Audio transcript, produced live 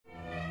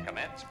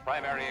Commence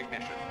primary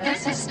ignition.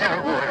 This is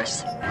Star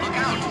Wars. Look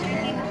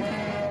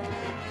out!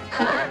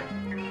 Core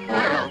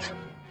World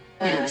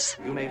News.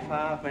 You may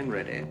fire when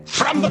ready.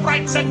 From the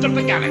bright center of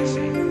the galaxy,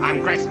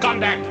 I'm Grace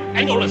Kondak,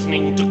 and you're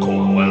listening to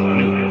Core World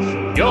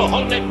News. Your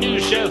whole-net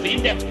news show for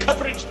in-depth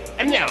coverage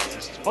and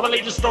analysis for the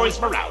latest stories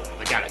from around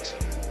the galaxy.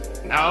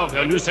 Now for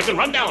your news segment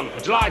rundown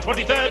for July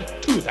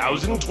 23rd,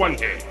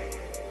 2020.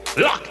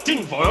 Locked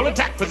tinfoil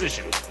attack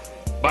position.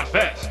 But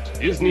first,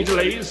 Disney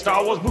delays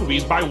Star Wars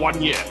movies by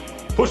 1 year,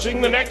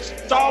 pushing the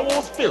next Star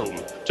Wars film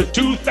to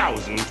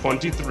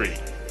 2023.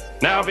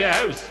 Now for your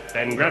host,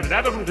 Ben Grant and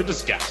Adam to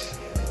discuss.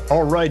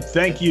 All right,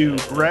 thank you,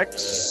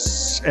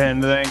 Rex,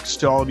 and thanks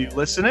to all of you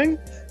listening.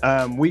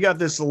 We got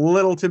this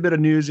little tidbit of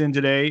news in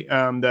today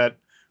that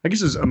I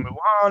guess is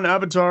Mulan,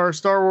 Avatar,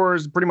 Star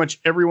Wars. Pretty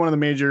much every one of the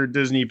major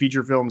Disney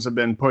feature films have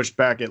been pushed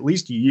back at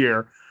least a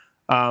year.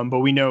 But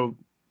we know,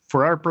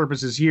 for our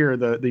purposes here,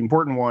 the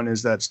important one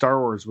is that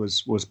Star Wars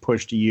was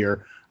pushed a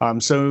year.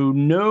 So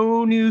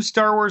no new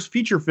Star Wars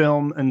feature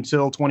film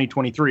until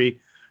 2023.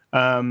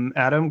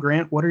 Adam,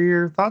 Grant, what are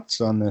your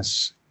thoughts on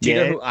this? Do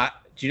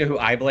you know who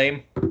I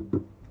blame?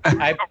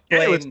 I blame.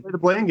 Okay, let's play the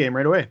blame game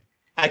right away.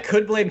 I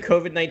could blame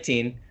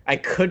COVID-19. I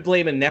could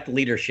blame inept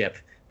leadership,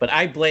 but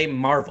I blame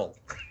Marvel.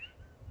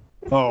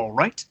 All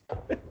right.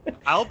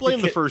 I'll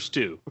blame the first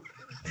two.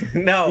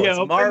 No,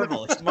 it's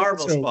Marvel. It's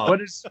Marvel's fault.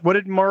 What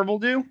did Marvel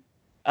do?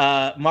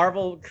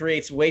 Marvel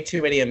creates way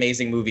too many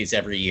amazing movies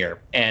every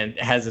year and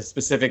has a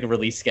specific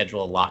release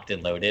schedule locked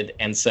and loaded.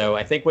 And so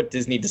I think what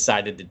Disney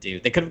decided to do,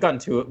 they could have gone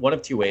one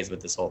of two ways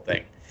with this whole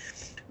thing,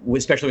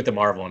 especially with the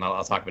Marvel, and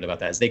I'll talk a bit about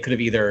that, is they could have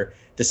either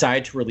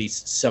decided to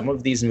release some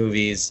of these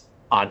movies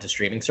onto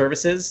streaming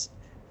services.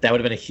 That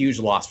would have been a huge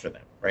loss for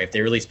them, right? If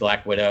they released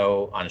Black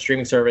Widow on a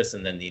streaming service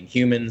and then the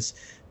Inhumans,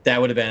 they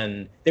would have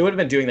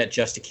been doing that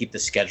just to keep the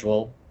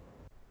schedule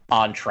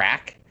on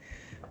track.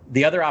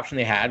 The other option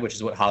they had, which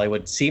is what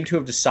Hollywood seemed to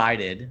have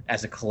decided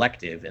as a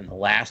collective in the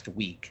last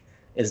week,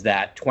 is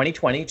that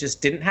 2020 just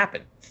didn't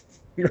happen,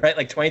 right?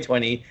 Like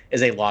 2020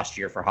 is a lost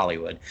year for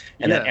Hollywood,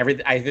 and then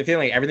I have a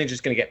feeling like everything's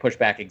just going to get pushed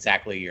back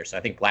exactly a year. So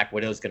I think Black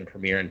Widow is going to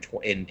premiere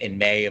in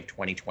May of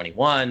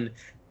 2021,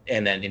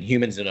 and then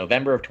Inhumans in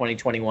November of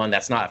 2021.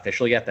 That's not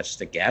official yet. That's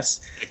just a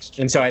guess.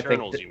 And so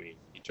Eternals, I think you mean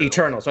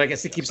Eternals. So I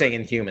guess they keep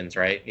saying Inhumans,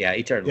 right? Yeah,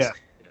 Eternals. Yeah.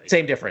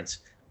 Same difference.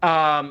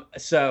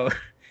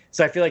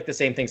 So I feel like the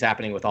same thing's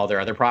happening with all their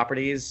other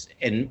properties,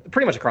 and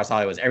pretty much across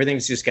Hollywood.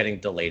 Everything's just getting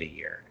delayed a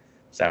year.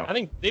 So I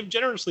think they've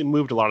generously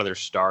moved a lot of their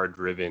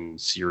star-driven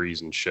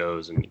series and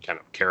shows and kind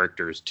of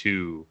characters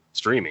to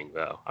streaming,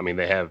 though. I mean,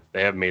 they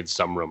have made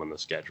some room on the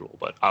schedule,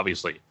 but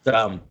obviously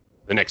the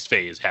next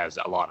phase has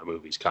a lot of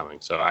movies coming.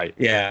 So I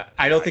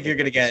don't think you're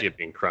going to get it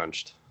being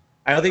crunched.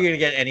 I don't think you're going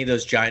to get any of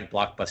those giant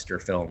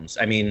blockbuster films.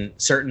 I mean,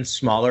 certain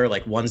smaller,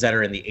 like ones that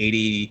are in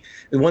the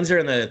ones that are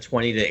in the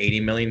 $20 to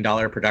 $80 million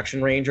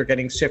production range are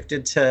getting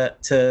shifted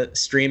to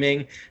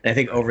streaming. And I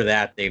think over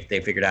that, they've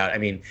figured out. I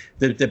mean,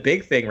 the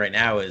big thing right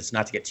now is,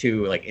 not to get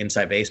too like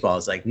inside baseball,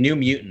 is like New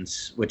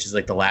Mutants, which is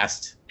like the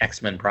last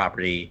X-Men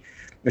property,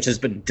 which has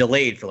been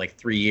delayed for like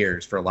 3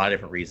 years for a lot of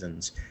different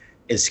reasons,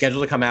 is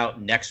scheduled to come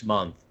out next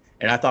month.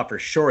 And I thought for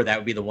sure that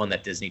would be the one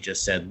that Disney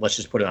just said, let's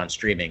just put it on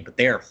streaming. But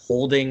they are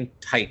holding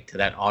tight to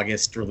that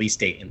August release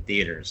date in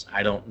theaters.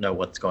 I don't know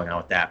what's going on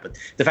with that. But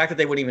the fact that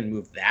they wouldn't even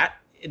move that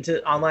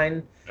into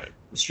online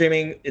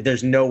streaming,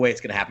 there's no way it's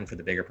going to happen for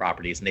the bigger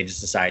properties. And they just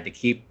decided to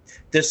keep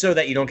this so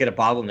that you don't get a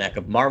bottleneck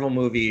of Marvel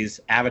movies,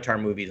 Avatar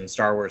movies, and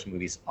Star Wars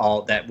movies,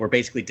 all that, where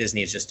basically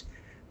Disney is just,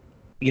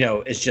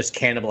 is just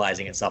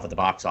cannibalizing itself at the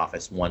box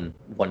office one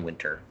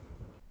winter.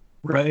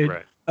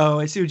 Right. Oh,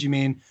 I see what you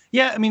mean.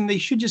 Yeah, I mean,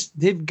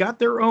 they've got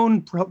their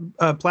own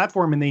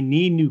platform and they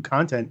need new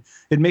content.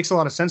 It makes a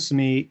lot of sense to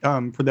me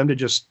for them to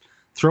just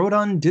throw it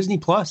on Disney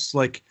Plus,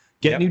 like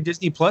get new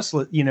Disney Plus.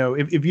 If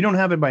you don't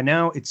have it by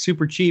now, it's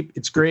super cheap.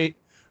 It's great.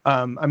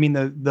 I mean,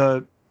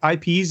 the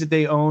IPs that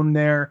they own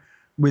there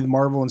with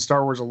Marvel and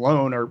Star Wars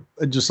alone are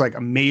just like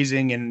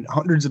amazing, and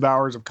hundreds of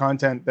hours of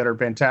content that are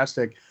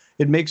fantastic.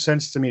 It makes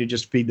sense to me to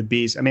just feed the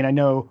beast. I mean, I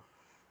know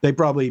they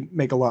probably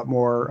make a lot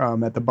more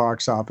at the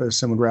box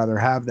office and would rather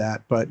have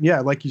that. But yeah,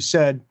 like you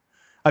said,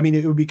 I mean,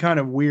 it would be kind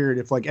of weird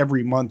if like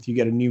every month you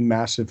get a new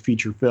massive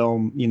feature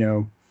film,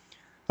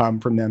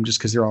 from them just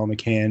because they're all in the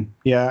can.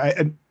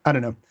 Yeah, I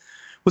don't know.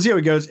 We'll see how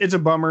it goes. It's a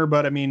bummer,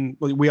 but I mean,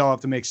 we all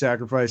have to make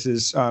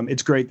sacrifices.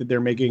 It's great that they're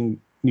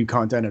making new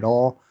content at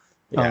all.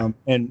 Yeah.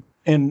 And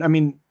I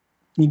mean,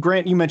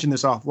 Grant, you mentioned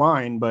this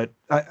offline, but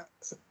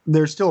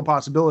there's still a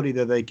possibility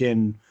that they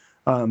can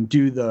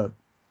do the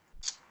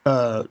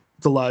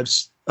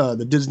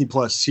Disney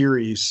Plus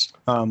series,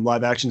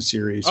 live action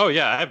series. Oh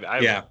yeah,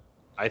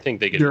 I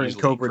think they could during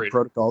easily COVID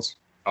protocols.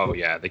 Oh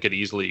yeah, they could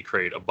easily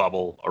create a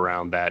bubble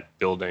around that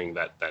building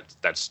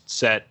that's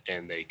set,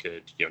 and they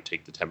could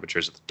take the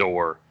temperatures at the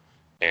door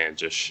and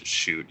just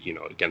shoot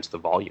against the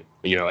volume,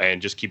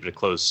 and just keep it a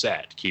closed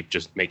set.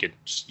 Make it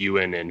just you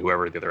and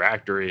whoever the other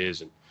actor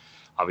is, and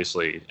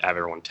obviously have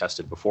everyone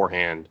tested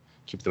beforehand.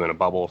 Keep them in a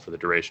bubble for the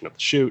duration of the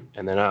shoot,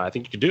 and then I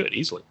think you could do it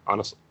easily,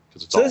 honestly,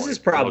 because it's so all this is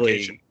probably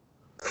location.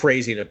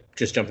 crazy to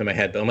just jump in my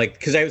head, but I'm like,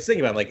 because I was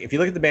thinking about, like, if you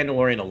look at The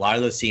Mandalorian, a lot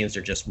of those scenes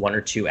are just one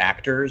or two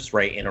actors,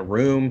 right, in a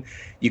room.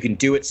 You can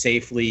do it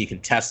safely. You can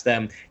test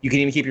them. You can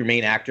even keep your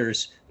main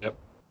actors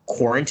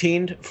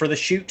quarantined for the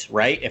shoot,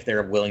 right, if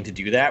they're willing to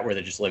do that, where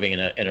they're just living in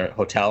a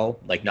hotel,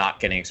 like,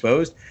 not getting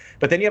exposed.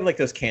 But then you have, like,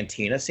 those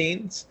cantina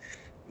scenes,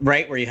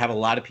 right, where you have a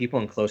lot of people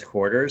in close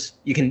quarters.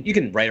 You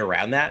can write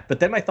around that. But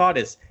then my thought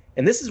is,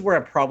 and this is where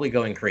I'm probably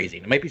going crazy,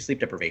 and it might be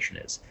sleep deprivation,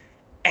 is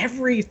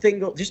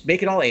just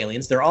make it all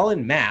aliens. They're all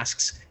in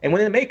masks, and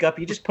when they make up,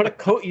 you just put a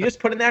coat. You just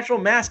put a natural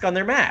mask on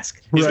their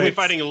mask. He's gonna be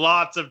fighting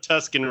lots of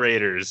Tusken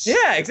Raiders.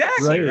 Yeah,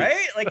 exactly.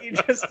 Right? Like you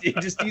just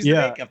use the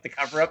makeup to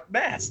cover up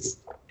masks.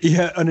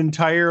 Yeah, an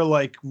entire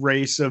like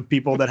race of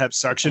people that have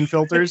suction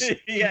filters,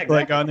 exactly.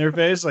 like on their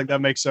face. Like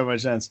that makes so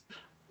much sense.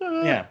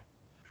 Yeah,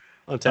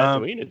 on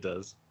Tatooine it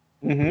does.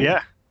 Mm-hmm.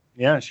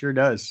 Yeah, it sure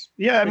does.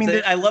 Yeah, I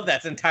mean, I love that.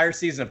 It's an entire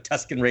season of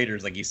Tusken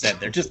Raiders, like you said.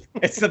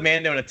 It's the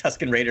Mando in a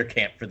Tusken Raider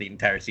camp for the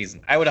entire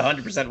season. I would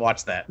 100%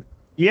 watch that.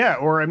 Yeah,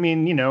 or I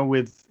mean,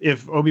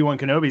 if Obi-Wan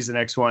Kenobi's the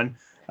next one,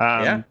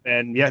 and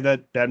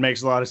that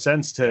makes a lot of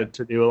sense to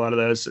do a lot of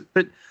those.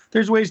 But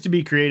there's ways to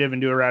be creative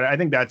and do it right. I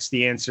think that's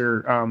the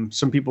answer.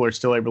 Some people are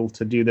still able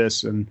to do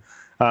this, and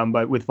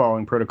but with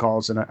following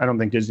protocols, and I don't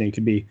think Disney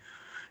could be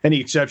any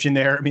exception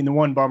there. I mean, the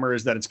one bummer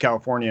is that it's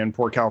California, and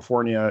poor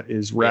California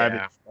is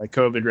ravaged by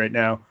COVID right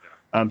now.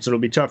 So it'll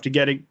be tough to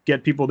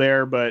get people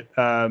there. But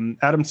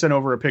Adam sent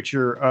over a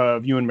picture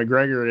of Ewan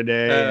McGregor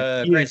today.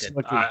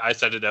 I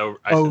sent it over.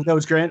 That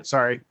was Grant.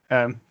 Sorry.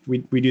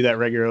 We do that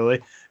regularly.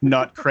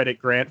 Not credit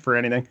Grant for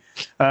anything.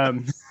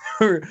 I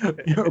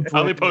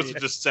only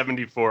posted just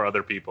 74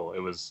 other people.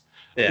 It was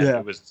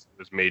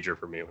major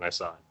for me when I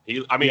saw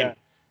it.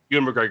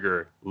 Ewan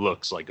McGregor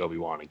looks like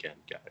Obi-Wan again,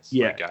 guys.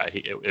 Yeah.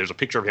 Like, there's a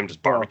picture of him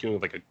just barbecuing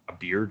with like a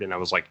beard, and I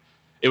was like,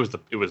 it was the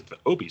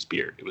Obi's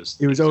beard. It was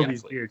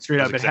Obi's beard,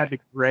 straight up. It had the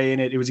gray in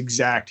it. It was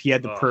exact. He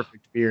had the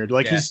perfect beard.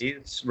 Like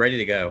he's ready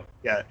to go.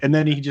 Yeah, and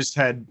then he just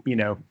had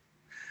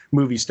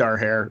movie star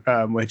hair,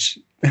 which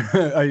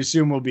I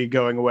assume will be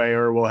going away,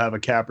 or we'll have a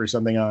cap or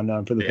something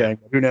on for the thing.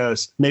 Who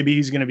knows? Maybe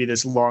he's going to be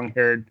this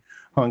long-haired,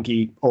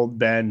 hunky old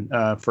Ben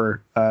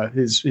for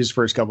his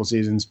first couple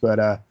seasons,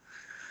 but.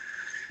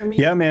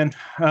 Yeah, man.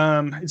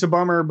 It's a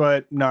bummer,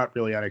 but not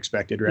really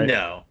unexpected, right?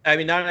 No, I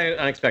mean, not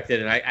unexpected.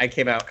 And I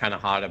came out kind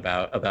of hot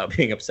about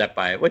being upset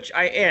by it, which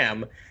I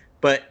am.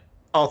 But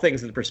all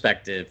things in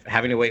perspective,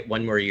 having to wait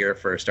one more year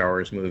for a Star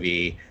Wars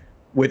movie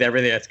with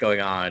everything that's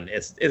going on,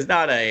 it's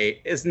not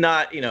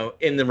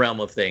in the realm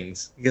of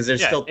things, because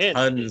there's still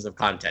tons of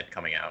content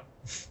coming out.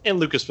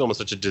 And Lucasfilm is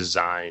such a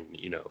design,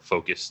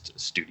 focused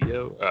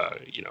studio,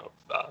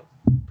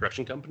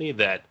 production company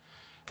that.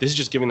 This is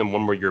just giving them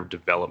one more year of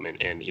development,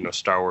 and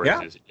Star Wars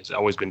has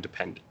always been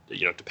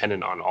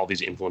dependent on all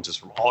these influences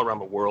from all around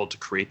the world to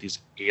create these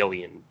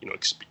alien,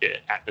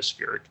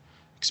 atmospheric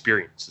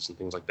experiences and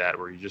things like that,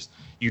 where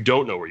you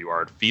don't know where you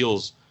are. It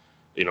feels,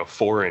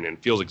 foreign and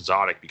feels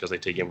exotic because they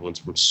take influence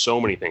from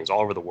so many things all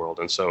over the world.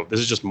 And so this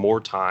is just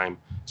more time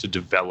to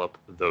develop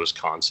those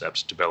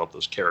concepts, develop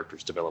those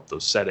characters, develop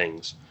those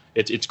settings.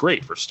 It's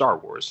great for Star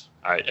Wars.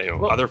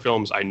 Other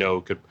films I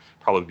know could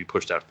probably be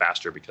pushed out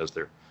faster because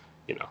they're,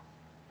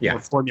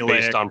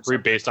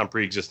 based on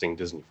pre-existing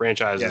Disney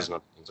franchises and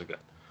other things like that.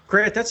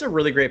 Great, that's a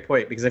really great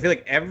point, because I feel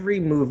like every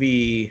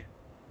movie,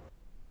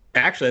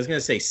 actually, I was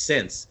going to say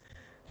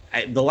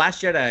The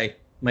Last Jedi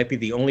might be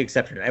the only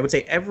exception. I would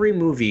say every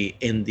movie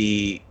in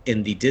the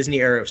Disney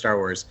era of Star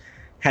Wars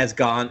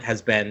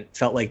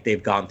felt like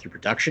they've gone through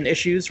production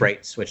issues,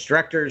 right? Switch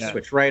directors,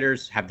 switch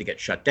writers, have to get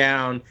shut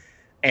down,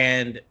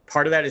 and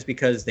part of that is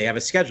because they have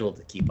a schedule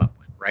to keep up with.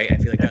 Right, I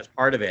feel like that's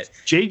part of it.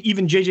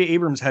 Even J.J.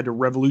 Abrams had to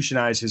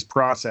revolutionize his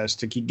process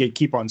to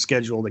keep on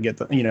schedule to get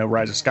the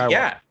Rise of Skywalker.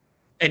 Yeah,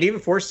 and even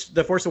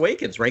The Force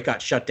Awakens, right,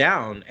 got shut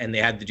down, and they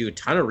had to do a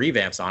ton of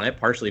revamps on it,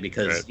 partially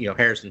because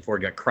Harrison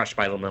Ford got crushed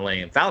by the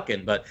Millennium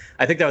Falcon. But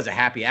I think that was a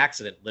happy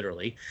accident,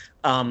 literally.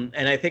 And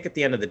I think at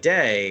the end of the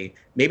day,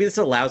 maybe this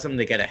allows them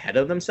to get ahead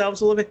of themselves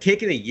a little bit.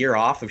 Taking a year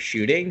off of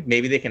shooting,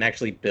 maybe they can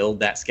actually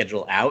build that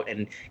schedule out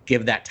and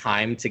give that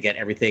time to get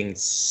everything,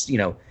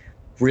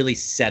 really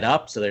set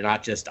up, so they're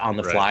not just on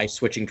the fly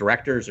switching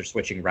directors or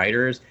switching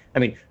writers. I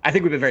mean, I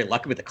think we've been very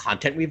lucky with the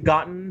content we've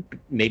gotten.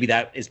 Maybe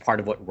that is part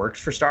of what works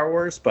for Star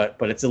Wars, but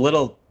it's a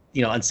little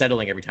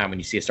unsettling every time when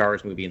you see a Star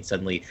Wars movie and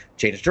suddenly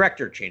change the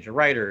director, change the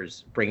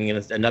writers, bringing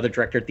in another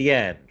director at the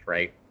end,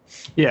 right?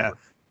 Yeah.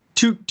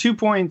 Two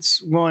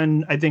points.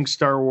 One, I think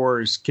Star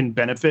Wars can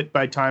benefit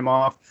by time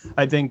off.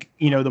 I think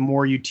the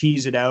more you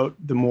tease it out,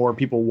 the more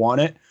people want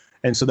it,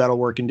 and so that'll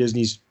work in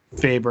Disney's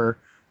favor.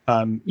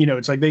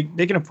 It's like they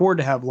can afford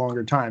to have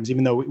longer times,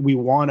 even though we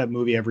want a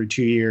movie every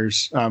 2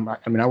 years. I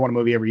want a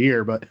movie every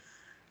year, but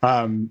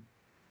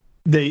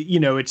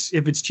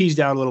if it's teased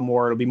out a little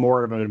more, it'll be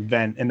more of an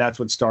event, and that's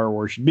what Star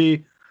Wars should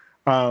be.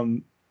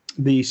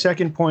 The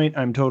second point,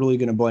 I'm totally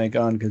going to blank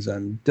on because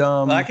I'm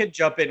dumb. Well, I could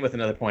jump in with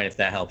another point if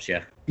that helps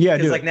you. Yeah,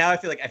 because now I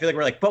feel like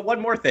we're like, but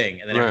one more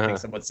thing, and then everything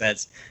someone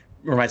says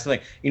reminds me.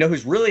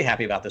 Who's really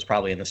happy about this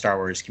probably in the Star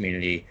Wars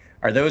community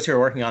are those who are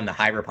working on the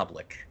High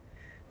Republic.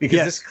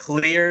 because this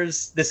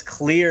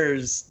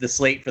clears the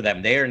slate for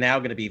them. They are now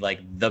going to be like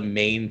the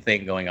main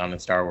thing going on in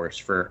Star Wars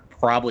for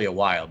probably a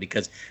while,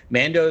 because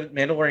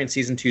Mandalorian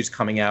season 2 is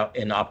coming out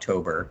in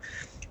October.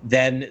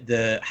 Then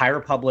the High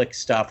Republic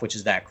stuff, which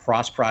is that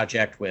cross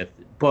project with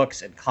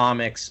books and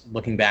comics,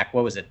 looking back,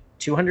 what was it,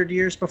 200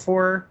 years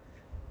before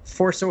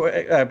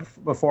the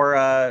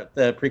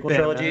prequel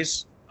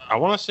trilogies? I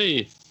want to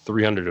say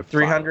 300 to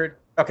 300.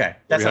 Okay,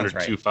 that sounds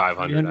right. 300 to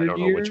 500. I don't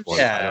know which one.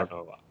 Yeah. I don't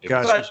know if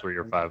Gotcha. it's 3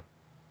 or 5.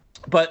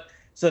 But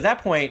so at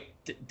that point,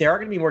 there are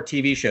going to be more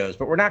TV shows,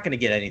 but we're not going to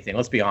get anything.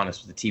 Let's be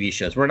honest with the TV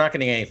shows. We're not going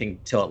to get anything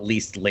till at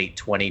least late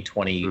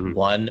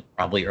 2021,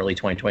 probably early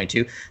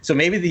 2022. So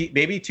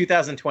maybe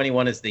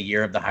 2021 is the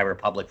year of the High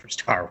Republic for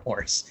Star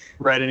Wars.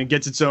 Right, and it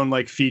gets its own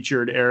like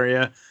featured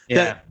area.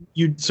 Yeah.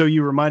 So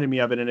you reminded me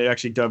of it, and it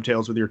actually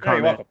dovetails with your Oh,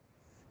 you're comment. welcome.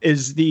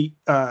 Is the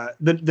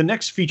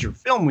next feature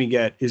film we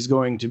get is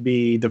going to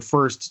be the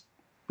first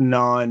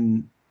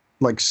non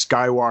like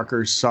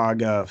Skywalker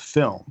saga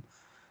film.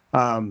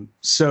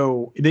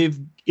 So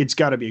it's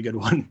got to be a good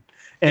one,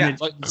 and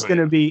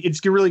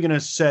it's really going to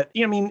set.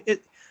 I mean,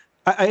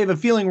 I have a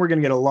feeling we're going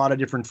to get a lot of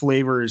different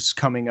flavors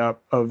coming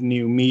up of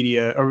new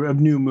media or of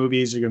new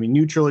movies. There are going to be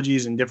new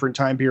trilogies in different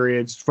time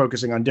periods,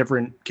 focusing on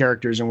different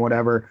characters and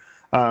whatever.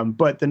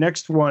 But the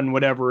next one,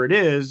 whatever it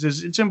is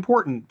it's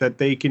important that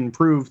they can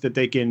prove that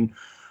they can,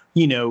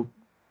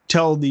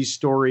 tell these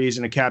stories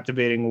in a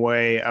captivating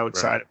way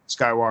outside of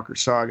Skywalker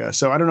saga.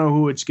 So I don't know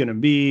who it's going to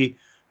be.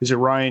 Is it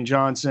Rian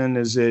Johnson?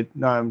 Is it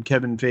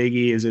Kevin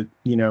Feige? Is it,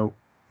 Taika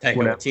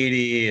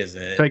Waititi? Is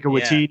it Taika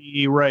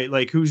Waititi? Right.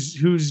 Like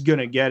who's going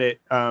to get it?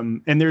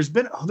 And there's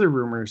been other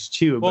rumors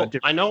too. About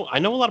I know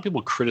a lot of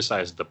people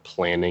criticize the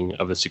planning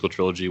of the sequel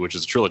trilogy, which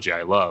is a trilogy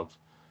I love.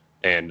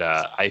 And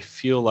I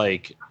feel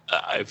like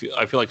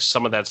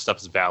some of that stuff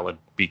is valid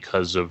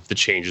because of the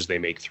changes they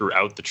make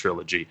throughout the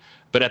trilogy.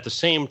 But at the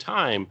same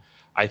time,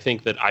 I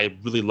think that I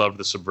really loved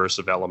the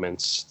subversive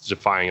elements,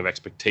 defying of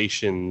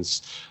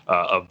expectations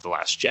of The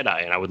Last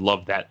Jedi, and I would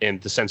love that,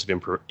 and the sense of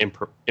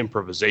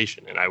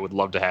improvisation. And I would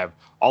love to have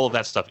all of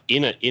that stuff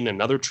in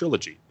another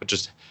trilogy, but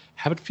just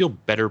have it feel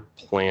better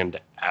planned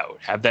out.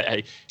 Have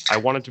that. I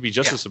want it to be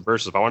just as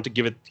subversive. I want it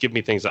to give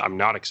me things that I'm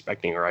not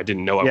expecting or I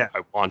didn't know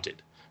I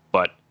wanted,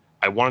 but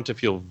I want it to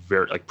feel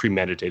very like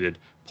premeditated,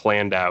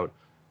 planned out,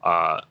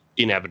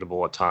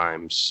 inevitable at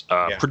times,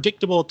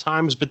 predictable at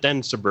times, but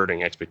then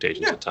subverting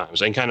expectations at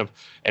times, and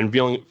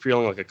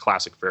feeling like a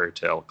classic fairy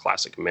tale,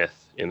 classic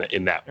myth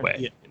in that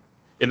way,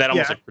 in that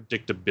almost like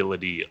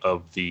predictability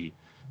of the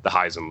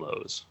highs and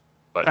lows.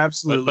 But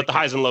absolutely, but the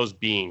highs and lows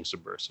being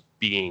subversive,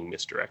 being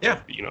misdirected.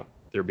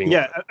 They're being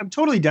I'm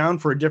totally down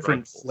for a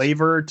different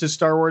flavor to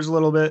Star Wars a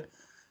little bit,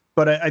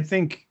 but I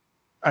think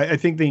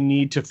they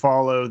need to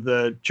follow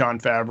the Jon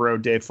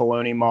Favreau, Dave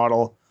Filoni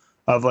model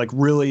of like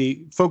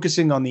really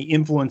focusing on the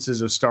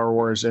influences of Star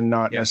Wars and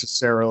not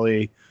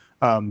necessarily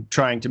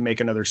trying to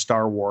make another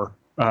Star War,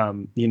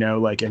 and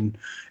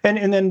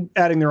then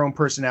adding their own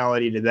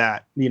personality to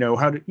that.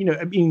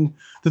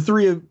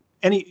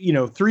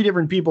 Three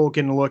different people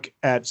can look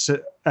at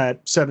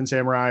Seven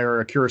Samurai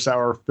or a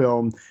Kurosawa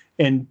film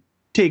and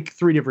take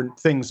three different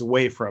things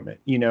away from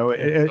it,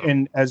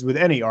 and as with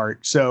any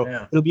art. So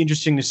it'll be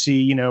interesting to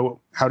see,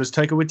 how does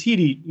Taika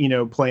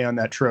Waititi, play on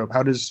that trope?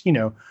 How does,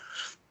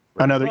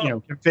 another,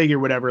 figure,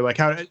 whatever, like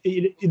how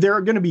they're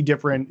going to be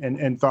different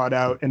and thought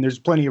out. And there's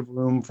plenty of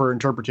room for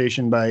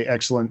interpretation by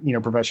excellent,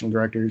 professional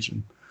directors.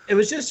 And it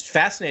was just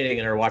fascinating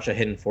in our watch of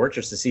Hidden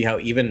Fortress to see how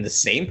even the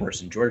same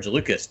person, George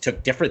Lucas,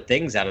 took different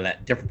things out of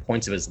that, different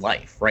points of his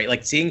life, right?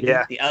 Like seeing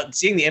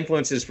the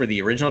influences for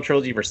the original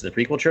trilogy versus the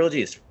prequel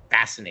trilogy is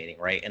fascinating,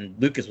 right? And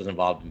Lucas was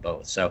involved in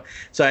both. So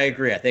I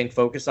agree. I think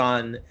focus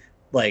on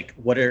like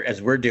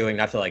as we're doing,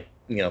 not to like,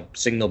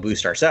 signal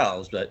boost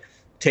ourselves, but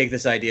take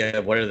this idea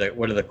of what are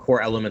the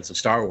core elements of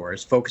Star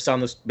Wars, focus on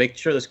this, make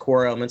sure those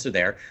core elements are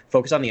there,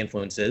 focus on the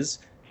influences,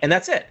 and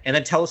that's it. And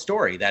then tell a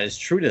story that is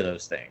true to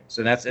those things.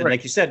 And and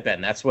like you said,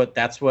 Ben, that's what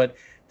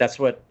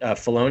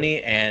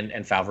Filoni and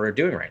Favreau are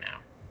doing right now.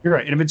 You're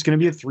right. And if it's going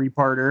to be a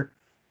 3-parter,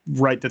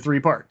 write the 3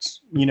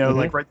 parts,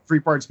 like write the 3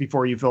 parts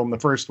before you film the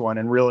first one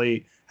and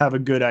really have a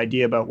good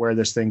idea about where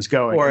this thing's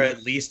going. Or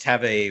at least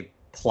have a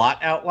plot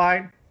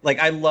outline. Like,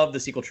 I love the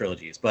sequel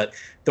trilogies, but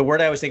the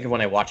word I was thinking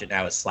when I watch it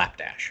now is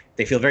slapdash.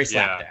 They feel very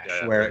slapdash.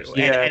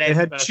 It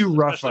had too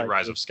rough. Especially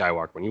Rise of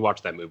Skywalker. When you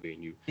watch that movie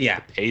and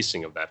the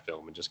pacing of that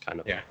film and just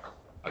kind of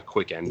a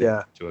quick ending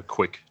to a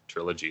quick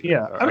trilogy.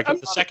 Yeah. The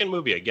second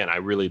movie, again,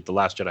 The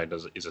Last Jedi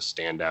is a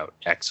standout,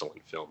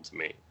 excellent film to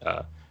me.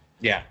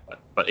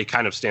 But it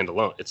kind of stands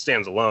alone. It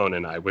stands alone,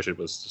 and I wish it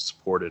was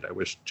supported. I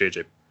wish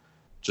JJ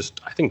if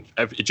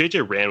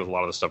JJ ran with a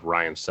lot of the stuff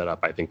Ryan set up,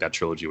 I think that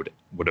trilogy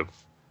would have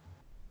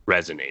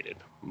resonated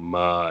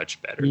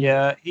much better.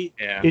 He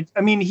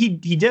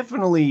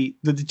definitely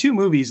the 2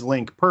 movies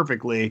link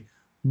perfectly,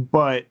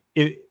 but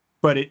it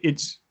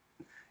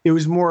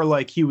was more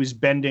like he was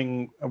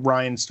bending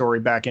Ryan's story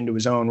back into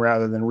his own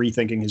rather than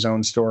rethinking his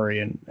own story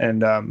and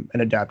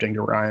adapting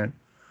to Ryan.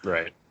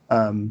 Right.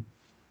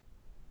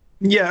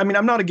 Yeah, I mean,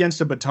 I'm not against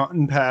a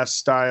baton pass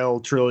style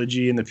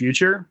trilogy in the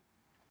future.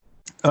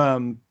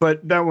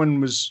 But that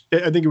one was,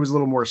 I think it was a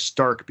little more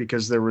stark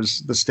because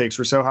the stakes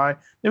were so high.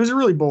 It was a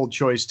really bold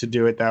choice to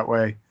do it that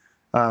way.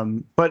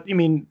 But I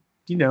mean,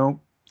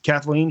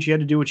 Kathleen, she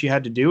had to do what she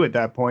had to do at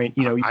that point.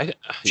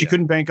 She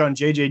couldn't bank on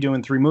JJ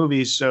doing 3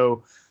 movies.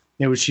 So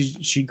it was,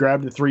 she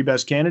grabbed the 3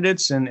 best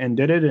candidates and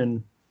did it.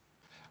 And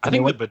I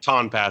think the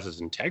baton pass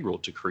is integral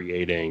to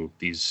creating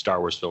these Star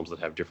Wars films that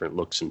have different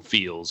looks and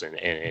feels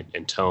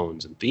and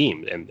tones and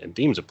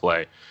themes at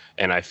play.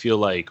 And I feel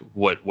like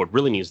what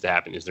really needs to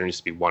happen is there needs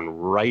to be one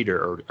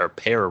writer or a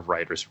pair of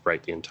writers who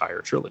write the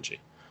entire trilogy.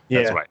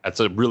 That's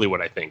really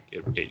what I think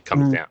it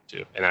comes down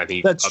to. And I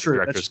think other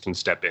directors can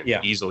step in,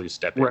 easily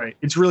step in. Right.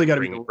 It's really got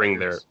to bring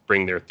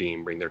their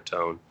theme, bring their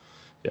tone.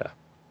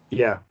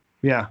 Yeah.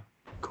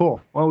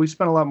 Cool. Well, we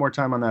spent a lot more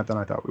time on that than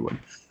I thought we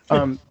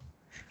would.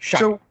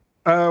 So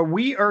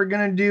we are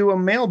going to do a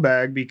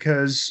mailbag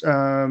because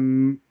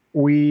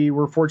we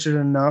were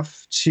fortunate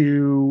enough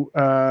to,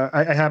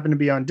 I happen to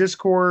be on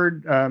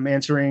Discord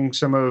answering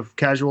some of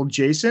Casual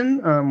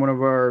Jason, one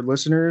of our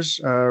listeners,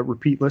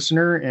 repeat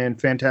listener and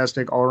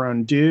fantastic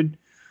all-around dude.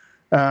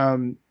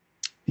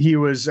 He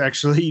was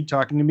actually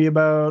talking to me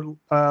about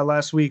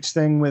last week's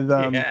thing with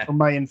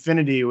my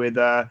Infinity with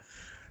the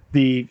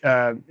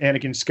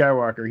Anakin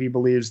Skywalker. He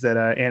believes that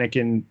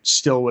Anakin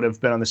still would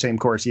have been on the same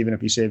course even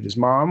if he saved his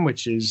mom,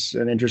 which is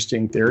an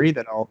interesting theory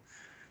that I'll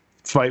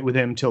fight with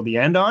him till the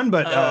end on.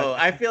 But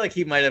I feel like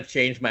he might have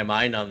changed my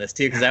mind on this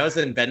too, because I was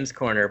in Ben's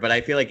corner, but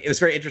I feel like it was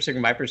very interesting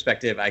from my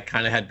perspective. I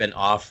kind of had been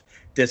off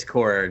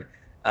Discord,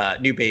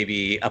 new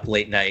baby, up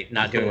late night,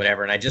 not doing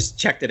whatever, and I just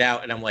checked it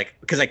out, and I'm like,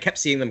 because I kept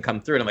seeing them come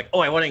through, and I'm like,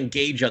 oh, I want to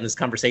engage on this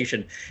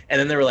conversation. And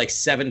then there were like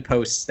 7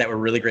 posts that were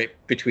really great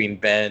between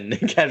Ben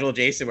and Casual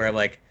Jason, where I'm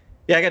like,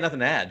 yeah, I got nothing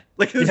to add.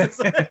 Like, so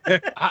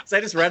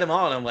I just read them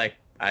all, and I'm like,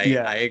 I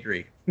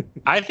agree.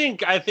 I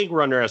think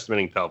we're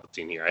underestimating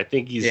Palpatine here. I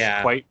think he's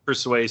quite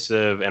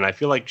persuasive, and I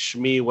feel like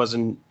Shmi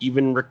wasn't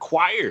even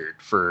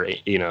required for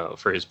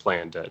his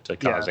plan to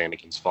cause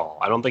Anakin's fall.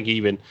 I don't think he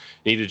even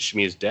needed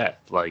Shmi's death.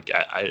 Like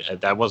I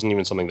that wasn't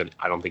even something that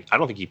I don't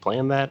think he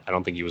planned that. I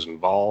don't think he was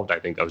involved. I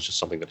think that was just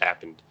something that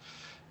happened.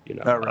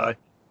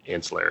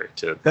 Ancillary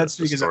to that's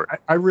the because story.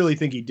 I really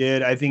think he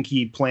did. I think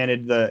he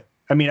planted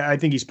I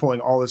think he's pulling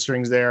all the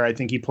strings there. I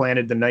think he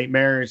planted the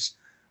nightmares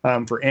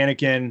for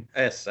Anakin.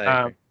 Yes,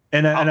 I agree.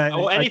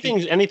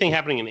 Anything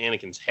happening in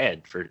Anakin's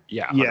head for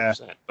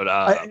 100%. But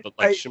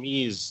like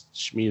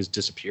Shmi's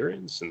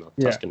disappearance and the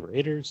Tusken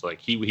Raiders,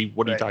 like he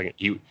what are you talking?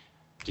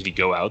 Did he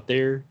go out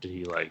there? Did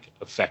he like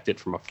affect it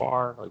from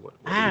afar? Like what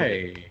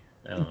I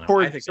don't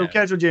know.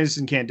 Casual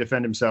Jason can't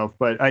defend himself,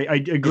 but I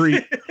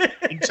agree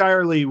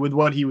entirely with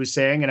what he was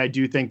saying, and I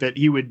do think that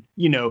he would,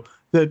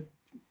 that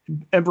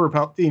Emperor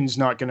Palpatine's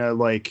not gonna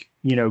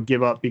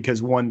give up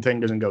because one thing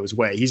doesn't go his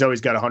way. He's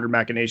always got 100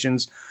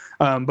 machinations.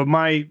 But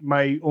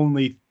my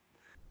only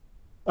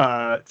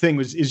thing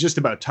is just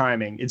about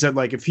timing. It's that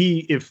like if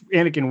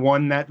Anakin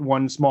won that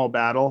one small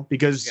battle,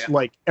 because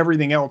like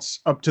everything else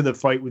up to the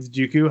fight with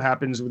Dooku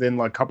happens within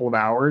like a couple of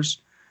hours.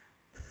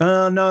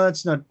 No,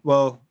 that's not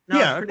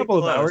a couple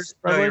of hours.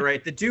 Probably. No, you're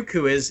right. The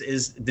Dooku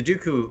is the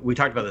Dooku. We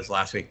talked about this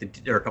last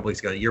week or a couple weeks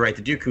ago. You're right.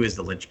 The Dooku is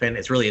the linchpin.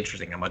 It's really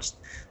interesting how much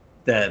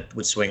that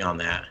would swing on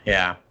that.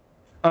 Yeah.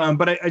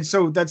 But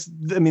so that's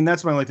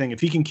my only thing. If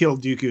he can kill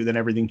Dooku, then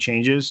everything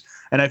changes.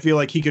 And I feel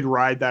like he could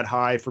ride that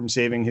high from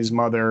saving his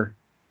mother,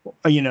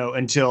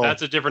 until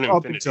that's a different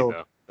Infinity,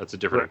 though. That's a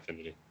different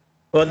Infinity.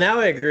 Well, now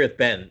I agree with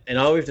Ben, and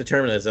all we've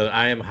determined is that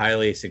I am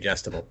highly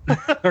suggestible.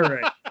 All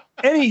right.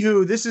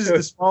 Anywho, this is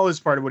the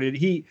smallest part of what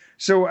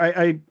So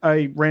I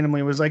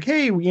randomly was like,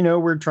 hey,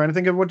 we're trying to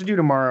think of what to do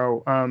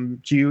tomorrow.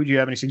 Do you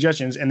have any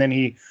suggestions? And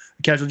then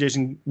Casual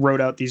Jason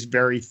wrote out these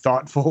very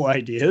thoughtful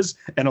ideas,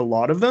 and a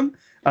lot of them.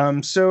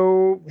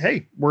 So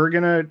hey, we're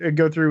gonna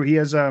go through. He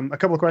has a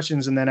couple of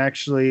questions, and then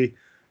actually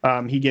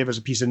he gave us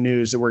a piece of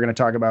news that we're going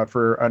to talk about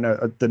for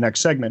the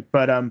next segment.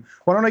 But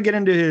why don't I get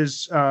into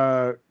his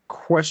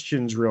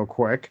questions real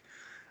quick?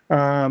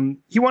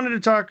 He wanted to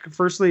talk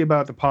firstly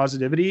about the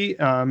positivity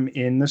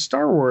in the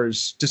Star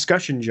Wars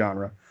discussion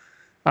genre.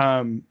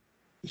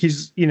 He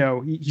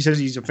says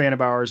he's a fan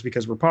of ours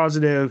because we're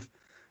positive,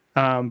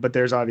 but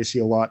there's obviously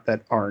a lot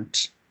that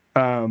aren't.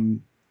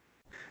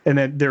 And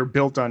that they're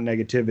built on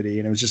negativity.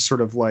 And it was just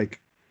sort of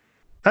like,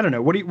 I don't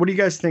know. What do you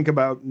guys think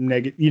about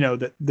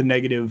the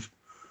negative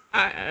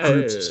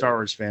groups of Star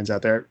Wars fans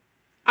out there?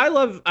 I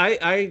love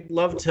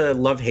to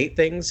love-hate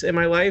things in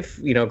my life.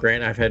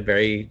 Grant, I've had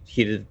very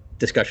heated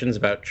discussions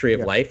about Tree of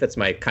Life. That's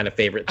my kind of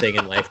favorite thing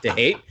in life to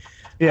hate.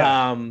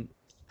 Yeah.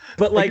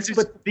 But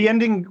the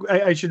ending,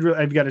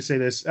 I've got to say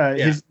this.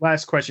 His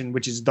last question,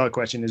 which is the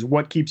question, is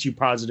what keeps you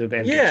positive?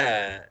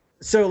 And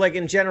so like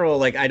in general,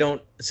 like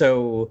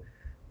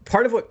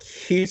part of what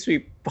keeps me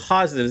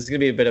positive is going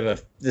to be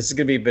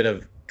a bit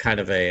of kind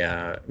of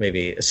a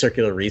maybe a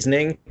circular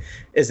reasoning,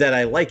 is that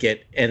I like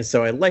it, and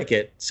so I like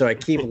it, so I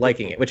keep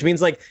liking it. Which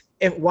means like,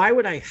 why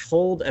would I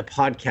hold a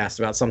podcast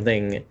about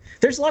something?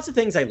 There's lots of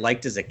things I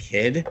liked as a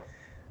kid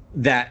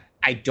that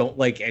I don't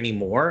like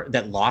anymore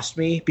that lost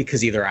me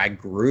because either I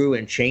grew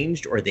and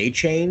changed or they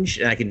changed,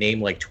 and I can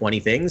name like 20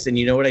 things. And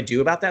you know what I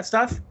do about that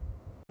stuff?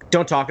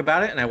 Don't talk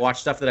about it, and I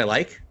watch stuff that I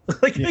like.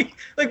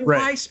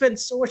 Why spend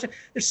so much time?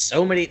 There's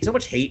so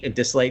much hate and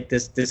dislike,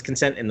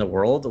 discontent in the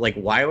world. Like,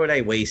 why would I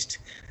waste?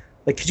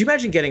 Like, could you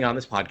imagine getting on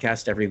this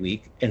podcast every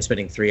week and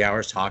spending 3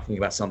 hours talking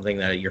about something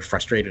that you're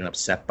frustrated and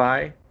upset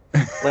by?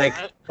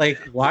 like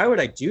why would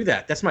I do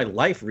that? That's my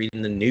life,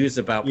 reading the news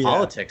about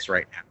politics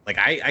right now. Like,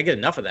 I get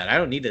enough of that. I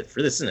don't need it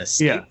for this. Is an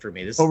escape for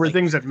me. This over is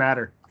things that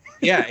matter.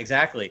 Yeah,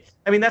 exactly.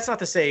 I mean, that's not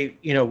to say,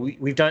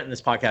 we've done it in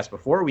this podcast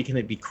before. We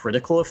can be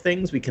critical of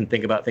things. We can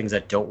think about things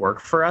that don't work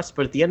for us.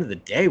 But at the end of the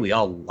day, we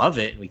all love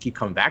it. And we keep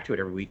coming back to it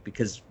every week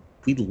because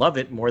we love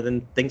it more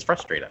than things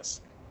frustrate us.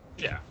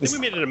 Yeah. I think we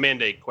made it a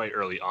mandate quite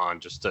early on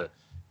just to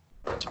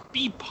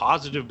be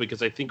positive,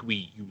 because I think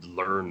you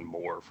learn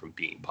more from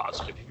being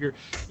positive.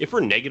 If we're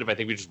negative, I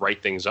think we just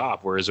write things off.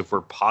 Whereas if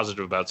we're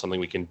positive about something,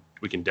 we can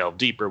delve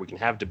deeper. We can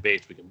have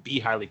debates. We can be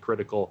highly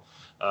critical.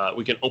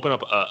 We can open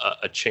up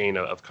a chain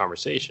of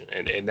conversation,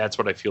 and that's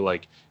what I feel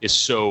like is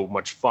so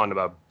much fun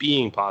about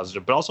being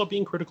positive, but also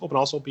being critical, but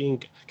also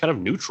being kind of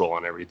neutral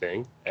on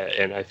everything.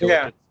 And I feel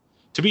like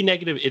to be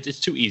negative,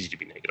 it's too easy to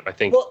be negative, I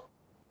think. Well,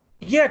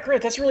 yeah,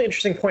 Grant, that's a really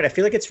interesting point. I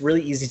feel like it's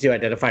really easy to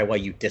identify why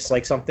you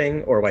dislike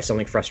something or why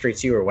something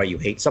frustrates you or why you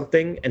hate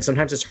something. And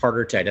sometimes it's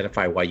harder to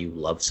identify why you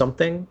love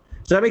something.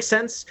 Does that make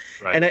sense?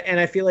 Right. And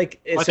I feel like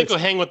I think you'll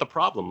hang with the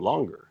problem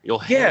longer. You'll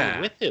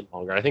hang with it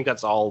longer. I think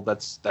that's what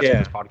this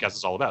podcast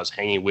is all about, is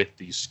hanging with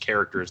these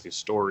characters, these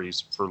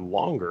stories for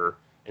longer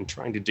and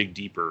trying to dig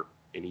deeper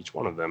in each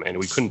one of them. And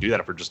we couldn't do that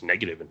if we're just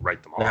negative and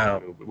write them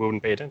off. No. We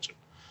wouldn't pay attention.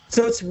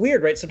 So it's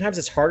weird, right? Sometimes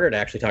it's harder to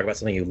actually talk about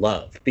something you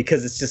love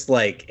because it's just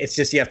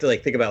you have to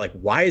think about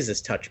why does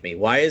this touch me?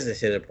 Why is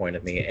this hit a point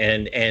of me?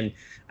 And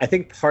I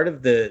think part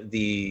of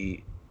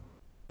the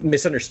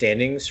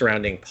misunderstanding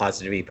surrounding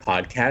Positivity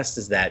Podcast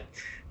is that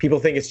people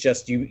think it's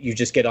just you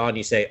just get on,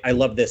 you say, I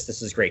love this.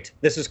 This is great.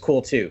 This is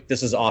cool too.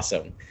 This is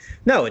awesome.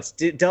 No, it's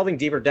delving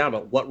deeper down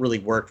about what really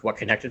worked, what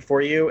connected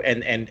for you,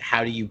 and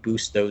how do you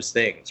boost those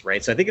things,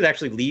 right? So I think it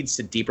actually leads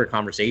to deeper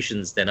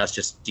conversations than us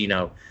just,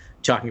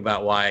 talking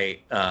about why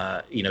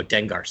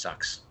Dengar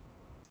sucks.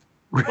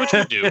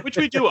 Which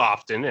we do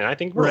often, and I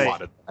think we're a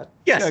lot of that.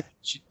 Yes,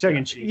 tongue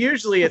in cheek.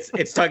 Usually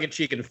it's tongue in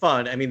cheek and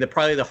fun. I mean,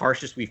 probably the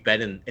harshest we've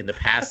been in the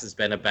past has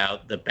been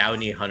about the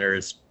Bounty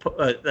Hunters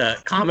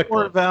comic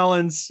book.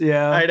 Valance,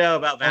 yeah. I know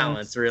about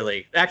Valance,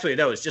 really. Actually,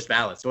 no, it's just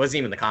Valance. It wasn't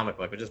even the comic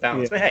book, it was just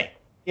Valance. Yeah. But hey,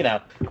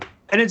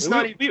 And it's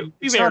not about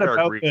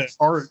the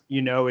art,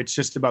 it's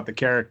just about the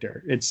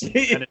character. It's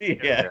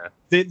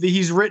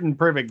he's written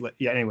perfectly.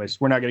 Yeah, anyways,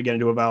 we're not going to get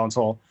into a Valance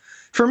hole.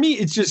 For me,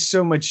 it's just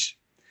so much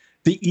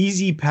the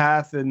easy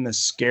path and the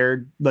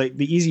scared, the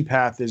easy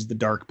path is the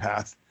dark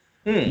path.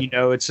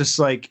 It's just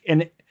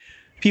and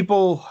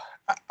people,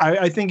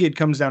 I think it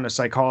comes down to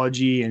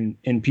psychology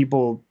and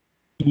people,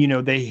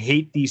 they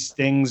hate these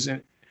things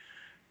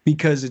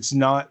because it's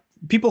not,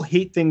 people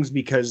hate things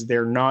because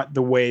they're not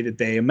the way that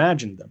they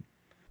imagined them.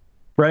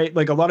 Right?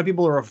 Like a lot of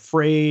people are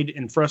afraid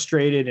and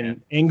frustrated,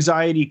 and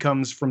anxiety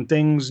comes from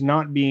things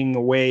not being the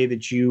way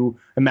that you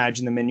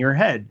imagine them in your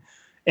head.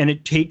 And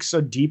it takes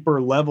a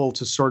deeper level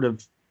to sort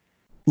of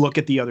look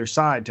at the other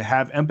side, to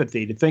have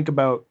empathy, to think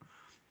about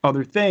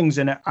other things.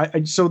 And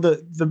so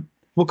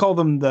we'll call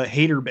them the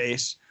hater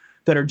base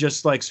that are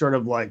just sort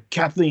of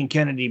Kathleen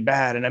Kennedy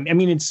bad. And I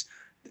mean, it's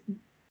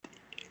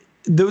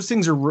those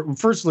things are,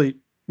 firstly,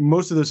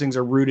 most of those things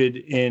are rooted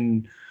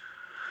in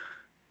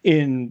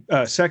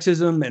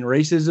sexism and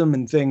racism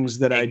and things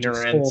that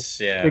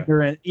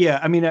ignorant. Yeah.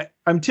 I mean,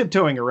 I'm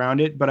tiptoeing around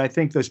it, but I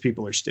think those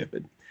people are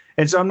stupid.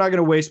 And so I'm not going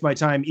to waste my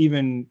time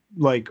even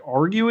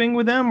arguing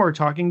with them or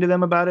talking to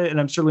them about it. And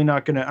I'm certainly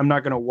not going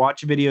to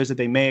watch videos that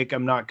they make.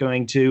 I'm not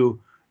going to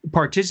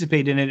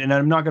participate in it. And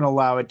I'm not going to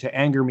allow it to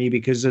anger me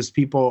because those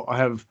people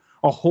have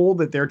a hole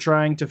that they're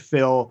trying to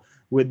fill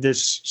with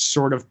this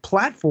sort of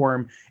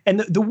platform. And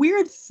the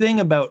weird thing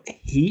about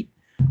hate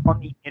on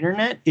the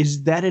internet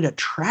is that it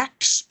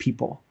attracts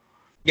people.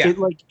 Yeah.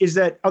 It is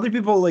that other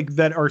people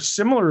that are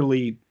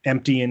similarly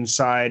empty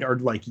inside are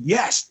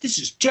yes, this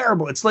is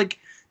terrible. It's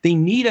they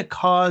need a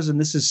cause, and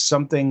this is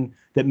something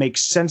that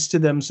makes sense to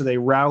them, so they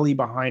rally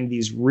behind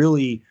these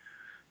really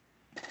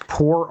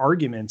poor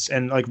arguments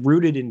and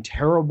rooted in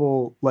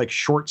terrible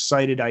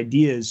short-sighted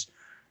ideas,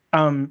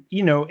 and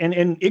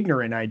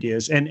ignorant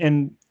ideas.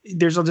 And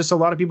there's just a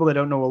lot of people that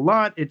don't know a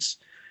lot.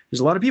 There's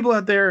a lot of people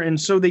out there, and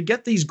so they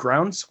get these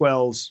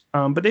groundswells,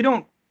 but they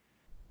don't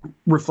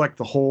reflect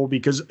the whole,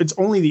 because it's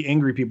only the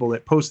angry people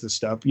that post this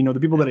stuff. The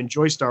people that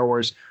enjoy Star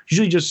Wars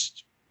usually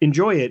just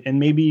enjoy it and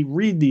maybe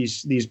read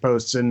these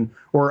posts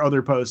or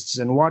other posts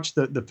and watch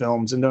the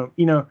films and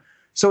don't,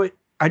 so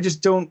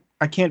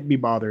I can't be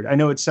bothered. I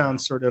know it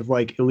sounds sort of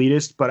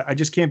elitist, but I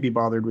just can't be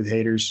bothered with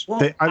haters.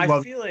 Well, I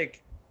love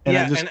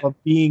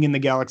being in the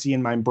galaxy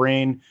in my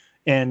brain.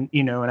 And,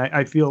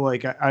 I feel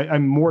like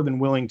I'm more than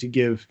willing to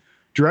give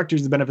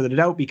directors the benefit of the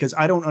doubt because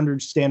I don't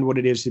understand what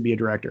it is to be a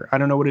director. I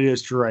don't know what it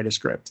is to write a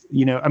script.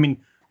 I mean,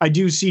 I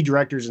do see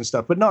directors and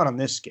stuff, but not on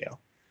this scale.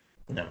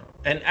 No,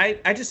 and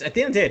I just at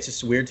the end of the day, it's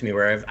just weird to me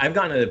where I've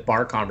gotten into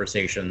bar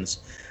conversations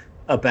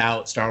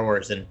about Star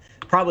Wars, and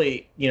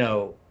probably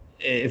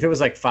if it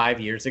was like 5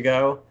 years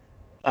ago,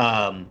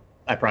 I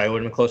probably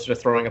would have been closer to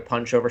throwing a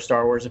punch over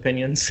Star Wars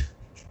opinions.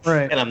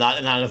 Right. And I'm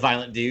not a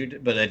violent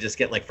dude, but I just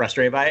get like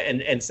frustrated by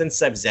it. And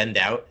since I've zenned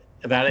out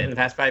about it in the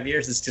past 5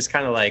 years, it's just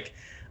kind of like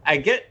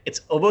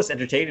it's almost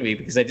entertaining to me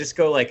because I just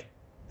go like,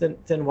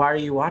 then why are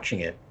you watching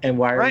it? And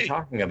why are you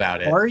talking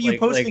about it? Why are you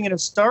posting in a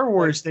Star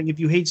Wars thing if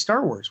you hate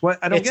Star Wars? What?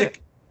 I don't get it.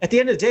 At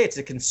the end of the day, it's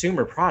a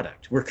consumer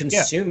product. We're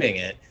consuming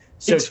it.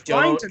 So It's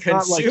don't fine to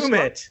not like consume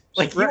Star it.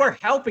 Like you are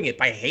helping it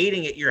by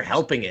hating it. You're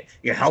helping it.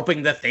 You're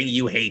helping the thing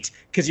you hate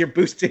because you're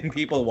boosting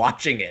people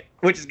watching it,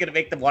 which is going to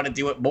make them want to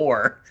do it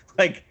more.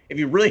 Like if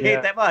you really hate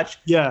it that much,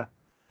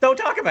 don't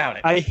talk about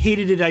it. I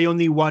hated it. I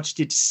only watched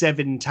it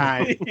 7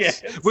 times.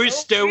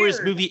 Worst Star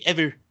Wars movie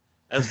ever.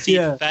 I'll see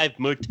it 5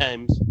 more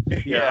times.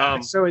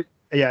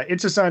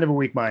 It's a sign of a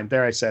weak mind.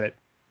 There, I said it.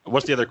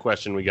 What's the other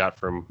question we got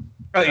from?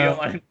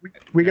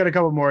 We got a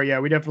couple more. Yeah,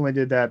 we definitely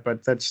did that,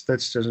 but that's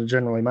just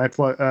generally my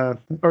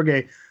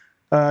okay.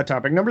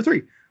 Topic number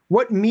 3.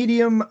 What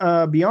medium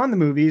beyond the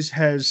movies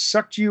has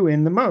sucked you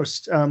in the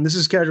most? This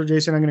is Casual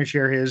Jason. I'm going to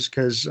share his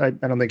because I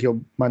don't think he'll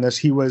mind this.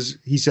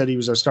 He said he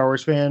was a Star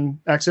Wars fan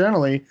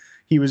accidentally.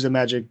 He was a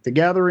Magic the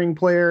Gathering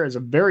player as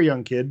a very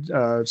young kid,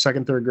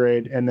 2nd, 3rd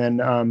grade. And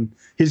then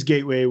his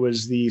gateway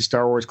was the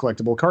Star Wars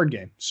collectible card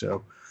game.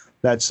 So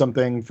that's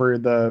something for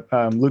the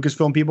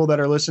Lucasfilm people that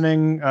are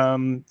listening.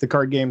 The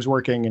card game's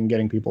working and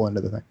getting people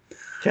into the thing.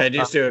 Can I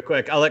just do a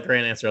quick? I'll let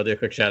Grant answer. I'll do a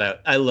quick shout out.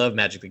 I love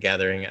Magic the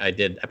Gathering. I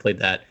played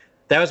that.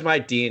 That was my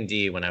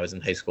D&D when I was in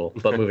high school.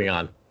 But moving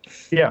on.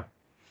 Yeah.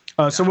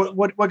 So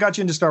what got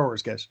you into Star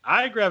Wars, guys?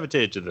 I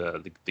gravitated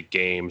to the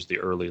games, the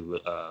early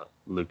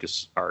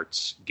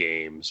LucasArts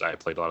games. I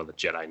played a lot of the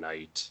Jedi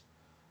Knight,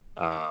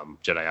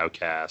 Jedi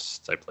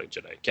Outcast. I played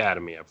Jedi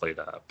Academy. I played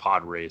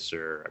Pod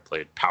Racer. I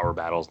played Power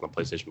Battles on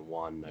the PlayStation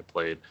 1. I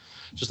played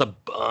just a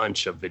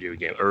bunch of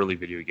early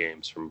video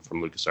games from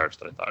LucasArts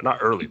that I thought, not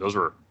early, those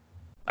were,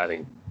 I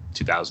think,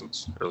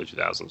 early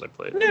 2000s I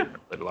played. Yeah. I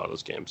played a lot of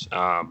those games.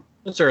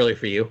 That's early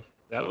for you.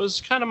 That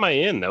was kind of my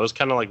in. That was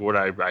kind of like what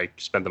I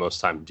spent the most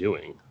time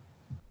doing.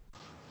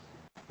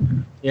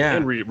 Yeah.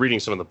 And reading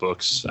some of the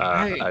books,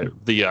 the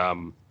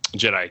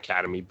Jedi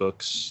Academy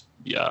books.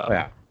 Yeah.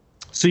 Yeah.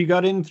 So you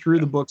got in through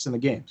the books and the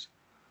games.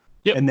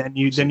 Yep. And then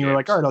you were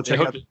like, all right, I'll check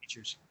out the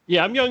features.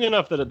 Yeah, I'm young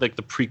enough that like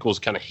the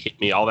prequels kind of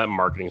hit me. All that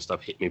marketing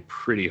stuff hit me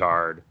pretty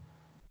hard.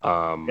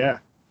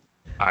 Anyone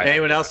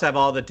else have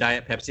all the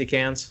Diet Pepsi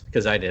cans?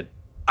 Because I did.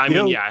 I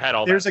had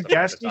all that. There's a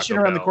gas station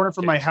around the corner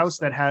from my house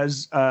that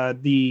has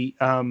the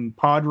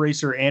Pod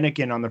Racer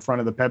Anakin on the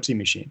front of the Pepsi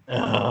machine.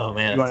 Oh,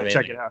 man. You want to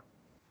check it out.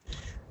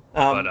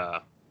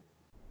 My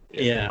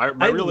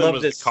real in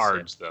was the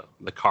cards, though.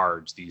 The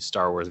cards, the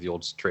Star Wars, the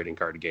old trading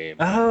card game.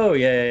 Oh,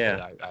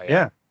 yeah.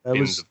 That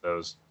was of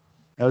those.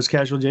 That was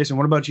Casual Jason.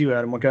 What about you,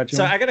 Adam? What got you?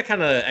 So I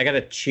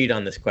gotta cheat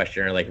on this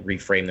question or like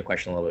reframe the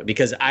question a little bit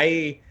because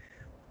I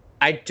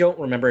don't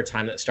remember a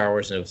time that Star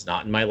Wars was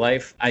not in my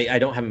life. I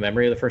don't have a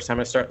memory of the first time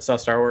I saw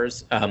Star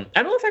Wars. I don't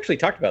know if I actually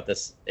talked about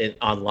this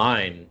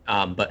online,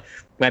 but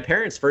my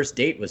parents' first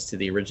date was to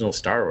the original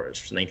Star Wars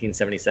from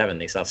 1977.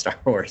 They saw Star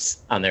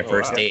Wars on their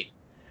first date.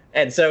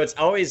 And so it's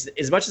always,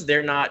 as much as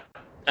they're not,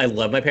 I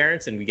love my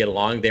parents and we get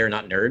along, they're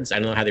not nerds. I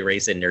don't know how they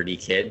raised a nerdy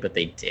kid, but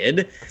they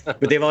did.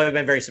 But they've always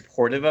been very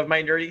supportive of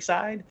my nerdy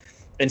side.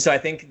 And so I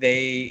think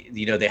they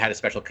had a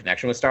special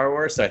connection with Star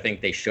Wars. So I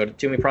think they showed it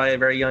to me probably at a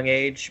very young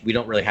age. We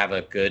don't really have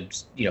a good,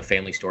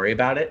 family story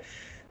about it.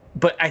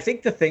 But I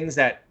think the things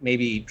that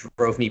maybe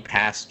drove me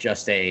past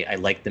just I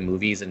like the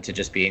movies and to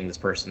just being this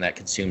person that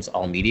consumes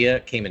all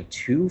media came in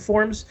 2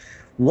 forms.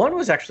 One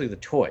was actually the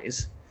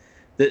toys.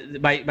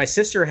 My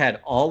sister had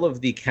all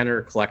of the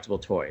Kenner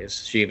collectible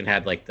toys. She even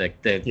had like the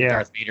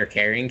Darth Vader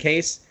carrying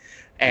case.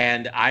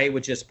 And I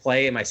would just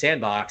play in my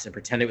sandbox and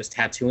pretend it was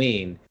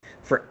Tatooine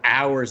for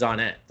hours on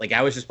end. Like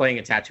I was just playing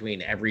in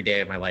Tatooine every day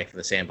of my life in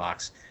the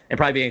sandbox and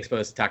probably being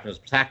exposed to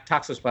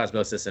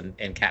toxoplasmosis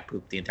and cat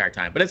poop the entire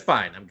time. But it's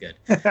fine. I'm good.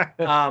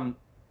 And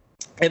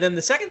then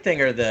the second thing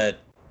are the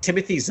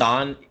Timothy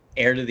Zahn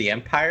Heir to the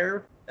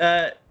Empire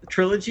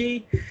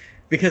trilogy.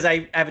 Because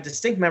I have a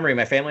distinct memory.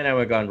 My family and I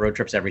would go on road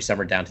trips every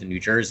summer down to New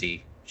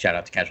Jersey. Shout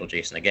out to Casual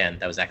Jason again.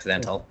 That was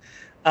accidental.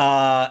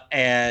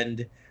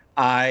 And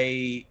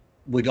I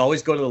would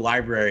always go to the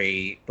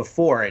library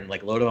before and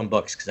like load on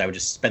books because I would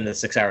just spend the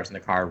 6 hours in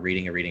the car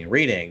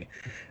reading.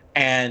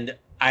 And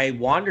I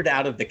wandered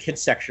out of the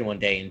kids section one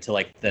day into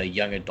like the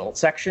young adult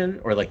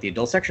section or like the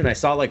adult section. I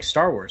saw like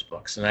Star Wars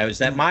books,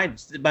 and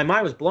my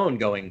mind was blown.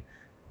 Going,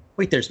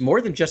 wait, there's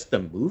more than just the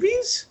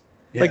movies.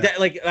 Yeah. Like that,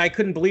 like I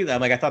couldn't believe that.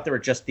 I'm like, I thought there were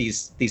just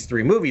these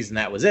 3 movies and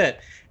that was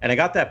it. And I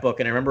got that book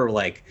and I remember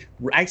like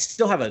I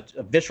still have a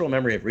visceral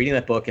memory of reading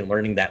that book and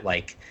learning that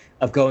like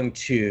of going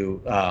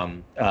to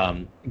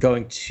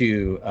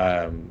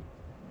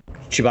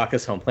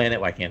Chewbacca's home planet.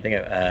 Why I can't think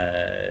of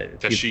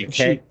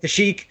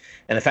Kashyyyk.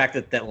 And the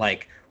fact that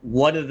like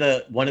one of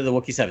the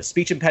Wookiees have a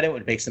speech impediment,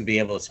 which makes them be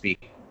able to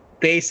speak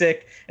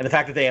basic, and the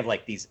fact that they have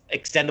like these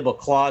extendable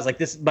claws, like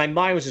this, my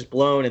mind was just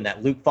blown, and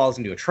that Luke falls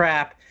into a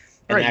trap.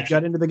 And right, actually,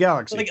 you got into the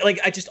galaxy. Like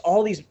I just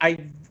all these. I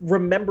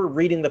remember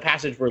reading the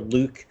passage where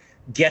Luke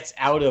gets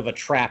out of a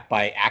trap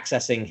by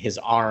accessing his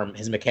arm,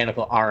 his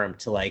mechanical arm,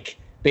 to like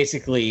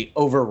basically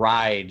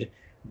override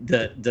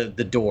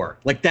the door.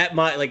 Like that.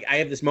 Like I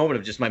have this moment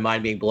of just my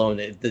mind being blown.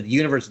 The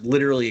universe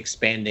literally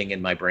expanding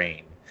in my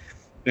brain.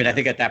 I mean, I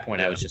think at that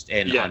point I was just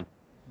in on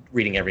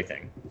reading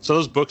everything. So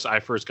those books I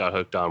first got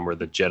hooked on were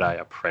the Jedi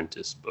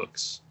Apprentice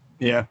books.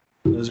 Yeah.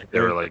 They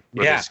were like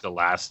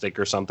Scholastic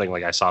or something.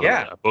 Like I saw them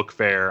at a book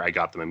fair. I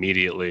got them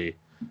immediately,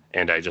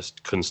 and I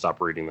just couldn't stop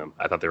reading them.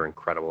 I thought they were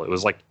incredible. It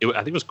was like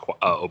I think it was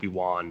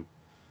Obi-Wan.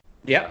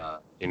 Yeah.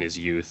 In his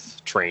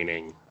youth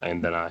training,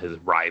 and then his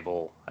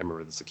rival. I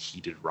remember this like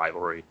heated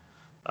rivalry.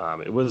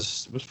 It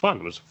was fun.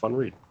 It was a fun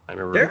read. I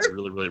remember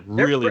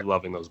really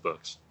loving those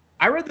books.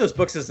 I read those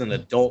books as an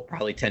adult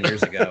probably 10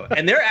 years ago,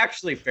 and they're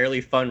actually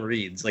fairly fun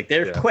reads. Like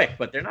they're quick,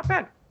 but they're not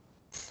bad.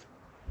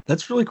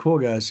 That's really cool,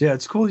 guys. Yeah,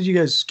 it's cool that you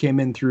guys came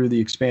in through the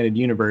expanded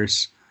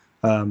universe,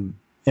 and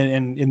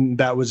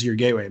that was your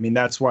gateway. I mean,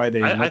 that's why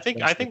they. I think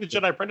the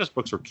Jedi Apprentice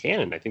books were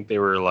canon. I think they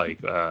were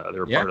like part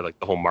of like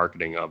the whole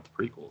marketing of the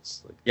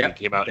prequels. Like, they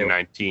came out in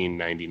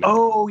 1999.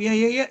 Oh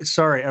yeah.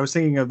 Sorry, I was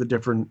thinking of the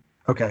different.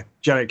 Okay,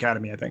 Jedi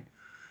Academy, I think.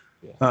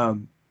 Yeah.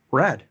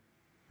 Rad.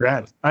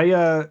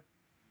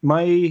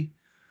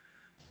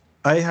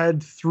 I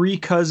had 3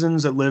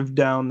 cousins that lived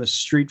down the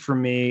street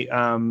from me.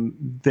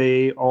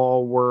 They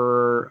all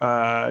were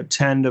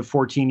 10 to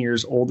 14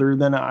 years older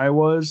than I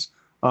was,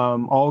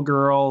 all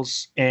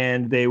girls,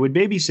 and they would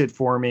babysit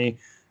for me.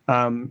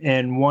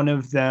 And one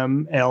of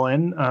them,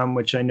 Ellen,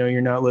 which I know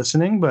you're not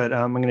listening, but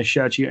I'm going to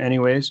shout you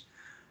anyways.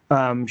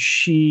 I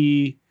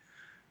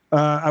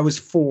was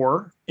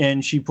 4,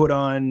 and she put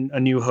on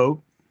A New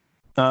Hope,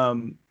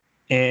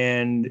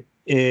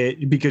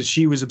 because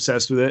she was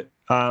obsessed with it.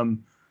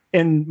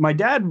 And my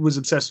dad was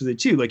obsessed with it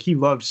too. Like he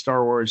loved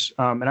Star Wars.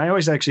 And I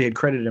always actually had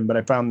credited him, but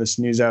I found this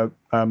news out.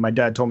 My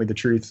dad told me the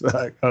truth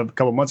a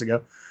couple months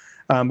ago.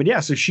 But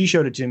yeah, so she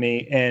showed it to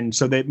me. And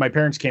so my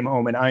parents came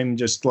home, and I'm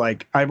just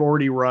like, I've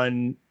already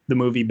run the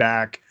movie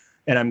back,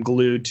 and I'm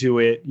glued to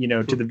it,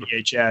 to the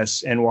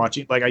VHS and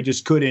watching. Like I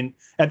just couldn't.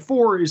 At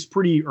 4 is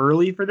pretty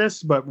early for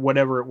this, but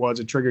whatever it was,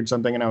 it triggered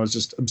something, and I was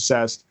just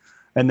obsessed.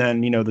 And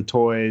then, the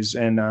toys.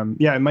 And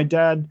and my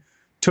dad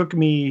took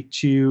me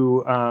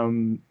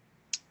to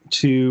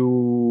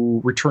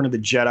Return of the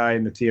Jedi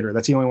in the theater.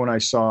 That's the only one I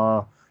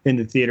saw in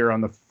the theater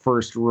on the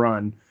first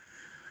run.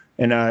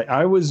 And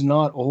I was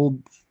not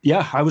old.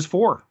 Yeah, I was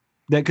 4.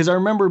 Because I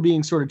remember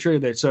being sort of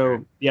triggered there.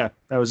 So yeah,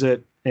 that was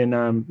it.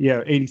 And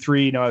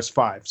 83. No, I was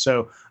 5.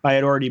 So I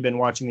had already been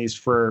watching these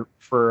for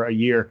a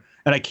year,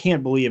 and I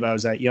can't believe I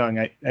was that young.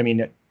 I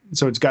mean,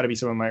 so it's got to be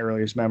some of my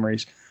earliest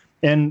memories.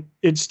 And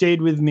it stayed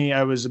with me.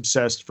 I was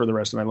obsessed for the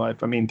rest of my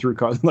life. I mean, through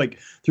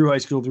high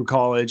school, through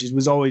college, it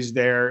was always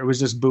there. It was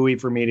just buoy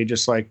for me to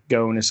just like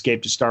go and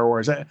escape to Star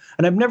Wars. And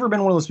I've never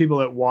been one of those people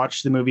that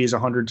watch the movies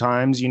 100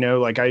 times.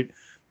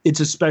 It's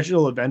a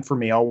special event for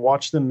me. I'll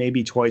watch them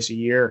maybe twice a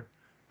year.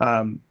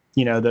 The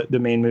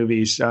main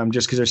movies,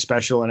 just because they're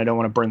special and I don't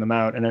want to burn them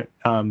out. And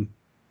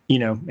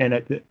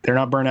they're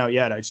not burnt out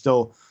yet. I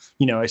still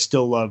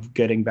love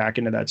getting back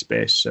into that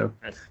space. So.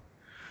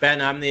 Ben,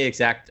 I'm the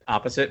exact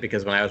opposite,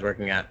 because when I was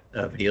working at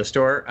a video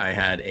store, I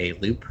had a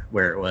loop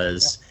where it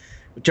was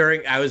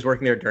I was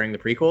working there during the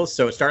prequels.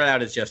 So it started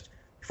out as just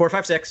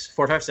 456,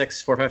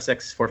 456,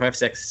 456,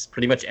 456,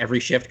 pretty much every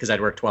shift, because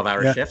I'd work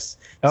 12-hour shifts.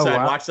 So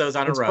I'd watch those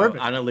on a row,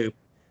 perfect. On a loop.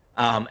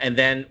 And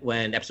then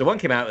when episode 1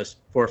 came out, it was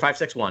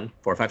 4561,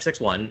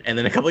 4561, and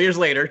then a couple years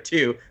later,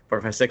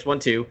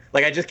 45612.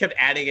 Like I just kept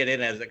adding it in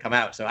as it come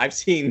out. So I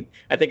think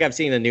I've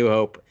seen A New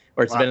Hope,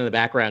 or it's been in the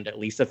background at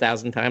least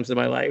 1,000 times in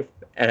my life,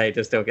 and I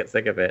just don't get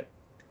sick of it.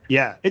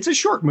 Yeah, it's a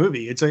short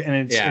movie. It's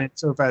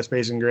so fast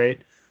paced and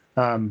great.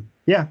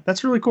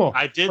 That's really cool.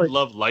 I did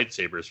love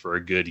lightsabers for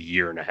a good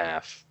year and a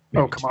half.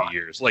 Maybe 2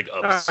 years. Like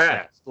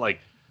obsessed, like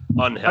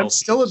unhealthy. I'm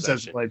still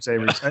obsessed with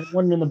lightsabers. I had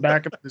one in the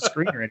back of the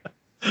screen right now.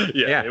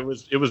 Yeah, it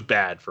was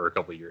bad for a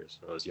couple of years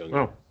when I was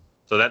younger.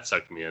 So that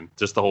sucked me in.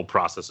 Just the whole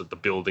process of the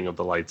building of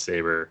the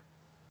lightsaber,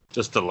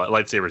 just the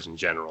lightsabers in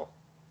general.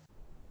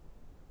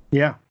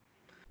 Yeah.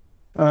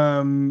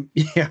 Casual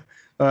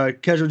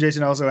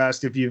Jason also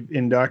asked if you've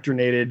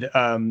indoctrinated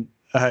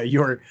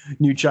your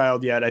new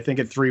child yet. I think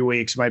at 3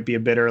 weeks might be a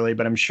bit early,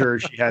 but I'm sure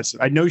she has.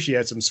 I know she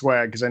has some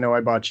swag, because I know I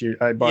bought her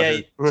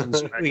some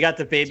swag. We got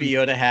the Baby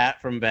Yoda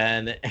hat from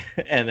Ben,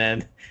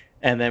 and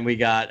then we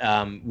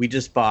got we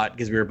just bought,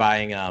 because we were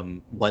buying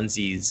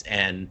onesies,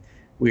 and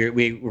we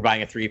were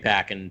buying a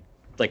 3-pack, and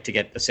like to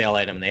get a sale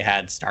item, they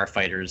had a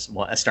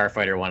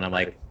Starfighter one. I'm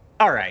like,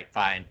 all right,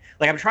 fine.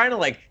 Like I'm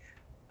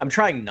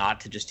trying not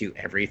to just do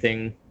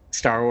everything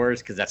Star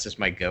Wars, because that's just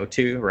my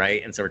go-to,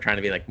 right? And so we're trying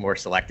to be like more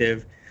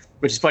selective,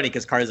 which is funny,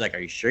 because Carter's like, are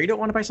you sure you don't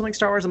want to buy something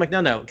Star Wars? I'm like,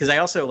 no, because I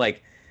also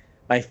like,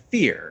 my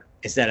fear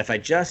is that if I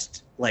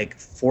just like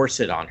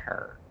force it on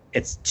her,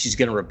 she's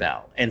going to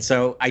rebel. And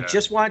so I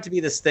just want it to be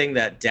this thing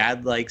that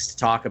Dad likes to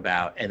talk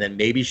about, and then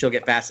maybe she'll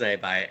get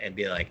fascinated by it and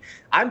be like,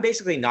 I'm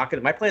basically not going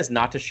to, my plan is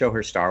not to show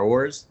her Star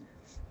Wars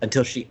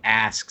until she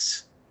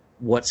asks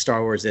what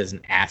Star Wars is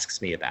and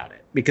asks me about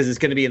it, because it's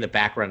going to be in the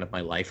background of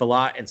my life a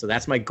lot. And so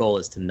that's my goal,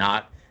 is to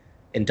not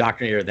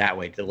indoctrinate her that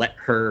way, to let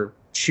her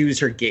choose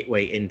her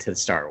gateway into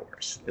Star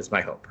Wars is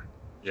my hope.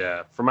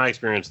 Yeah. From my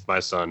experience with my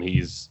son,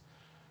 he's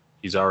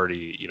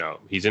already,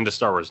 he's into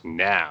Star Wars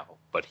now,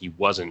 but he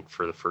wasn't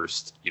for the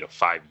first,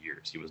 5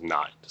 years. He was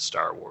not into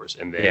Star Wars.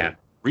 And then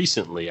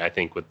recently, I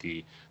think with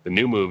the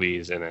new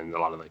movies and then a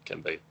lot of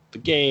the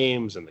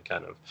games and the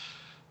kind of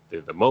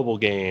the mobile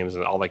games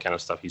and all that kind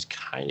of stuff, he's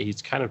kind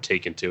of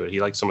taken to it.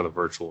 He likes some of the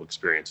virtual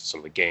experiences,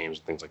 some of the games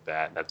and things like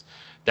that. And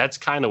that's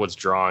kind of what's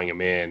drawing him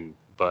in.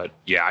 But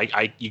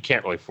yeah, you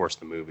can't really force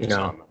the movies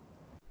on them.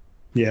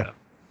 Yeah.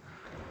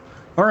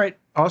 All right.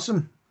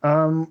 Awesome.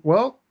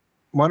 Well,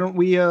 why don't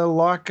we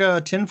lock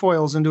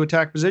tinfoils into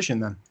attack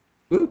position then?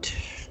 Woot.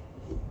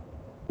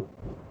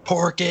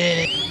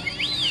 Porky.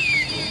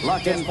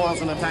 Lock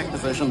tinfoils in attack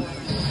position.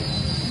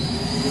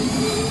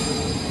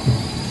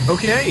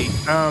 Okay.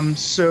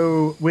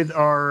 So with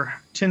our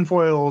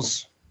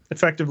tinfoils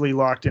effectively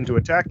locked into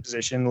attack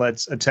position,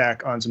 let's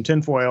attack on some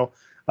tinfoil.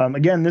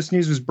 Again, this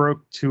news was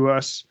broke to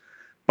us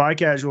by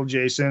Casual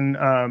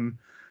Jason.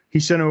 He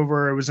sent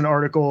over, it was an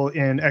article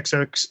in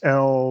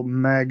XXL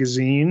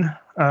magazine.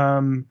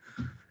 And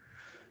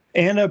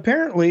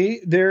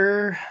apparently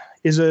there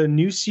is a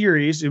new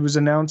series. It was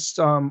announced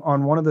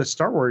on one of the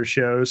Star Wars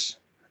shows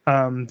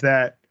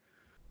that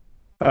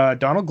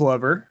Donald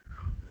Glover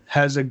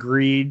has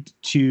agreed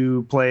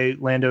to play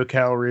Lando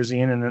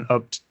Calrissian in an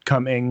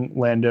upcoming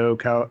Lando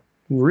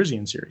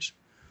Calrissian series.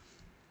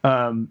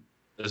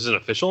 Is it an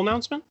official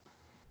announcement?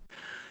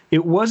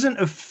 It wasn't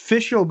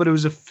official, but it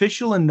was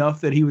official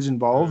enough that he was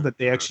involved that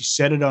they actually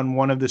said it on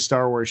one of the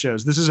Star Wars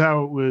shows. This is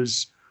how it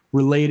was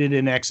related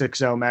in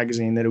XXL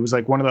magazine, that it was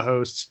like one of the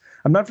hosts.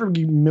 I'm not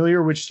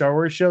familiar which Star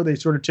Wars show they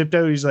sort of tipped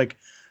out. He's like,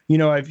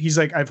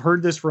 I've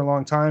heard this for a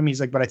long time. He's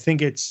like, but I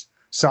think it's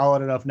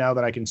solid enough now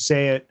that I can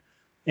say it,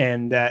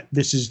 and that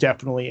this is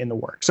definitely in the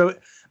works. So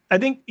I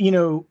think,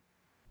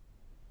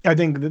 I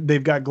think that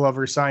they've got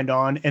Glover signed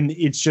on, and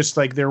it's just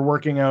like they're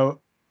working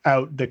out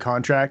the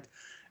contract.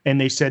 And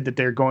they said that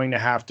they're going to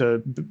have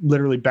to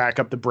literally back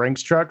up the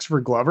Brinks trucks for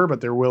Glover, but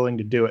they're willing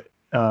to do it,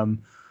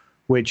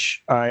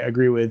 which I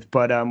agree with.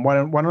 But why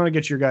don't I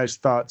get your guys'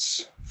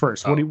 thoughts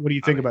first? What do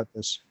you think about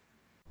this?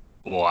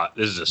 Well,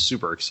 this is a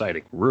super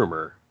exciting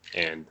rumor,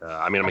 and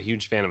I'm a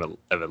huge fan of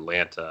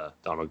Atlanta,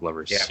 Donald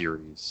Glover's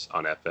series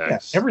on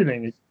FX. Yeah,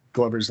 everything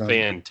Glover's on.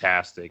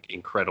 Fantastic,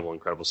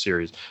 incredible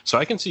series. So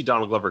I can see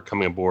Donald Glover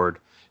coming aboard.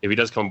 If he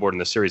does come aboard in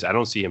the series, I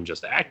don't see him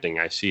just acting.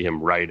 I see him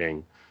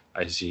writing.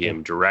 I see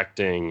him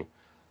directing.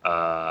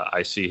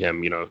 I see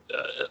him,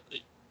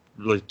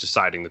 really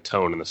deciding the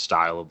tone and the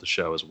style of the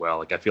show as well.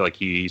 Like, I feel like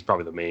he's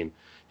probably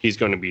he's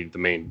going to be the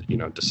main,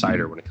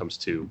 decider when it comes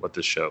to what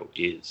this show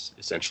is,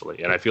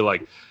 essentially. And I feel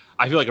like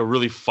a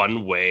really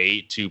fun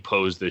way to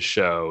pose this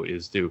show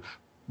is to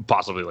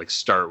possibly like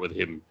start with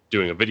him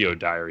doing a video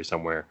diary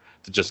somewhere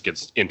that just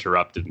gets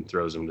interrupted and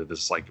throws him to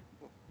this like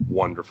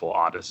wonderful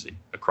odyssey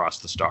across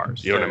the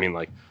stars. You know what I mean?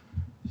 Like,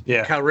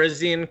 yeah,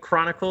 Calrissian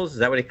Chronicles, is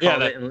that what he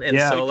called it in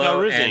Solo?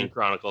 Calrissian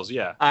Chronicles,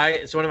 yeah.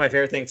 It's one of my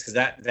favorite things, because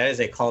that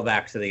is a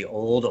callback to the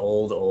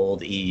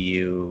old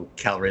EU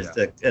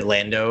the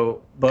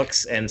Lando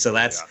books, and so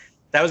that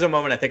was a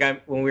moment. I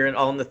think when we were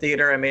all in the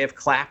theater, I may have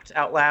clapped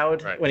out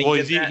loud. Right. When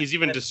he's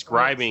even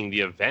describing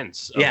the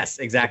events. Yes,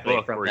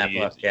 exactly, from that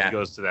book. Yeah, he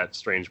goes to that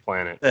strange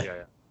planet.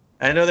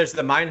 I know there's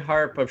the Mine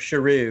Harp of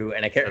Sharu,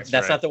 and I can't.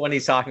 That's not the one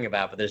he's talking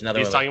about, but there's another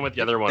one. He's talking about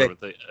the other one with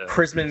the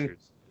Prisman.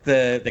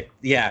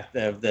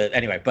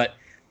 Anyway, but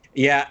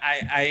yeah,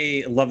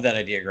 I love that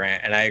idea,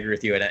 Grant, and I agree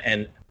with you.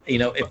 And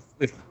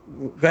if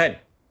go ahead.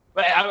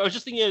 But I was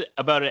just thinking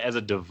about it as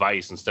a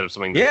device instead of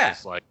something that's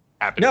just like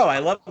happens. No, I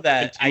love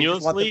that. Continuously. I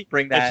just want to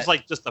bring that. It's just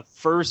like just the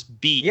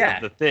first beat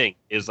of the thing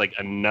is like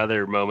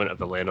another moment of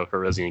the Lando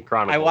Calrissian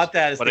Chronicles. I want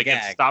that as but the it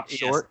gag. gets stopped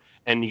short,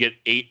 and you get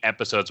 8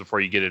 episodes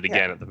before you get it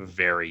again at the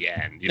very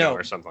end,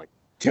 or something like that.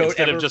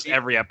 Instead of just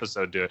every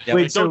episode do it. Yeah,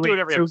 don't do it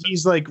every episode. So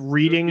he's like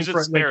reading he's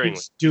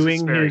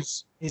doing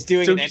he's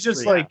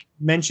just like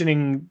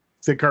mentioning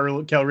the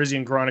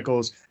Calrissian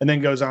Chronicles, and then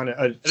goes on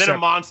and then a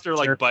monster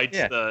like bites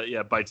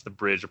the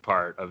bridge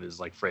apart of his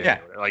like frame.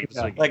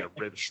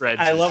 Shreds.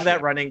 I love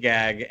that running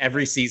gag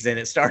every season.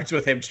 It starts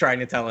with him trying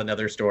to tell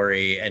another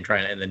story and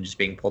then just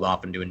being pulled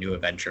off into a new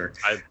adventure.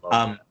 I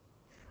love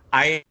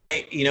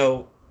that.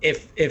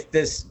 If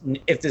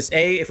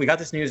we got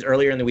this news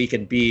earlier in the week,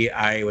 and B,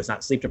 I was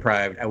not sleep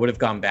deprived, I would have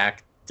gone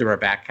back through our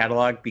back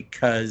catalog,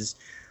 because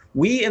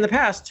we in the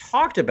past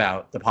talked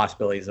about the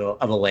possibilities of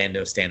a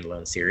Lando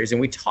standalone series, and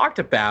we talked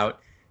about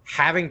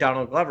having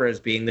Donald Glover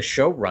as being the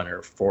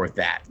showrunner for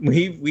that.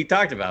 We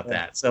talked about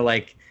that. So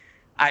like,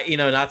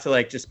 not to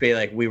like just be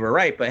like we were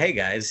right, but hey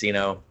guys,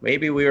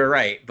 maybe we were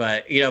right,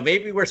 but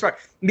maybe we're smart.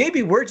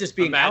 Maybe we're just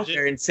being out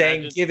there and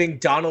saying giving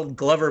Donald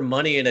Glover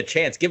money and a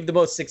chance. Give the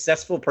most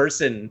successful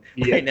person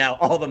right now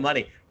all the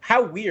money.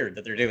 How weird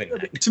that they're doing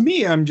that. To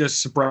me, I'm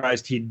just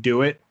surprised he'd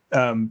do it.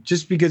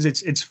 Just because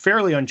it's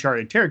fairly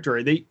uncharted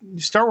territory.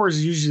 Star Wars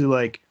is usually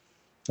like,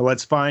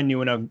 let's find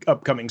new and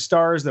upcoming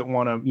stars that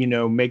want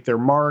to, make their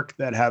mark,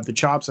 that have the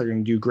chops, that are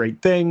going to do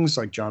great things,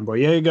 like John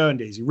Boyega and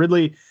Daisy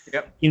Ridley.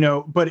 Yep.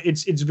 But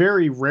it's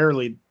very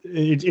rarely.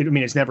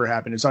 It's never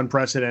happened. It's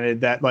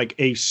unprecedented that like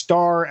a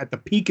star at the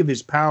peak of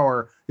his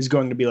power is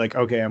going to be like,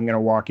 okay, I'm going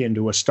to walk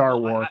into a Star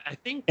Wars. I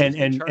think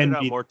and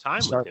out more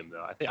time with him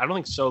though. I don't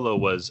think Solo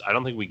was. I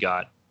don't think we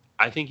got.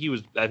 I think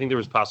there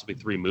was possibly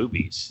 3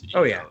 movies.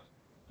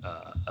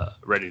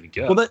 Ready to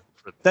go. Well,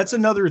 that's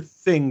another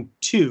thing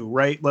too,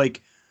 right?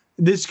 Like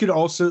this could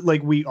also,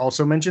 like we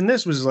also mentioned,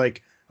 this was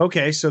like,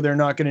 okay, so they're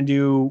not going to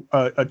do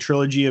a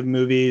trilogy of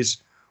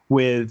movies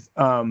with,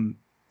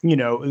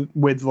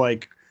 with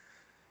like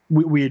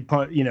we had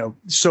put,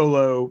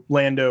 Solo,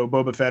 Lando,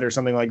 Boba Fett or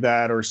something like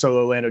that, or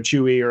Solo, Lando,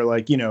 Chewie, or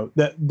like,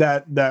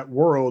 that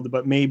world,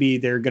 but maybe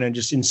they're going to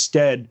just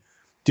instead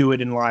do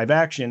it in live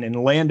action,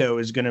 and Lando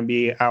is going to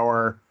be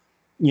our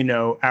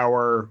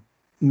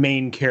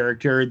main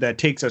character that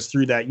takes us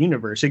through that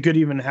universe. It could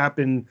even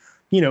happen,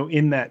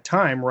 in that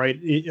time, right?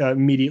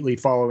 Immediately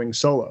following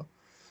Solo.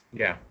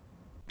 Yeah.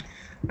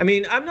 I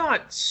mean, I'm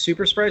not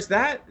super surprised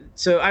that.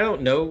 So I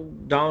don't know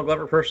Donald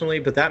Glover personally,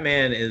 but that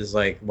man is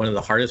like one of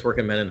the hardest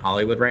working men in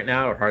Hollywood right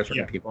now, or hardest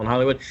working people in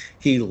Hollywood.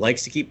 He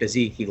likes to keep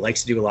busy. He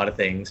likes to do a lot of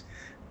things.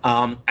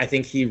 I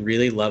think he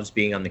really loves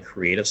being on the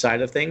creative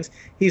side of things.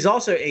 He's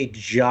also a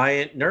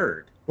giant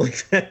nerd.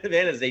 Like that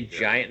man is a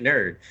giant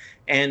nerd.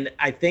 And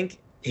I think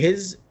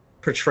his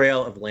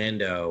portrayal of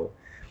Lando,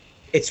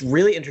 it's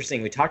really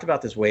interesting. We talked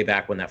about this way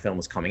back when that film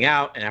was coming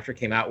out and after it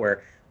came out,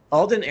 where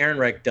Alden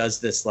Ehrenreich does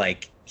this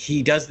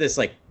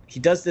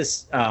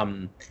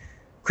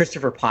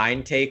Christopher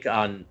Pine take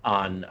on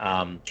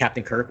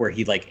Captain Kirk, where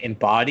he like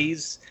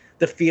embodies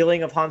the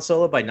feeling of Han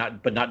Solo but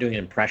not doing an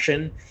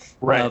impression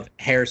of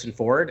Harrison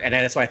Ford, and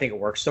that's why I think it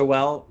works so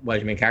well as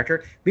your main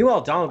character.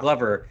 Meanwhile, Donald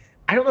Glover,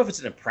 I don't know if it's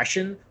an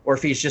impression or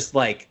if he's just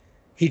like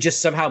he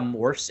just somehow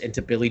morphs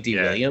into Billy D.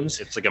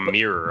 Williams. It's like a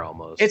mirror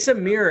almost. It's a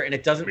mirror, and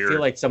it doesn't feel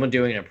like someone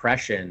doing an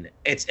impression.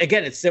 It's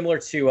similar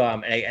to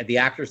the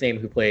actor's name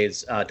who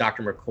plays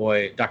Dr.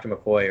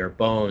 McCoy or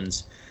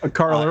Bones.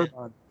 Carl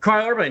Urban.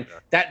 Carl Urban.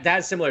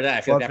 That's similar to that.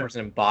 I feel like that person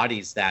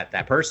embodies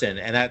that person,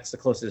 and that's the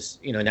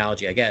closest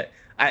analogy I get.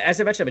 As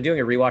I mentioned, I've been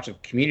doing a rewatch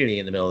of Community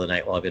in the middle of the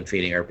night while I've been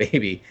feeding our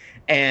baby,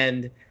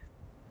 and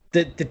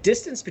the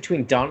distance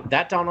between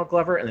that Donald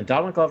Glover and the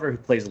Donald Glover who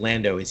plays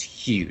Lando is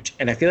huge.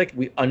 And I feel like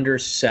we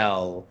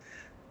undersell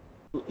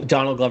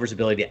Donald Glover's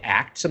ability to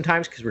act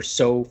sometimes because we're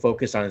so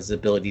focused on his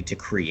ability to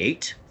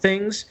create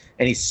things.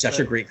 And he's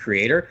such a great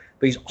creator,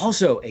 but he's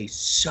also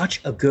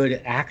such a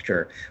good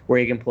actor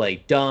where he can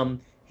play dumb,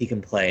 he can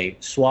play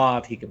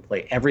suave, he can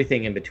play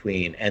everything in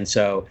between. And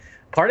so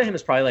part of him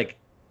is probably like,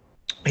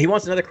 he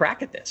wants another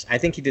crack at this. I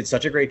think he did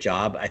such a great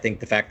job. I think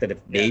the fact that if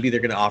maybe they're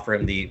going to offer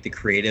him the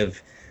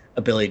creative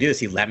ability to do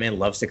this, that man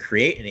loves to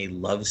create and he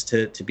loves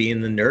to be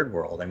in the nerd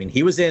world. I mean,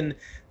 he was in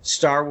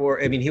Star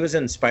Wars. I mean, he was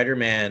in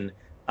Spider-Man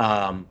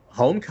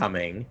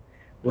Homecoming,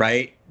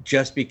 right?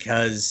 Just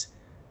because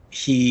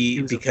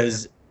he's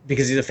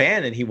a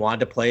fan and he wanted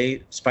to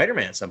play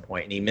Spider-Man at some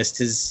point, and he missed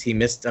his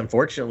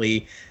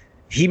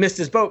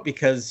boat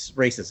because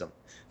racism.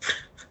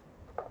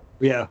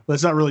 Yeah,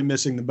 that's not really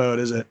missing the boat,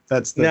 is it?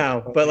 But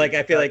like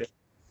I feel like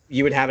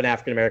you would have an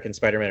African American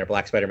Spider-Man or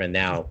Black Spider-Man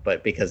now,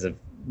 but because of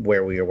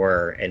where we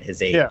were and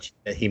his age,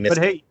 he missed.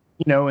 But hey,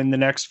 in the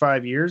next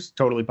 5 years,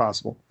 totally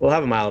possible. We'll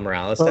have a Miles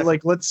Morales. But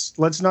like, let's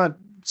not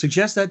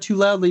suggest that too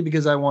loudly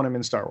because I want him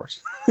in Star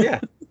Wars.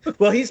 Yeah,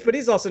 well,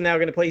 he's also now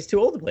going to play. He's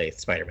too old to play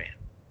Spider-Man.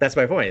 That's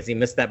my point. Is he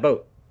missed that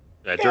boat?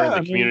 During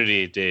the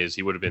Community days,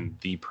 he would have been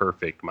the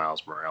perfect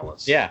Miles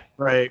Morales. Yeah,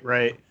 right.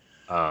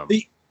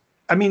 The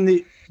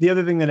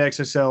other thing that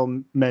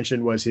XSL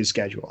mentioned was his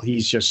schedule.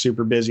 He's just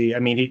super busy. I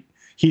mean,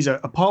 he's a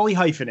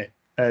polyhyphenate,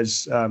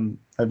 as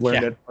I've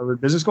learned at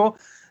Harvard Business School.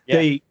 Yeah.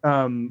 They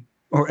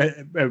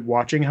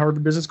watching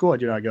Harvard Business School. I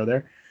do not go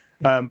there,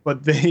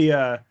 but he's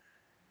got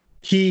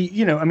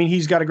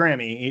a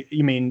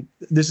Grammy.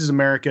 This Is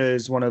America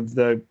is one of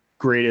the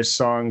greatest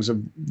songs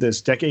of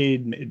this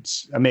decade.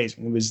 It's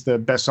amazing. It was the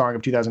best song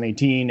of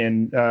 2018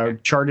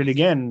 and charted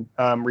again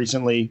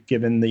recently,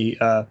 given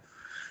the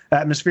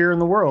atmosphere in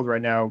the world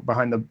right now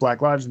behind the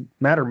Black Lives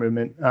Matter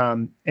movement.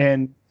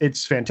 And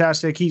it's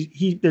fantastic.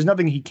 There's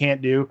nothing he can't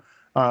do.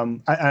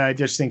 I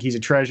just think he's a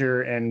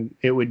treasure, and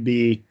it would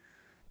be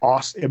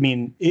awesome. I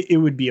mean, it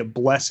would be a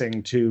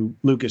blessing to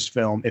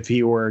Lucasfilm if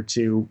he were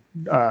to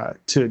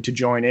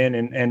join in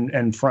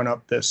and front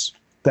up this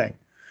thing.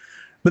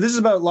 But this is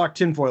about locked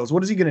tinfoils.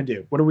 What is he going to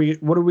do? What are we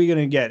going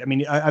to get? I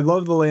mean, I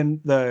love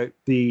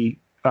the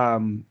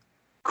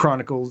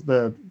Chronicles,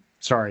 the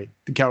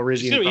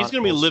Calrissian. He's going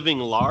to be living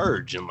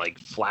large and like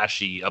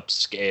flashy,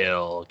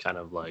 upscale, kind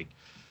of like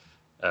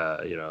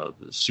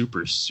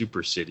super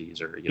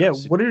cities or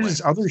what do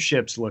his other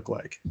ships look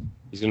like?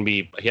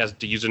 He has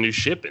to use a new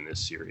ship in this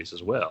series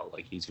as well.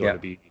 Like he's going to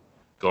be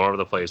going over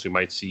the place. We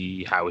might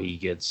see how he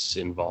gets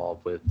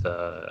involved with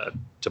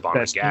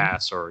Tabana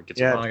gas or gets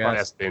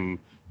involved in.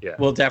 Yeah,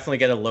 we'll definitely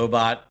get a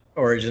Lobot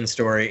origin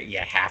story. You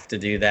have to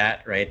do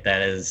that, right?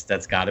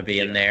 That's got to be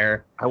in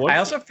there. I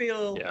also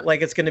feel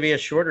like it's going to be a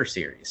shorter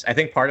series. I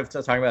think part of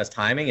talking about his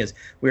timing is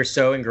we're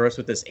so engrossed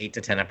with this 8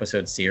 to 10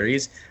 episode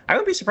series. I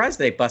wouldn't be surprised if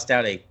they bust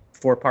out a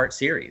 4-part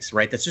series,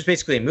 right? That's just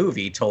basically a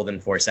movie told in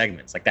 4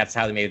 segments. Like that's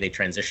how maybe they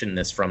transitioned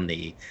this from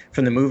the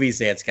movies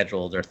they had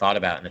scheduled or thought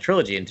about in the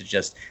trilogy into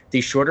just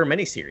these shorter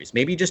miniseries.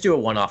 Maybe just do a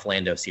one-off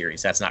Lando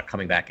series that's not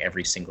coming back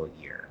every single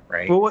year,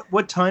 right? Well,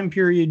 what time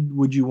period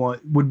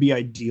would be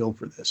ideal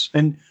for this?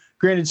 And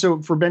granted,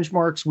 so for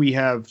benchmarks, we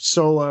have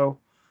Solo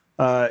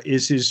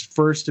is his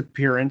first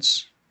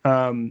appearance.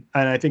 And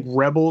I think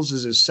Rebels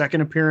is his second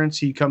appearance.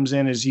 He comes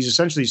in as he's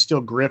essentially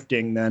still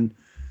grifting then.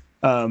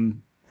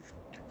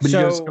 But he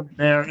goes from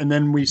there, and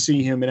then we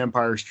see him in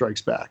Empire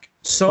Strikes Back.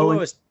 Solo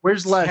is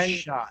where's Last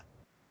Shot?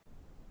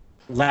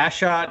 Last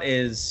Shot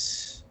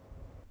is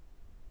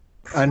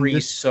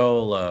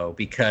pre-Solo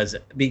because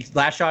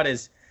Last Shot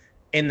is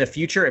in the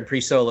future and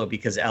pre-Solo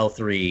because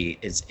L3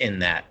 is in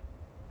that.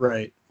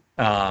 Right.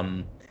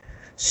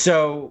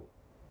 So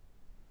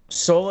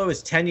Solo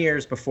is 10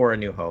 years before A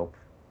New Hope,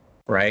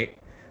 right?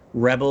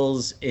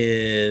 Rebels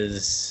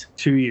is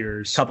 2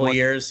 years. Couple of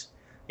years.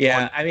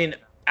 Yeah, I mean,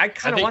 I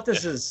kind of want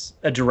this as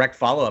a direct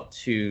follow-up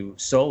to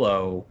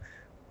Solo,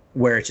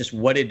 where it's just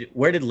where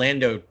did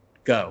Lando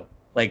go?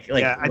 Like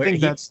yeah, I think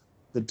that's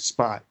the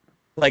spot.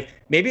 Like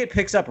maybe it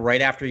picks up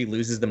right after he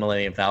loses the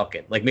Millennium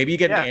Falcon. Like maybe you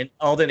get an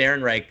Alden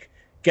Ehrenreich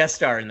guest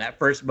star in that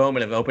first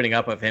moment of opening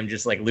up of him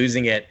just like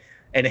losing it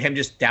and him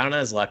just down on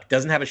his luck,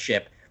 doesn't have a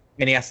ship,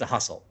 and he has to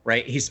hustle,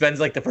 right? He spends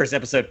like the first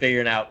episode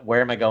figuring out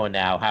where am I going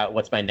now?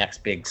 What's my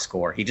next big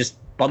score? He just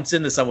bumps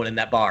into someone in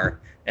that bar,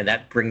 and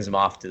that brings him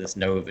off to this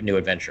new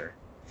adventure.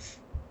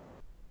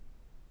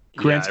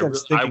 Yeah,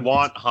 I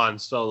want Han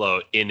Solo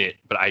in it,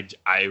 but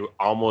I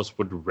almost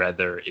would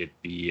rather it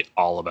be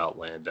all about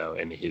Lando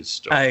and his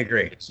story. I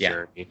agree. His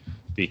journey,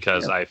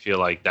 because I feel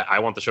like that I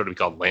want the show to be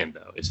called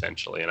Lando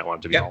essentially, and I want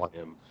it to be all of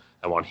him.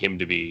 I want him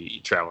to be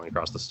traveling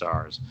across the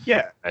stars.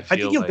 Yeah, I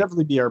think he'll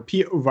definitely be our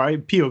POV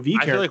character.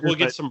 I feel like we'll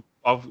get some.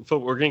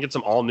 We're gonna get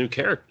some all new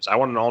characters. I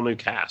want an all new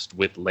cast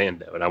with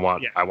Lando, and I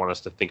want us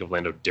to think of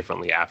Lando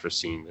differently after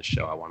seeing this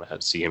show. I want to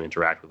see him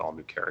interact with all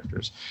new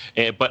characters.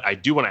 But I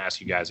do want to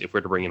ask you guys, if we're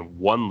to bring in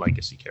one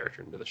legacy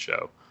character into the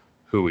show,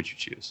 who would you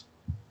choose?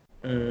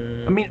 I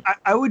mean,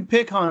 I would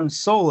pick Han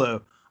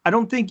Solo. I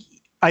think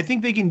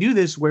they can do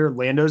this where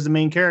Lando's the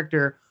main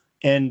character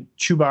and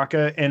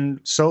Chewbacca and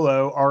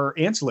Solo are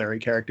ancillary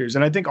characters,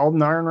 and I think Alden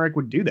Ehrenreich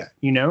would do that.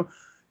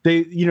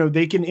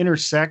 They can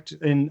intersect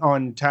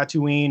on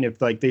Tatooine if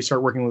like they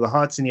start working with the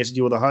Hutts and he has to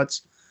deal with the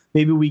Hutts.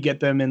 Maybe we get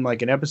them in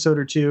like an episode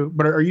or two.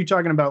 But are you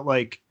talking about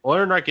like? Well,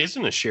 Ehrenreich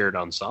isn't a shared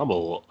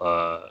ensemble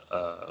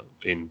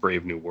in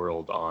Brave New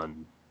World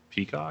on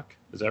Peacock.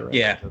 Is that right?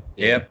 Yeah.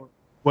 Yep.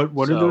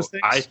 What are those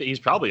things? I think he's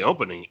probably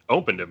open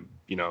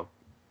to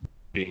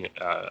being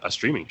a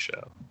streaming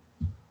show.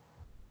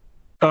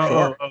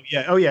 Oh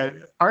yeah.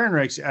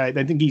 Ehrenreich's, I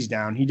think he's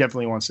down. He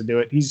definitely wants to do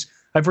it.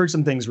 I've heard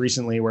some things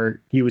recently where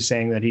he was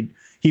saying that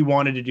he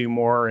wanted to do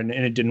more and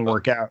it didn't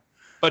work out.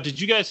 But did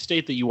you guys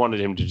state that you wanted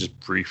him to just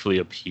briefly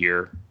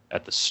appear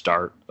at the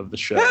start of the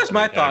show? That's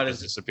my thought. Is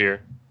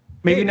disappear.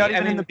 Maybe not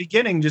even in the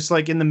beginning, just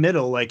like in the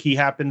middle. Like he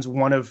happens,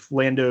 one of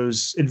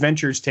Lando's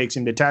adventures takes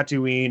him to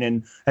Tatooine,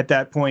 and at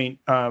that point,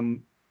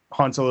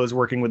 Han Solo is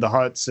working with the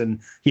Hutts, and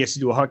he has to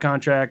do a Hutt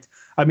contract.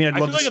 I mean, I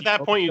feel like at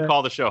that point you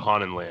call the show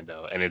Han and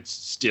Lando, and it's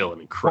still an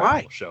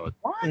incredible show.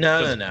 Why?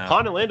 No.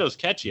 Han and Lando's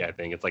catchy. I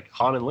think it's like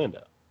Han and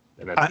Lando.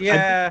 And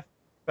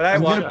but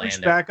I'm going to push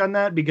back on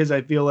that because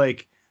I feel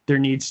like there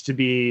needs to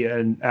be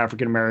an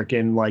African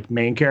American like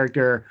main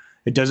character.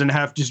 It doesn't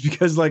have just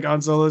because like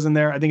Han Solo's in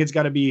there. I think it's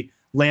got to be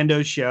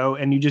Lando's show,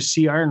 and you just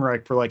see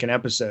Ehrenreich for like an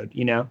episode,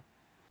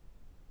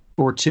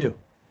 or two.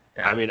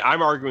 I mean,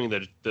 I'm arguing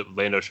that the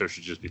Lando show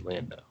should just be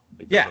Lando.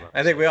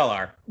 I think we all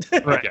are.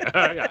 Okay.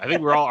 I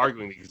think we're all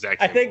arguing the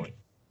exact same point.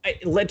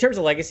 In terms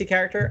of legacy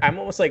character, I'm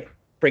almost like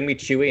bring me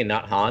Chewie and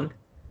not Han.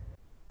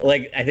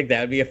 Like, I think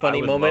that would be a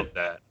funny moment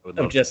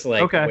of just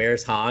like,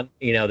 where's Han?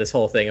 This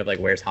whole thing of like,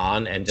 where's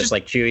Han? And just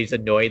like Chewie's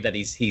annoyed that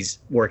he's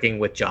working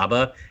with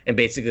Jabba, and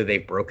basically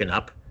they've broken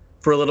up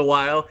for a little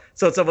while.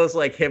 So it's almost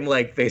like him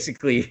like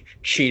basically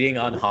cheating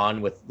on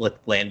Han with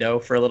Lando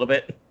for a little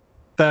bit.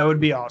 That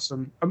would be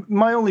awesome.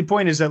 My only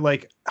point is that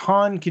like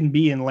Han can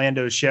be in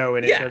Lando's show,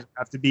 and it doesn't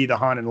have to be the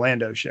Han and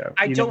Lando show.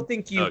 I don't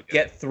think you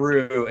get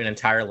through an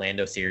entire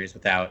Lando series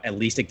without at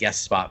least a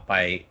guest spot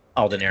by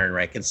Alden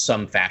Ehrenreich in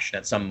some fashion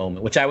at some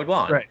moment, which I would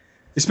want. Right.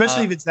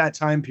 Especially if it's that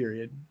time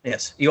period.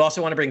 Yes. You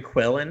also want to bring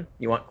Quill in.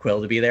 You want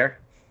Quill to be there.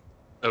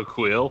 Oh,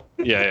 Quill?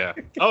 Yeah.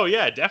 Oh,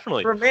 yeah,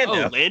 definitely. For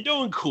Lando.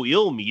 Lando and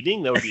Quill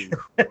meeting? That would be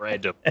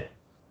incredible. That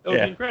would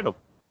be incredible.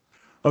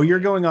 Oh, you're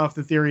going off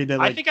the theory that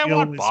like, I think I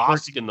want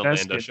Bosk in the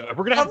Lando show. If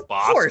we're gonna have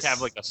Bosk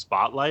have like a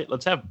spotlight,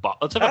 let's have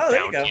a bounty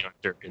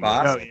hunter in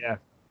Bosk? Oh yeah.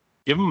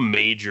 Give him a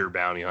major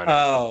bounty hunter.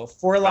 Oh,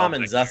 Forlom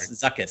and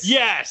Zuckus.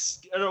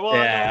 Yes. Well,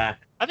 Yeah.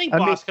 I think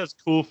Bosk has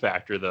cool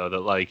factor though that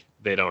like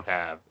they don't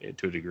have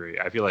to a degree.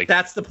 I feel like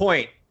that's the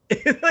point.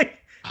 like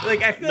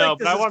I feel like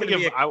this I is want to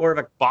give more of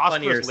a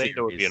Bosk versus series.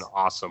 Lando would be an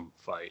awesome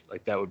fight.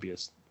 Like that would be a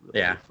really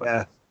Yeah. good fight.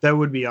 Yeah, that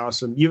would be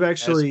awesome. You've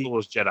actually as cool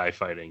as Jedi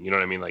fighting. You know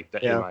what I mean? Like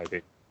that in my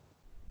opinion.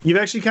 You've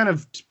actually kind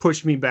of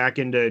pushed me back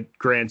into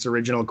Grant's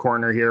original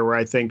corner here, where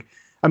I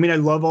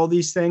love all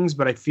these things,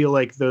 but I feel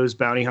like those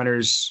bounty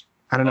hunters,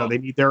 I don't know, they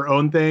need their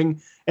own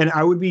thing. And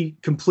I would be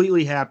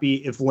completely happy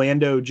if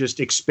Lando just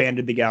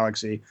expanded the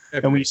galaxy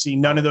and we see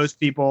none of those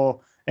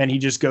people and he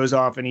just goes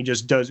off and he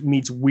just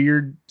meets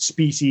weird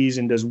species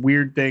and does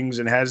weird things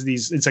and has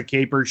it's a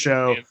caper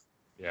show.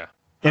 Yeah.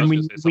 And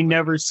we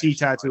never see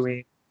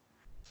Tatooine.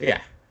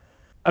 Yeah.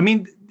 I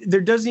mean,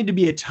 there does need to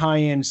be a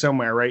tie-in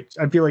somewhere, right?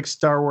 I feel like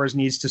Star Wars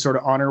needs to sort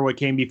of honor what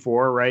came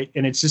before, right?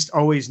 And it's just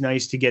always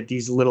nice to get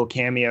these little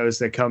cameos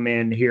that come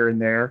in here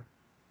and there.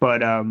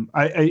 But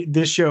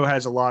this show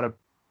has a lot of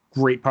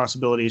great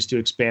possibilities to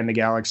expand the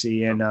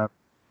galaxy and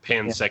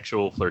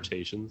pansexual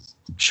flirtations.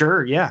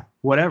 Sure, yeah,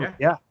 whatever,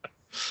 yeah.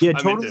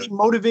 Totally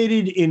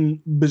motivated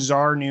in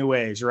bizarre new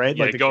ways, right?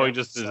 Yeah, like going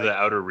just to the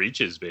outer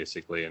reaches,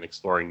 basically, and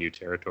exploring new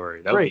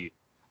territory. That would be.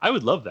 I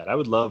would love that. I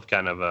would love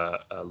kind of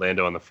a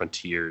Lando on the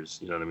frontiers.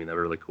 You know what I mean? That would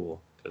be really cool.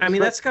 I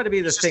mean, that's got to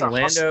be the thing.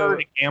 Lando,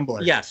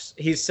 gambler. Yes,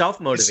 he's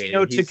self-motivated.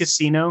 Casino to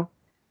casino.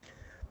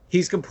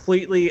 He's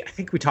completely. I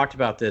think we talked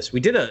about this. We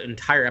did an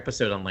entire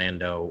episode on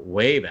Lando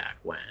way back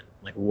when,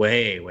 like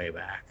way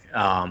back.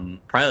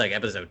 Probably like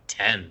episode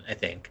 10, I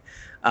think.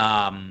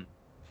 And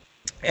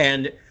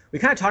we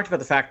kind of talked about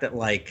the fact that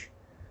like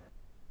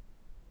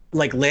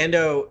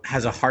Lando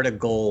has a heart of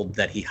gold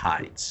that he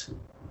hides.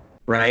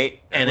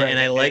 Right, and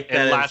I like that.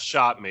 And Last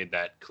Shot made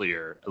that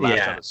clear. Last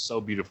Shot is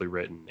so beautifully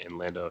written, and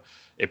Lando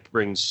it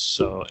brings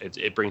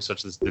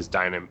such this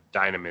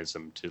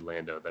dynamism to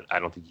Lando that I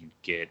don't think you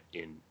get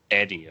in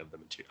any of the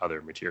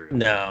other material.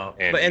 No,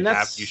 and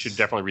you should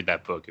definitely read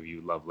that book if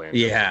you love Lando.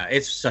 Yeah,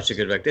 it's such a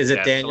good book. Is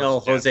it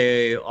Daniel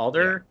Jose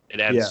Alder? Yeah.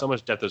 It adds so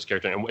much depth to his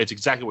character, and it's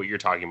exactly what you're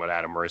talking about,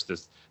 Adam. Where it's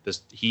this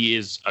he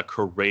is a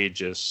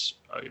courageous,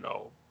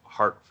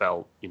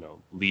 heartfelt,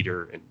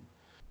 leader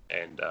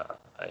and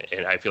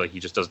I feel like he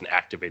just doesn't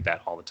activate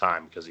that all the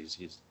time because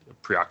he's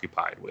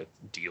preoccupied with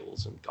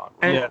deals and gone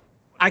wrong.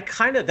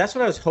 And that's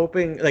what I was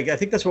hoping. Like, I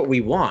think that's what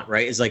we want,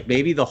 right? Is like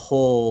maybe the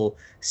whole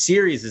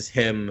series is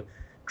him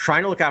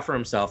trying to look out for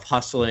himself,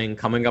 hustling,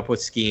 coming up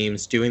with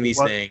schemes, doing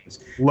these things,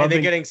 and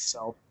then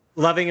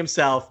loving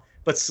himself,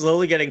 but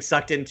slowly getting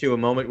sucked into a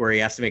moment where he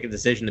has to make a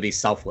decision to be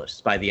selfless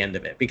by the end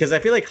of it. Because I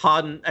feel like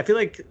part of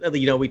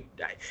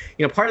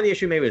the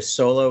issue maybe with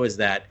Solo is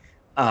that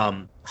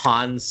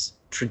Han's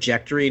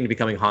trajectory into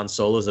becoming Han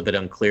Solo is a bit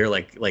unclear.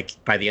 Like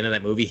by the end of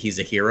that movie, he's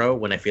a hero.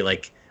 When I feel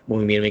like when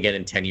we meet him again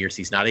in 10 years,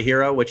 he's not a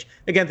hero. Which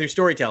again, through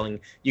storytelling,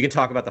 you can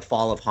talk about the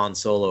fall of Han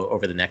Solo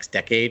over the next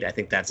decade. I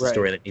think that's a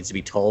story that needs to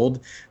be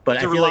told. But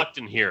he's a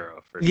reluctant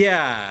hero. For sure.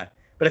 Yeah,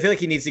 but I feel like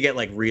he needs to get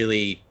like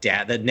really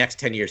the next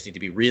 10 years need to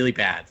be really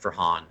bad for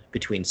Han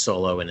between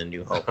Solo and A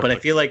New Hope. But I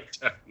feel like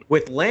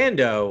with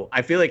Lando,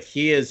 I feel like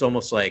he is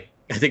almost like,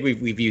 I think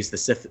we've used the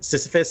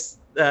Sisyphus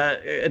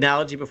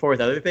analogy before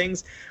with other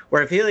things,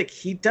 where I feel like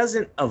he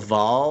doesn't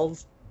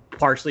evolve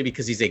partially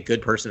because he's a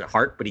good person at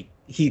heart, but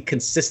he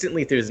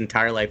consistently through his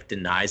entire life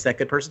denies that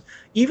good person,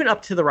 even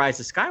up to the Rise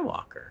of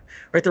Skywalker.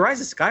 Right, the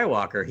Rise of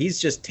Skywalker, he's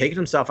just taken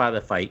himself out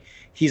of the fight.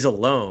 He's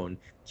alone.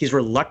 He's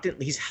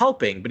reluctant. He's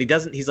helping, but he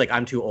doesn't. He's like,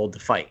 I'm too old to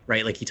fight.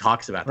 Right, like he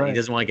talks about that. He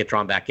doesn't want to get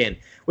drawn back in,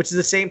 which is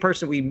the same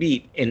person we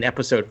meet in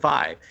Episode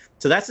 5.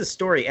 So that's the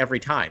story every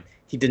time.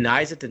 He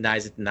denies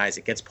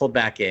it, gets pulled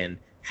back in,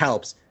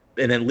 helps,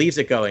 and then leaves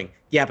it going,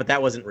 yeah, but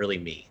that wasn't really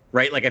me,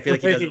 right? Like, I feel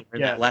like he doesn't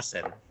learn that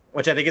lesson,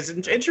 which I think is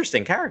an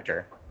interesting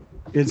character.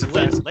 It's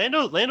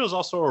Lando's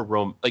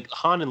also like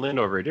Han and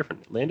Lando are very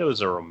different. Lando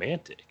is a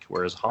romantic,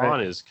 whereas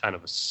Han is kind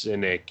of a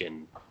cynic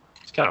and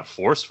he's kind of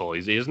forceful.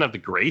 He doesn't have the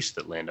grace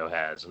that Lando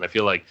has, and I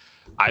feel like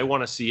I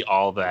want to see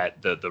all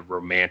that the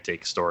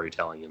romantic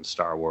storytelling in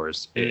Star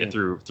Wars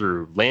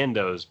through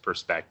Lando's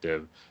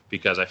perspective,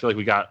 because I feel like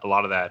we got a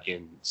lot of that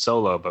in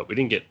Solo, but we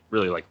didn't get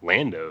really like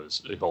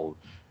Lando's whole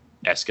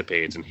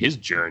escapades and his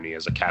journey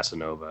as a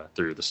Casanova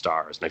through the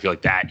stars, and I feel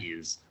like that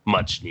is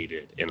much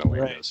needed in a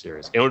Lando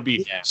series. It would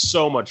be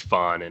so much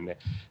fun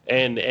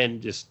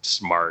and just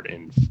smart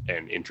and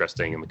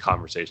interesting, and the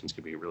conversations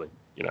could be really,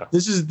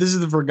 This is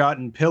the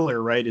forgotten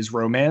pillar, right? Is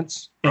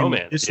romance.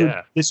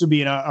 This would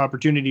be an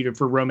opportunity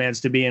for romance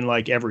to be in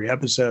like every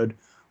episode,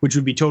 which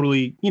would be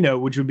totally,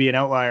 which would be an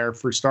outlier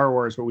for Star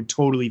Wars, but would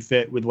totally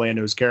fit with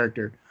Lando's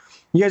character.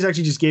 You guys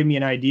actually just gave me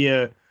an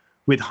idea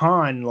with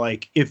Han,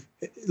 if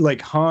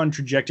Han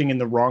trajecting in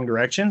the wrong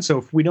direction. So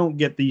if we don't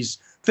get these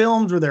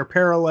films where they're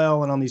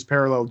parallel and on these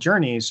parallel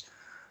journeys,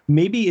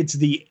 maybe it's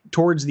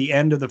towards the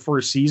end of the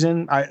first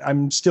season. I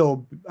would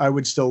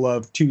still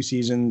love 2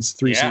 seasons,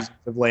 3 seasons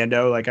of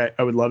Lando. Like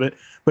I would love it.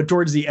 But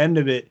towards the end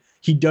of it,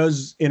 he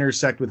does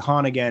intersect with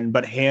Han again,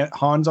 but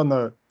Han's on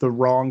the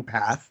wrong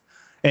path,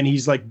 and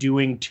he's like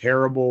doing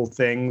terrible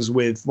things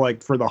with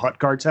like for the Hutt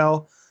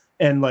cartel.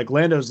 And like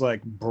Lando's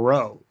like,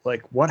 bro,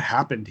 like what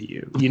happened to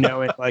you? You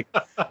know,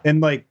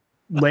 and like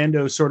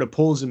Lando sort of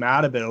pulls him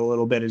out of it a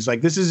little bit. It's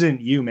like, this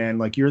isn't you, man.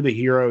 Like you're the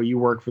hero. You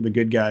work for the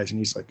good guys. And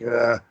he's like,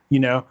 you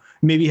know,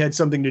 maybe had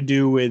something to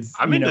do with.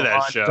 I'm into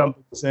that show.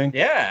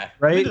 Yeah,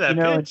 right. I'm into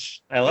that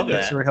pitch. I love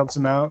that. Sort of helps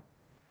him out.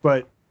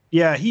 But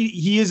yeah,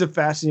 he is a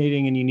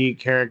fascinating and unique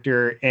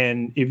character.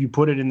 And if you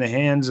put it in the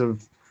hands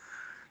of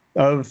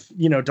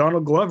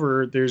Donald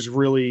Glover, there's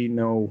really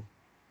no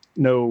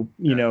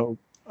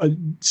a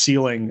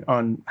ceiling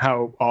on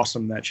how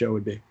awesome that show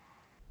would be.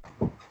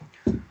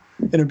 And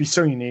it'd be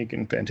so unique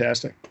and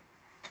fantastic.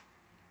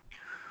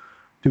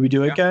 Did we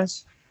do it,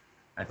 guys?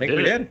 I think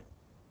we did.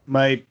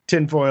 My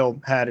tinfoil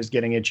hat is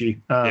getting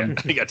itchy. I got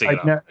to take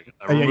it off.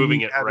 I'm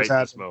removing it right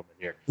this moment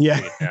here.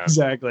 Yeah,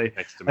 exactly.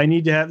 I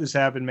need to have this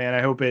happen, man.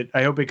 I hope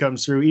it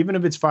comes through, even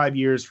if it's 5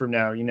 years from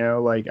now. You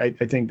know, like I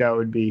think that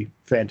would be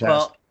fantastic.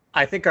 Well,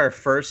 I think our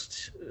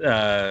first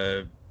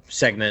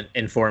segment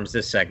informs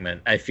this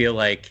segment. I feel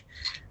like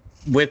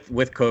with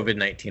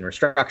COVID-19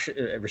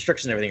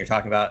 restrictions and everything you're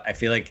talking about, I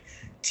feel like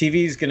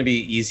TV is going to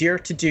be easier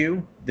to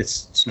do.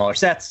 This smaller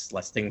sets,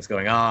 less things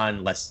going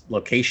on, less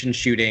location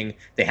shooting.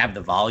 They have the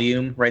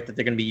volume, right, that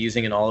they're going to be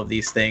using in all of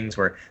these things.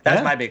 Where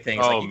that's my big thing.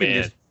 It's like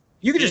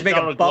you can just make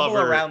a bubble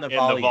around the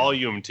volume. And the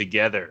volume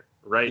together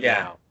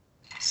now.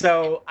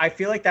 So I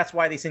feel like that's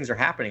why these things are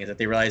happening, is that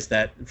they realize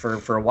that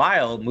for a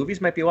while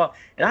movies might be and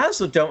I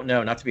also don't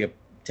know, not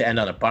to end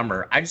on a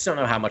bummer, I just don't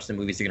know how much the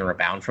movies are going to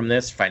rebound from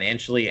this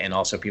financially, and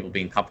also people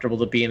being comfortable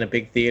to be in a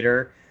big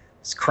theater.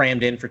 It's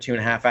crammed in for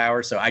 2.5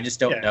 hours, so I just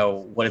don't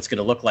know what it's going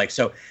to look like.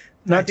 So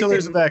not till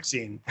there's a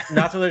vaccine.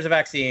 Not till there's a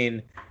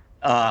vaccine,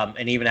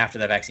 and even after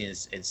that vaccine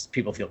is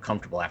people feel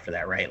comfortable after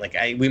that, right? Like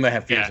we might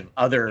have fears of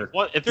other.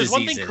 If there's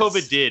one thing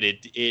COVID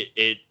did,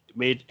 it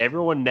made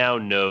everyone now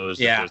knows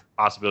that there's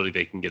a possibility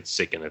they can get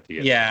sick in a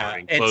theater or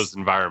in closed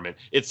environment.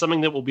 It's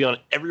something that will be on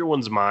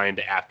everyone's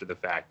mind after the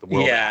fact.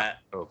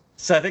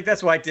 So I think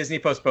that's why Disney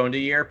postponed a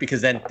year,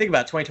 because then think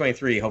about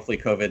 2023. Hopefully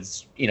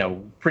COVID's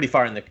pretty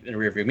far in the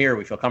rearview mirror.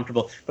 We feel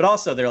comfortable, but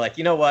also they're like,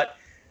 you know what,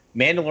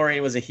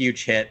 Mandalorian was a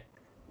huge hit.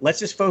 Let's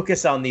just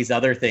focus on these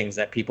other things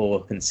that people will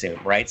consume,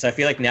 right? So I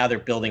feel like now they're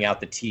building out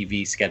the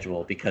TV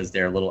schedule because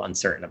they're a little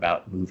uncertain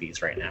about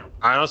movies right now.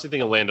 I honestly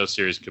think a Lando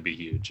series could be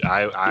huge.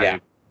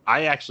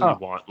 I actually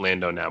want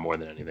Lando now more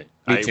than anything.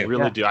 Me too. I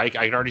really do. I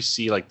can already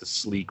see like the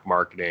sleek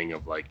marketing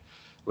of like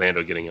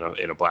Lando getting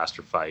in a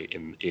blaster fight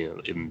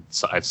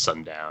at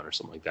sundown or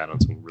something like that on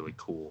something really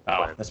cool.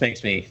 That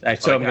makes me. I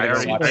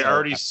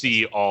already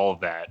see all of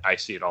that. I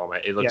see it all.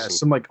 It looks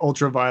some like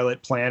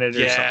ultraviolet planet.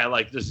 Or something.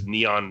 Like this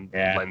neon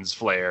lens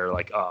flare.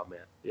 Like, oh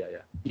man,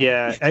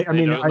 yeah. I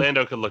mean,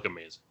 Lando could look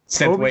amazing.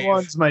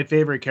 Obi-Wan's my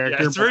favorite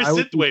character. Yeah, it's very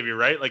synthwavy,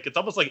 right? Like it's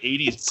almost like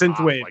 80s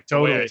synthwave. Like,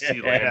 totally. The way I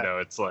see Lando,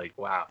 it's like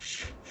wow.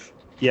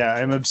 Yeah,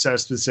 I'm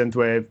obsessed with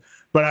synthwave.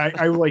 But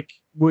I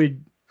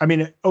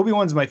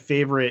Obi-Wan's my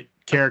favorite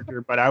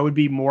character, but I would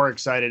be more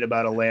excited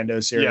about a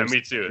Lando series. Yeah,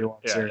 me too.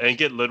 And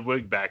get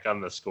Ludwig back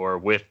on the score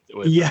with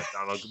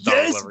Donald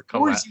Glover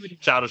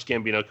Childish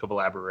Gambino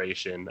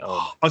collaboration.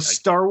 A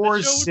Star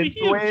Wars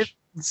synthwave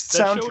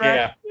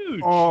soundtrack.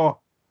 Oh,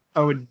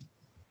 I would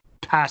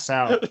pass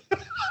out.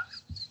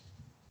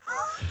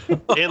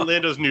 And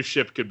Lando's new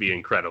ship could be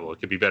incredible. It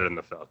could be better than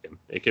the Falcon.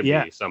 It could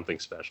be something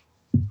special.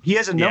 He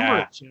has a number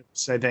of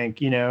ships, I think.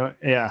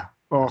 Yeah.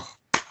 Oh,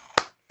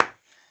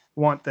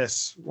 want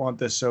this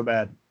so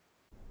bad.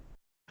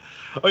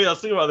 Oh yeah,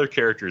 let's think of other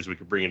characters we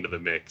could bring into the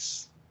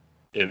mix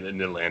in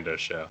the Lando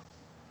show.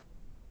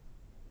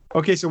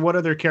 Okay, so what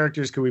other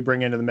characters could we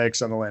bring into the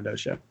mix on the Lando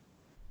show?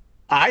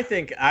 I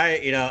think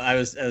I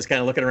was kind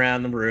of looking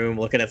around the room,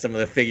 looking at some of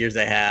the figures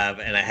I have,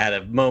 and I had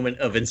a moment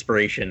of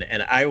inspiration,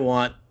 and I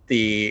want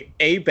the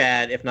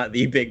bad, if not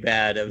the big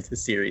bad of the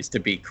series to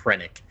be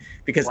Krennic,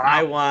 because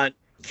I want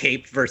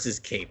cape versus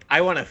cape. I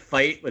want to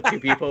fight with two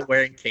people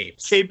wearing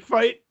capes. Cape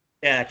fight?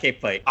 Yeah, cape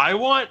fight. I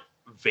want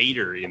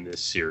Vader in this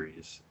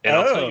series, and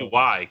I'll tell you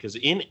why. Because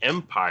in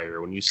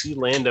Empire, when you see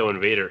Lando and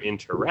Vader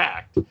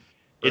interact,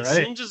 it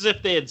seems as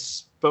if they had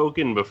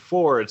spoken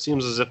before. It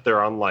seems as if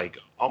they're on like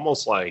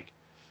almost like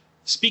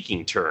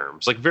speaking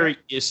terms, like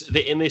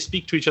and they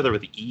speak to each other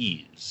with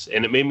ease.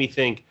 And it made me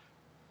think,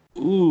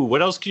 ooh,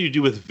 what else could you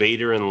do with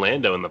Vader and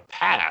Lando in the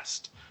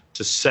past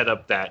to set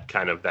up that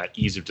kind of that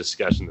ease of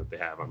discussion that they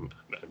have on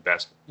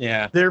investment?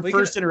 Yeah, their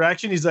first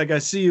interaction, he's like, "I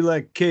see you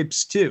like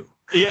capes too."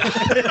 Yeah,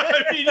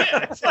 I mean,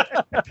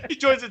 he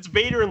joins. It's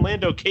Vader and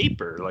Lando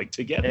caper like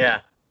together. Yeah,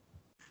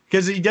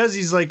 because he does.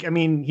 He's like, I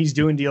mean, he's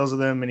doing deals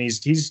with him, and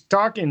he's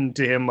talking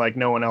to him like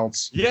no one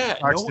else. Yeah,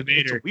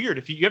 it's weird.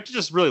 If you have to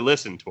just really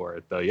listen to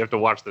it, though. You have to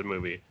watch the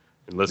movie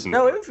and listen.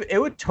 No, to it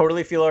would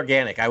totally feel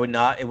organic. I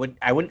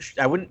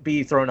wouldn't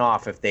be thrown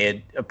off if they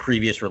had a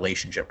previous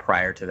relationship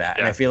prior to that.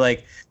 Yeah. And I feel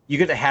like you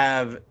could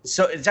have,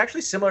 so it's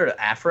actually similar to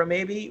Afra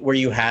maybe, where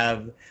you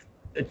have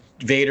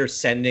Vader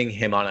sending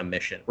him on a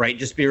mission, right?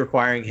 Just be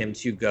requiring him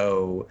to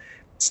go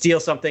steal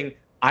something.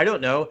 I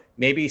don't know,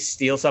 maybe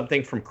steal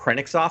something from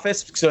Krennic's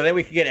office so that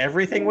we could get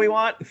everything we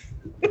want.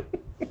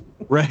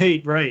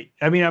 Right.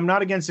 I mean, I'm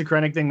not against the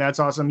Krennic thing. That's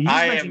awesome. You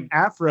just mentioned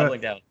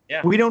Afra.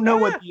 Yeah. We don't know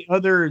what the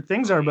other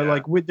things are, but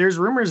like there's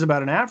rumors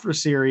about an Afra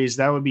series.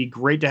 That would be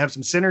great to have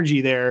some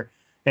synergy there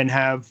and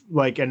have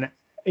like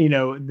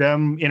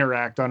them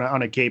interact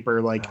on a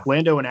caper. Like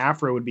Lando and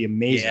Afra would be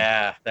amazing.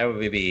 Yeah, that would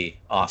be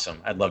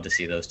awesome. I'd love to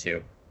see those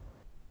two.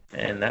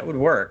 And that would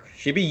work.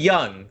 She'd be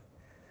young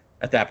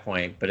at that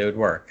point, but it would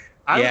work.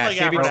 I would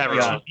like Afra to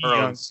have her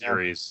own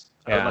series.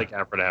 Yeah. I would like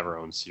Afra to have her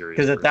own series.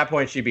 Because at that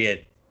point, she'd be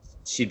a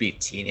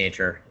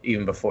teenager,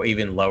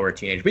 even lower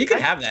teenager. But you could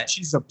have that.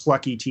 She's a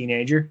plucky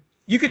teenager.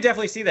 You could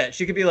definitely see that.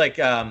 She could be like,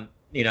 maybe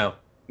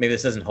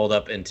this doesn't hold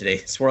up in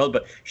today's world,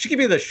 but she could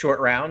be the short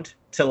round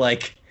to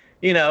like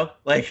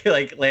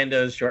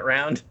Lando's short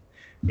round.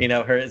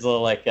 His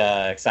little like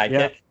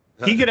sidekick.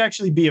 Yeah. He could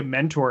actually be a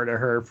mentor to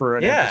her for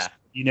an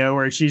episode,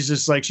 where she's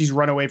just like she's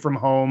run away from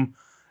home.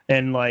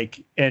 And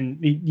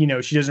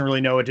she doesn't really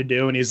know what to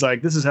do. And he's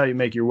like, this is how you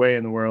make your way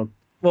in the world.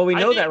 Well, we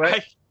know that,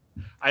 right?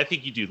 I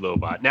think you do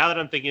Lobot. Now that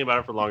I'm thinking about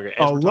it for longer,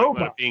 as we're talking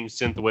about it being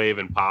synthwave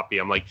and poppy,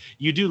 I'm like,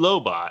 you do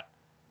Lobot.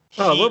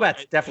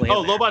 Lobot's definitely.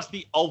 Lobot's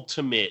the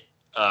ultimate,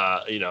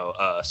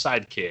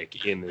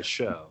 sidekick in this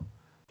show.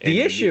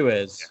 The issue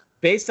is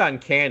based on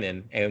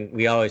canon, and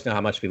we always know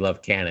how much we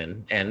love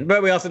canon,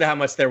 but we also know how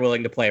much they're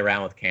willing to play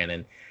around with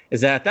canon. Is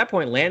that at that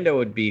point Lando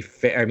would be,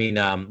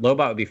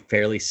 Lobot would be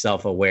fairly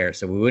self-aware,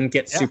 so we wouldn't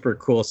get super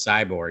cool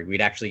cyborg. We'd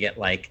actually get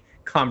like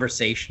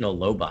conversational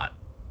Lobot.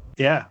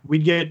 Yeah,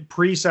 we'd get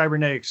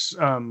pre-cybernetics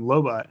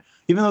Lobot.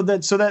 Even though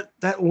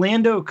that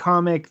Lando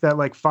comic, that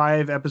like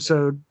 5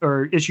 episode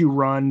or issue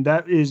run,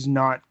 that is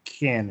not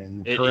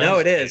canon. No,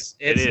 it is.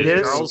 It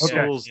is. Charles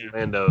Soule's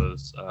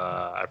Lando's.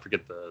 I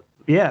forget the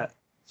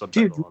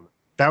subtitle on it.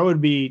 That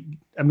would be,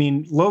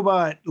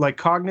 Lobot, like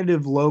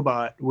cognitive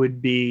Lobot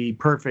would be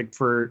perfect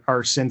for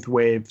our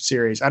Synthwave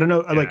series. I don't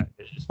know,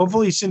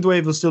 hopefully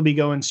Synthwave will still be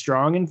going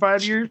strong in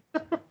 5 years.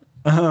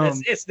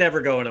 It's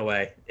never going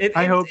away.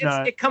 I hope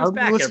not. It comes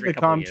back listen every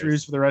to couple years.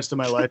 Trues for the rest of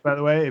my life, by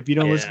the way. If you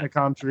don't listen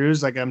to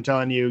Trues, like I'm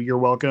telling you, you're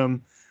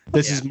welcome.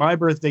 This is my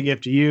birthday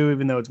gift to you,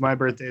 even though it's my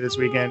birthday this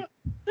weekend.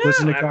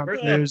 Listen to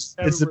Trues.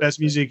 It's the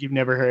best music you've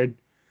never heard.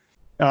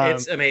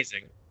 It's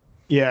amazing.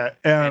 Yeah.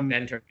 Ben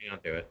turned me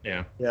onto it.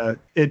 Yeah. Yeah.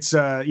 It's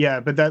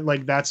but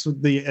that's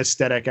the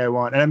aesthetic I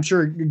want. And I'm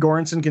sure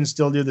Goranson can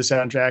still do the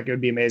soundtrack. It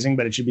would be amazing,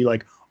 but it should be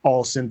like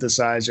all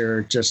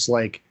synthesizer, just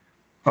like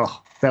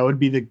that would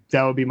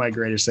be my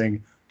greatest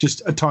thing.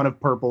 Just a ton of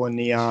purple and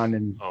neon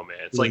and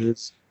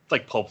it's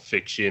like Pulp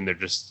Fiction. They're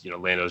just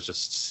Lando's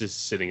just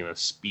sitting in a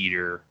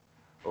speeder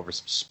over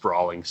some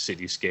sprawling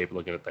cityscape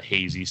looking at the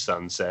hazy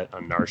sunset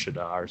on Nar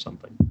Shaddaa or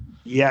something.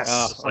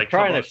 Yes.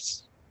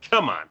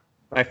 Come on.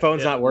 My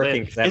phone's not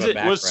working.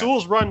 Was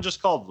Soule's run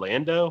just called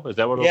Lando? Is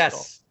that what it was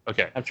called?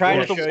 Okay. I'm trying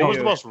to show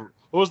you.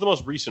 What was the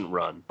most recent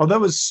run? Oh, that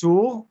was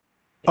Soule?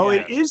 Yeah. Oh,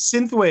 it is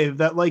Synthwave.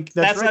 That's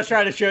right. Not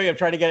trying to show you. I'm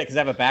trying to get it because I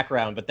have a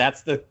background, but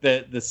that's the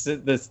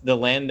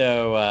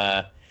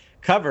Lando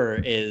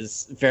cover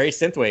is very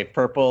Synthwave,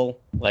 purple,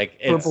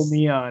 purple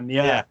neon.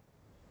 Yeah.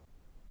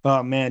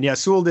 Oh man, yeah.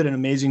 Soule did an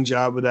amazing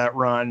job with that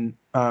run.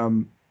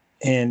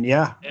 And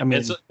yeah,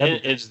 is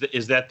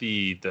that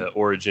the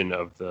origin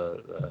of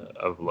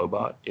of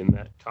Lobot in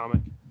that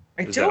comic?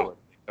 I don't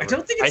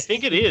think. I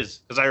think it is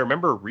because I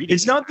remember reading.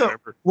 It's not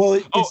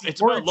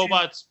it's about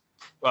Lobot's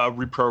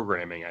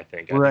reprogramming. I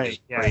think. Right.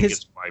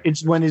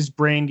 It's when his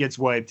brain gets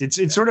wiped.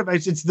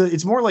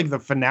 It's more like the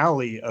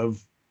finale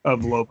of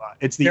Lobot.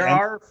 It's the there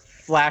are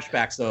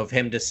flashbacks though of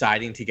him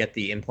deciding to get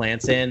the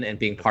implants in and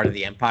being part of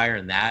the Empire,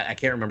 and that I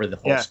can't remember the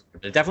whole story,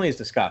 but it definitely is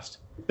discussed.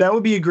 That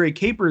would be a great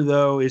caper,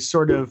 though, is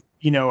sort of,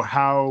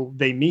 how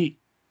they meet.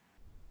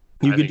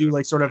 You could do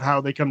like sort of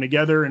how they come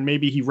together, and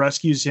maybe he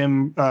rescues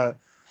him.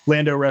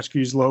 Lando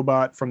rescues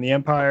Lobot from the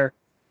Empire.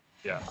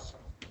 Yeah.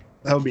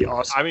 That would be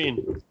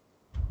awesome.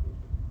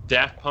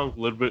 Daft Punk,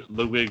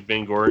 Ludwig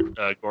van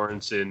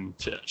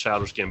Göransson,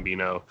 Childish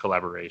Gambino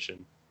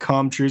collaboration.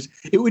 Trues.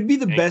 It would be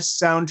the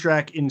best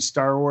soundtrack in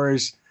Star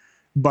Wars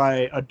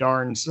by a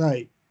darn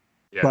sight.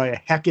 Yeah. By a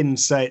heckin'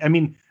 sight.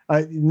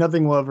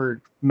 Nothing will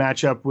ever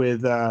match up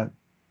with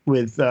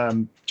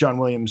John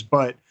Williams,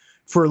 but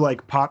for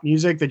like pop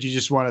music that you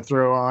just want to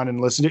throw on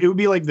and listen to, it would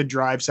be like the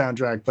Drive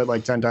soundtrack, but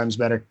like 10 times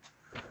better.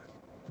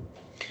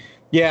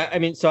 Yeah,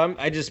 so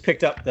I just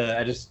picked up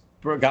I just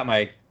got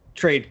my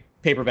trade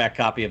paperback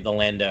copy of the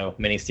Lando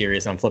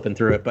miniseries. I'm flipping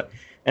through it,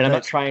 I'm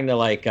not trying to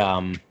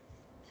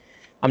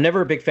I'm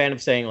never a big fan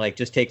of saying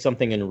just take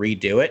something and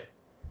redo it.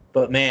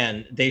 But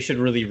man, they should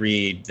really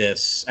read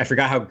this. I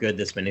forgot how good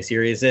this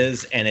miniseries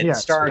is, and it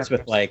starts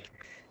with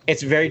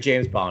it's very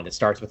James Bond. It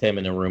starts with him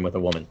in a room with a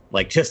woman,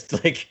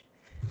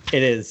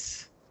 it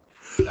is.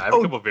 I have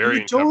a couple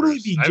variant totally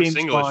covers. be I have James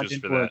single Bond issues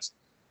for influence.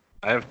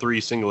 that. I have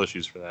 3 single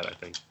issues for that, I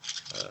think.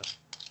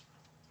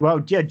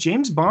 Well, yeah,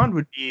 James Bond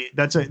would be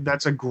that's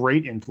a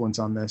great influence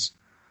on this.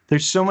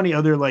 There's so many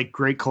other like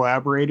great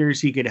collaborators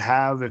he could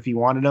have if he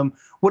wanted them.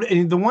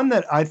 The one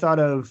that I thought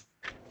of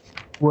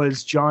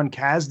was John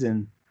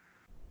Kasdan.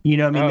 You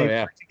know, I mean, they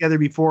worked together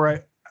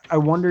before. I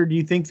wonder, do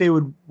you think they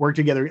would work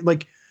together?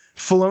 Like,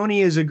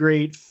 Filoni is a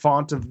great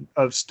font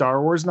of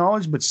Star Wars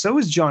knowledge, but so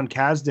is John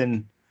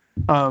Kasdan.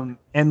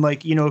 And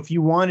like, you know, if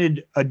you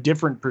wanted a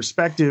different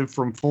perspective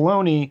from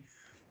Filoni,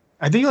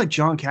 I think like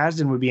John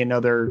Kasdan would be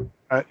another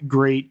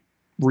great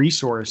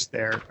resource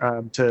there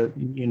to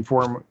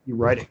inform you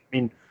writing. I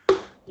mean,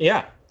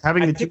 yeah,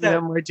 having the two of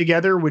them write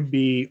together would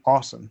be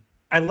awesome.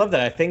 I love that.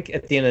 I think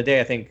at the end of the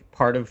day, I think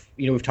part of,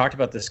 you know, we've talked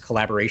about this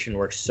collaboration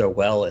works so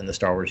well in the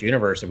Star Wars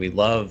universe, and we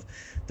love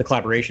the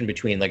collaboration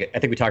between, like, I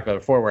think we talked about it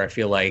before, where I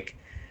feel like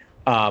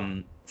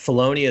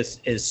Filoni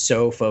is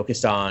so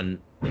focused on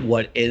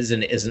what is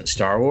and isn't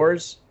Star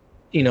Wars,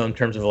 you know, in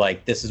terms of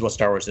like, this is what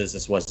Star Wars is,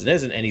 this is what it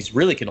isn't, and he's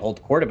really can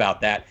hold court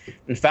about that.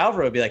 And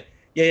Favreau would be like,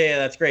 yeah,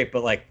 that's great,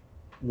 but like,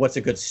 what's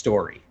a good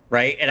story,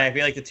 right? And I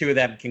feel like the two of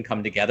them can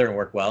come together and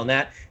work well in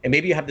that. And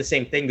maybe you have the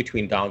same thing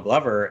between Donald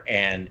Glover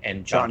and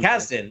John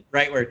Kasdan,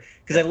 right? Where,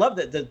 because I love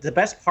that the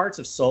best parts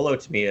of Solo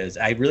to me is,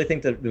 I really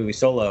think the movie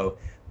Solo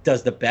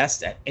does the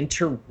best at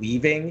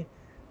interweaving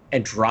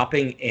and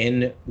dropping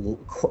in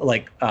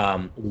like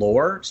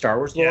lore, Star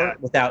Wars lore,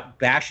 without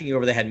bashing you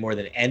over the head more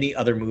than any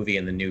other movie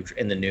in the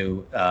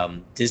new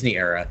Disney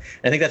era. And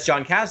I think that's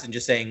John Kasdan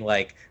just saying,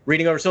 like,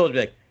 reading over Solo to be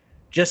like,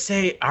 just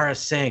say Ara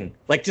Singh,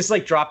 like, just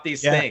like drop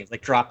these things,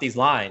 like drop these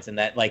lines, and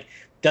that like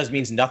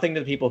means nothing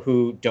to the people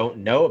who don't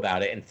know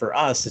about it. And for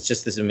us, it's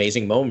just this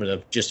amazing moment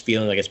of just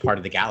feeling like it's part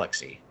of the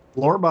galaxy.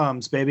 Lore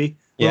bombs, baby.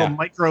 Yeah. Little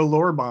micro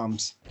lore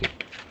bombs.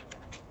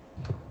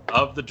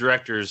 Of the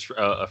directors from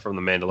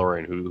The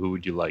Mandalorian, who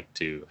would you like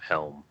to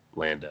helm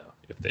Lando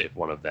if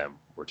one of them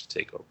were to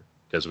take over?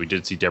 Because we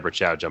did see Deborah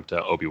Chow jump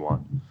to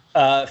Obi-Wan.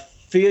 I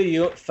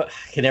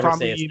can never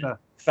say it.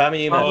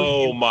 Famiyima.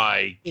 Oh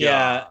my god!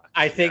 Yeah,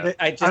 I think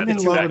I'm in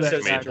love with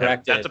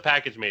that. That's a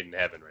package made in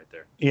heaven right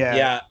there.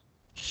 Yeah.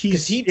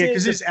 Because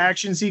his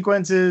action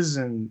sequences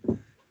and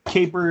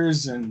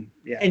capers and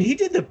and he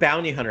did the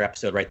bounty hunter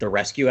episode, right? The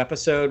rescue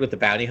episode with the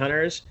bounty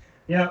hunters.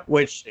 Yeah.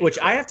 Which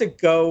I have to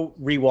go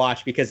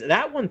rewatch, because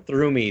that one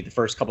threw me the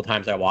first couple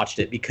times I watched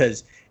it,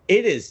 because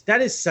that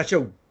is such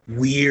a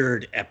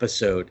weird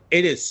episode.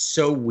 It is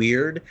so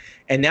weird,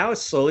 and now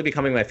it's slowly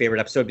becoming my favorite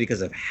episode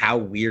because of how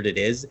weird it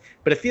is,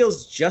 but it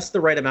feels just the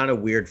right amount of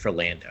weird for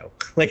Lando.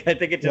 Like, I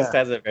think it just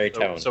has a very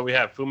tone. So we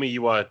have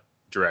Fumiya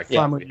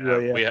directing.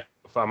 We have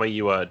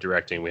Fumiya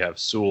directing. We have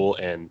Sewell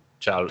and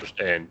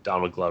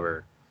Donald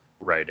Glover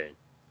writing,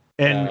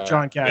 and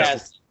John Kasdan.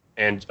 Yes.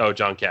 And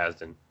John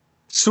Kasdan.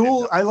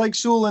 Sewell, I like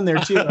Sewell in there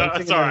too.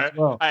 Sorry,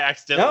 I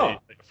accidentally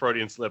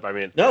Freudian slip. I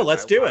mean, no,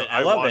 let's do it.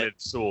 I love wanted it.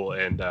 Sewell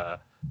and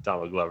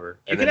Donald Glover.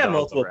 You can have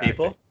multiple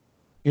people.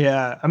 Acting.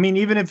 Yeah, I mean,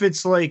 even if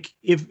it's like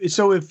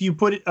if you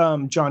put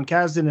John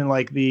Kasdan in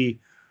like the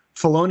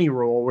Filoni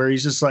role, where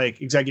he's just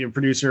like executive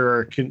producer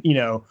or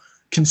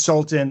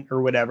consultant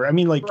or whatever. I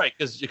mean, like, right,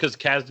 because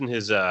Kasdan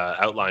has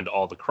outlined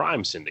all the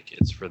crime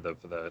syndicates for the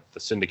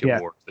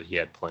syndicate work that he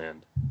had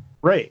planned.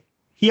 Right.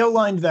 He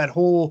outlined that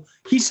whole.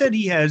 He said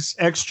he has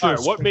extra. All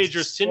right, what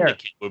major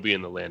syndicate would be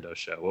in the Lando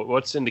show?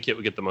 What syndicate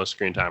would get the most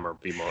screen time or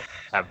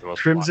have the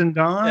most? Crimson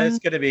Dawn. It's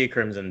going to be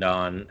Crimson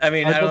Dawn. I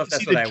mean, I don't know if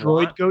that's what I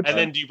want. And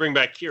then do you bring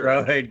back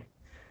Kira? Droid.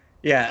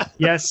 Yeah.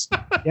 Yes.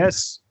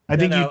 I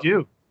think you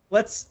do.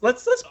 Let's.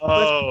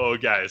 Oh,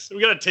 guys,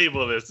 we got a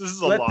table of this. This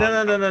is a long.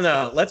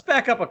 No. Let's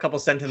back up a couple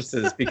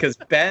sentences, because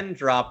Ben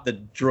dropped the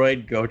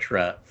droid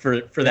Gotra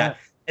for that.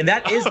 And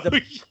that is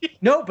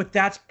no, but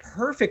that's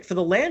perfect for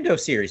the Lando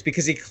series,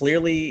 because he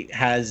clearly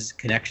has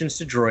connections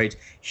to droids.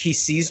 He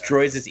sees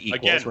droids as equals.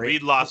 Again, right?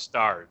 read Lost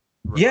Star.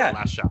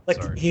 Last shot,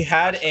 like sorry. He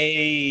had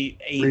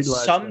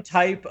some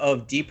type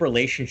of deep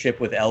relationship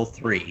with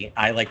L3.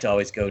 I like to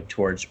always go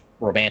towards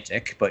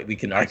romantic, but we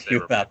can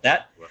argue about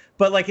that.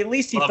 But like, at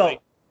least he felt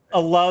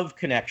a love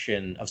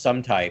connection of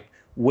some type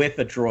with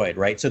a droid,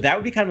 right? So that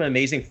would be kind of an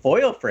amazing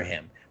foil for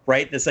him,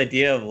 right? This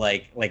idea of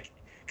like.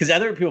 Because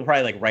other people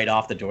probably like write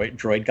off the droid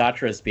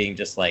Gotra as being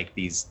just like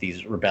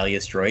these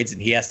rebellious droids,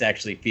 and he has to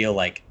actually feel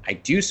like, I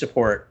do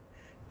support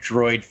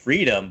droid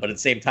freedom, but at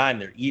the same time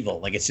they're evil.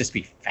 Like, it's just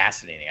be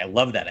fascinating. I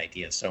love that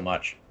idea so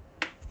much.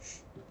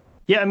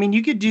 Yeah, I mean,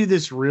 you could do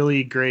this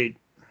really great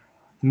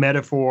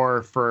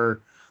metaphor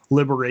for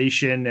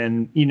liberation,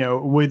 and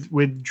with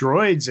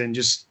droids, and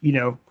just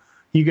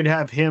you could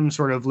have him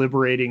sort of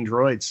liberating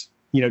droids.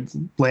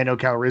 Lando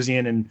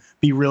Calrissian, and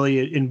be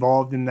really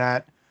involved in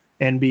that,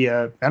 and be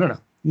I don't know.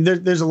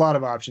 There's a lot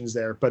of options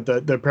there, but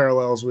the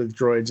parallels with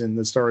droids in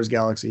the Star Wars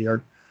galaxy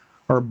are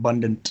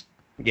abundant.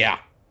 Yeah.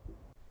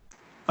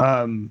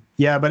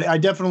 But I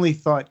definitely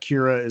thought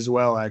Kira as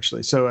well,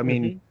 actually. So, I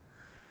mean,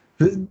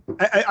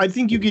 I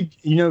think you could,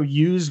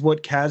 use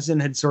what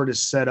Kasdan had sort of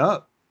set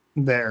up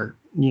there,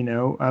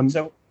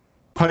 so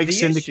Pike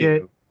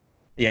Syndicate.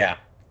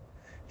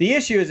 The The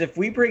issue is if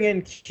we bring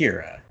in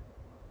Kira,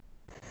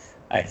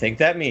 I think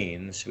that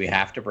means we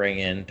have to bring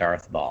in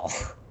Darth Maul.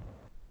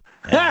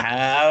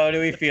 How do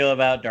we feel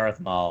about Darth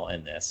Maul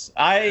in this?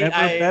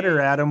 Better,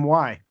 Adam.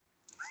 Why?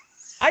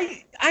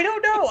 I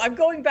don't know. I'm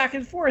going back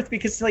and forth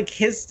because like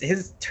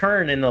his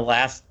turn in the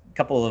last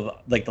couple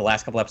of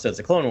episodes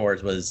of Clone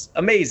Wars was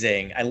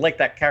amazing. I like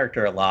that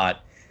character a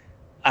lot.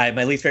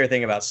 My least favorite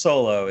thing about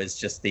Solo is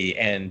just the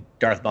and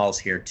Darth Maul's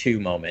here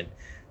too moment.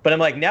 But I'm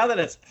like, now that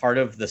it's part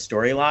of the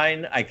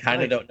storyline, I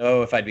kind of don't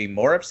know if I'd be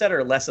more upset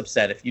or less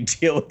upset if you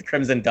deal with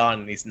Crimson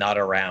Dawn and he's not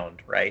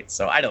around, right?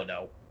 So I don't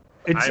know.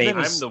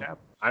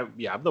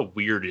 I'm the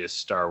weirdest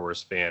Star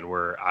Wars fan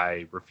where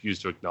I refuse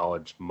to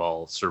acknowledge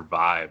Maul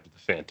survived the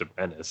Phantom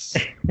Menace.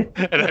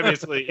 And I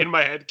basically, in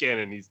my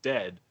headcanon, he's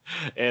dead.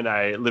 And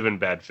I live in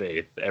bad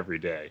faith every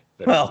day.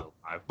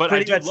 But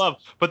I do love,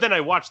 but then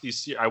I watch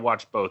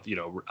both,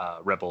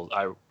 Rebels,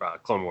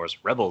 Clone Wars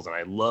Rebels, and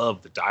I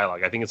love the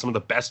dialogue. I think it's some of the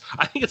best,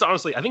 I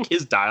think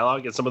his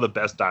dialogue is some of the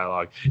best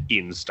dialogue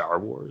in Star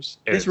Wars.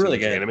 And it's really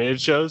good.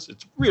 Animated shows,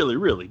 it's really,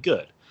 really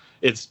good.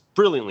 It's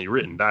brilliantly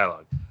written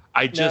dialogue.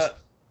 It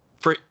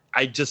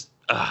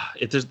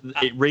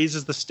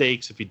raises the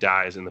stakes if he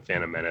dies in the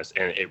Phantom Menace,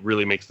 and it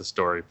really makes the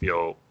story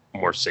feel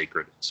more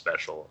sacred and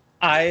special.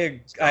 I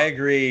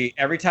agree.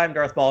 Every time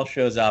Darth Maul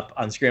shows up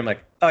on screen, I'm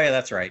like, oh yeah,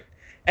 that's right,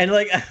 and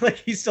like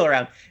he's still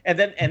around. And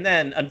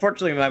then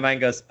unfortunately, my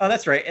mind goes, oh,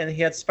 that's right, and he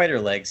had spider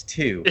legs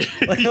too.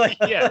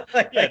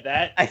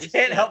 That I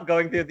can't help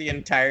going through the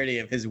entirety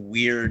of his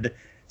weird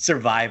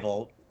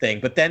survival thing,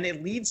 but then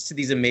it leads to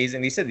these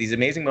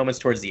amazing moments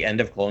towards the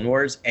end of Clone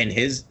Wars, and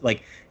his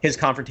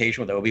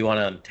confrontation with Obi-Wan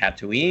on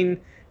Tatooine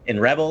in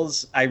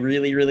Rebels, I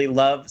really, really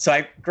love. So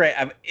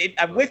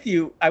I'm with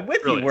you.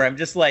 Where I'm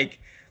just like,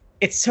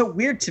 it's so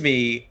weird to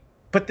me,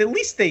 but at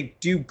least they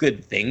do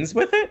good things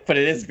with it. But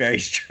it is very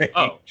strange.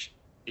 Oh,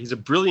 he's a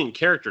brilliant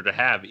character to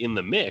have in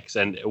the mix,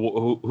 and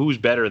who's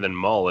better than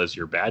Maul as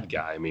your bad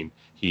guy? I mean,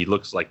 he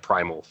looks like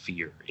primal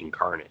fear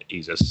incarnate.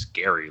 He's a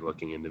scary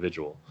looking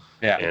individual.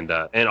 Yeah,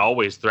 and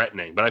always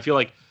threatening. But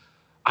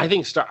I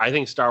think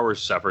Star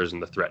Wars suffers in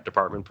the threat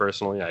department.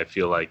 Personally, I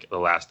feel like the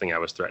last thing I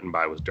was threatened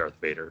by was Darth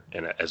Vader,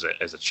 and as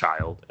a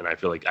child, and I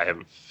feel like I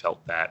haven't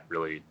felt that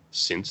really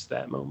since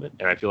that moment.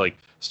 And I feel like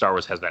Star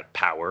Wars has that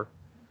power.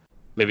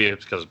 Maybe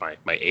it's because of my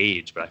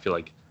age, but I feel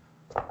like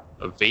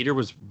Vader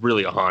was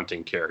really a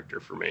haunting character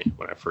for me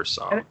when I first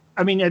saw him.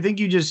 I mean, I think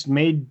you just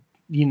made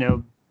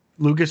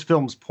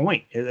Lucasfilm's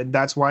point.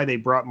 That's why they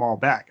brought Maul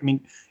back. I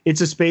mean,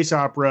 it's a space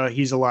opera.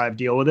 He's alive.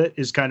 Deal with it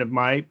is kind of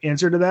my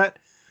answer to that.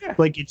 Yeah.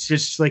 Like, it's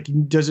just like,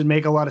 does it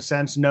make a lot of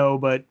sense? No,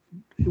 but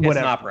whatever. It's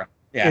an opera.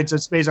 Yeah. It's a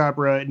space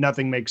opera.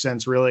 Nothing makes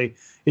sense really.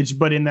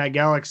 But in that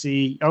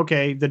galaxy,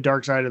 okay, the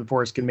dark side of the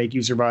Force can make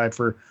you survive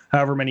for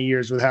however many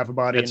years with half a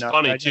body. It's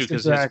funny too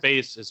because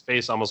his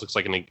face almost looks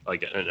like an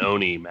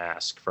Oni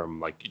mask from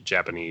like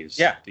Japanese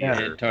theater. Yeah,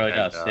 it totally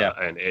does.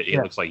 And it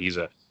looks like he's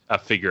a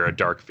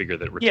dark figure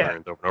that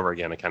returns over and over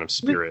again, a kind of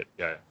spirit.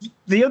 Yeah.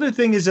 The other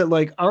thing is that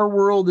like our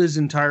world is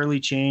entirely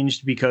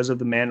changed because of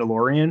the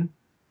Mandalorian,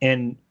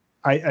 and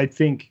I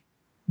think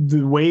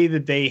the way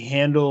that they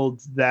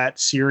handled that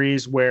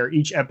series, where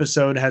each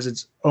episode has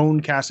its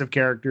own cast of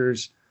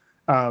characters,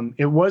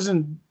 it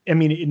wasn't. I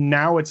mean,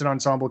 now it's an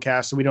ensemble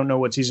cast, so we don't know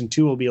what season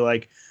 2 will be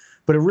like,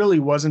 but it really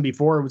wasn't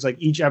before. It was like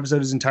each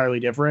episode is entirely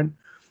different.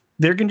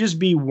 There can just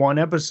be one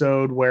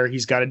episode where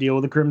he's got to deal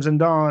with the Crimson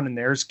Dawn, and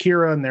there's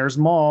Kira and there's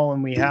Maul,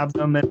 and we have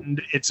them,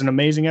 and it's an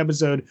amazing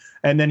episode.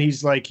 And then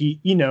he's like, he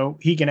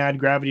can add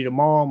gravity to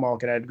Maul. Maul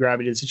can add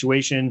gravity to the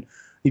situation.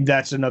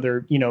 That's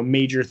another,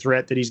 major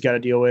threat that he's got to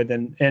deal with.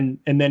 And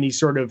then he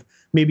sort of,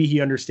 maybe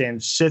he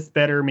understands Sith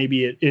better.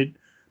 Maybe it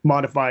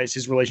modifies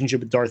his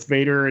relationship with Darth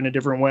Vader in a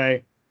different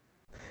way.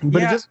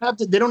 But it doesn't have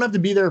to, they don't have to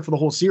be there for the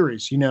whole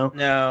series, No.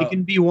 It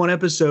can be one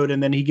episode,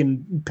 and then he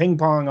can ping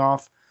pong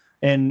off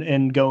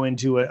and go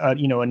into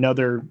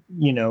another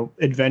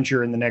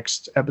adventure in the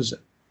next episode.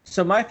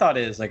 So my thought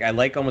is, like, I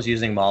like almost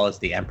using Maul as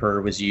the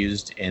Emperor was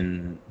used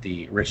in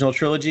the original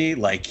trilogy.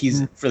 Like,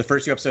 he's for the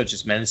first 2 episodes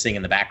just menacing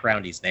in the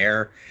background. He's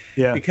there.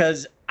 Yeah.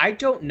 Because I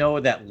don't know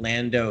that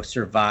Lando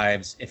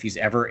survives if he's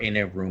ever in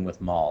a room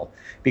with Maul.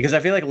 Because I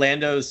feel like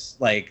Lando's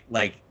like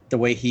the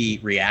way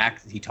he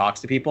reacts, he talks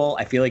to people.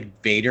 I feel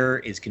like Vader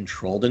is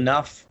controlled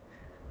enough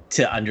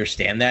to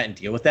understand that and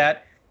deal with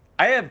that.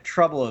 I have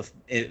trouble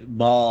with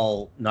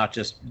Maul not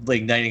just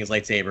igniting his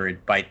lightsaber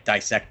by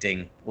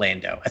dissecting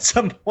Lando at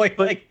some point.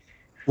 But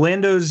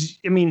Lando's,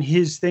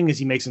 his thing is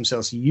he makes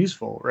himself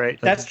useful, right?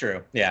 That's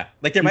true. Yeah.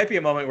 Like there might be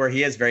a moment where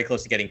he is very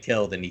close to getting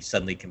killed and he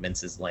suddenly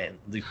convinces Lando.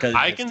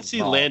 I can see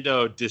Maul.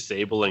 Lando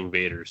disabling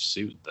Vader's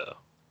suit, though.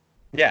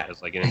 Yeah.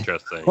 It's like an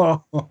interesting.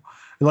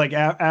 Like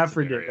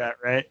Afra did that,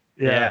 right?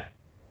 Yeah.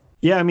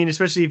 Yeah.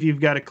 Especially if you've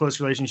got a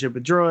close relationship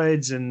with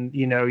droids and,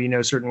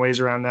 certain ways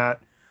around that.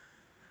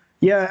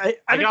 Yeah,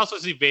 I can also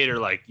see Vader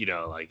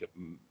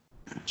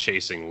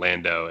chasing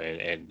Lando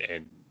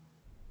and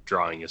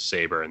drawing his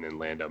saber, and then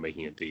Lando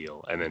making a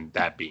deal, and then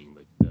that being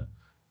the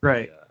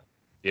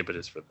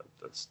impetus for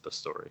the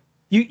story.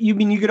 you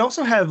mean you could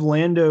also have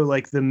Lando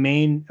like the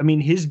main. I mean,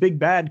 his big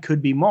bad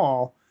could be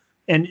Maul,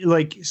 and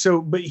like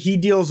so, but he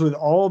deals with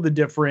all the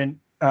different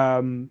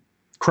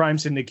crime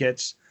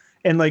syndicates,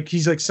 and like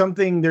he's like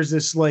something. There's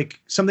this like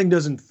something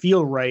doesn't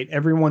feel right.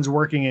 Everyone's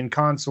working in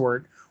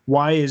consort.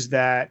 Why is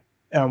that?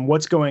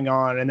 What's going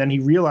on? And then he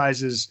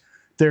realizes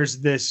there's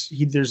this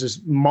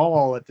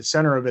Maul at the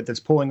center of it that's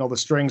pulling all the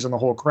strings on the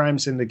whole crime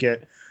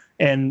syndicate,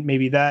 and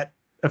maybe that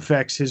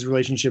affects his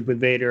relationship with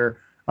Vader.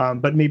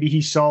 But maybe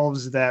he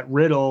solves that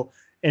riddle,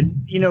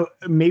 and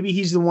maybe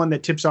he's the one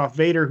that tips off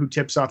Vader, who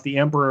tips off the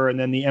Emperor, and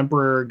then the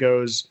Emperor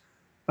goes,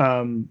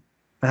 I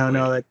don't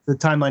know, that the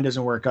timeline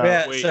doesn't work out.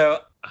 Yeah, so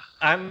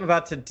I'm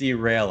about to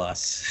derail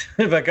us,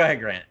 but go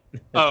ahead, Grant.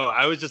 Oh,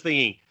 I was just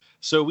thinking.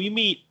 So we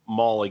meet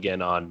Maul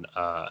again on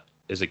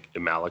is it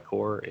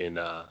Malachor in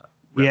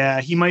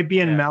Yeah, he might be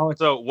in Malachor.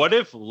 So what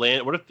if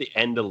the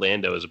end of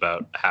Lando is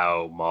about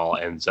how Maul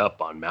ends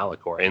up on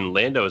Malachor, and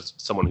Lando is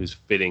someone who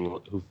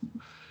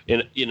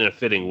in a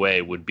fitting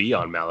way would be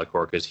on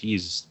Malachor because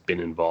he's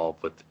been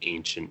involved with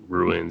ancient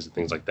ruins and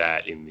things like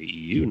that in the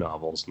EU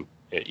novels.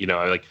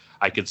 Like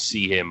I could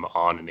see him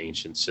on an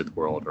ancient Sith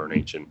world or an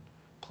ancient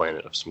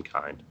planet of some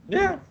kind.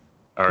 Yeah.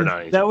 Or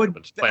not ancient,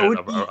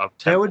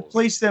 that would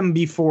place them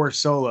before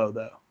Solo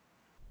though.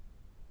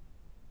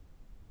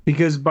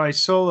 Because by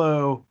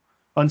Solo,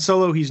 on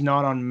Solo he's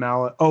not on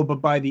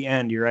but by the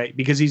end you're right,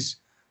 because he's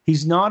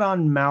not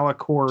on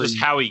Malachor. Just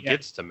how he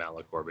gets to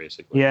Malachor,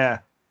 basically. Yeah.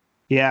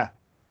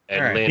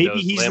 And right. Maybe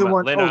he's the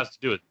one. Lando has to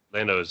do it.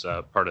 Lando is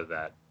part of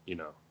that,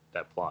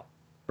 that plot.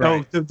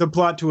 Right. Oh, the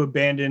plot to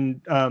abandon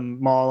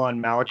Maul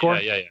on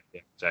Malachor. Yeah,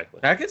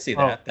 exactly. I could see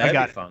that.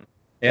 That'd be fun.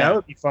 Yeah, that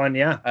would be fun.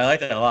 Yeah, I like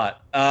that a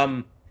lot.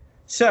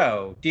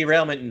 So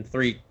derailment in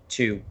 3,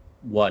 2,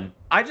 1.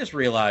 I just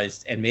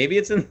realized, and maybe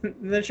it's in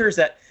the church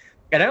that,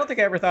 and I don't think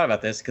I ever thought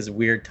about this because of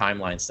weird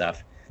timeline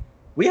stuff.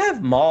 We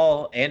have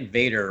Maul and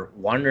Vader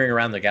wandering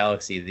around the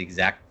galaxy at the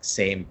exact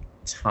same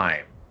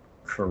time,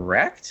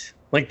 correct?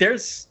 Like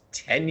there's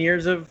 10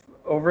 years of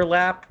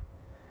overlap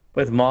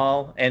with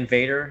Maul and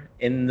Vader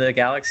in the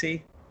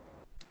galaxy.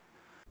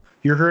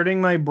 You're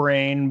hurting my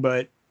brain,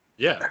 but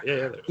yeah.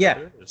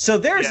 So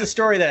there's a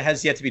story that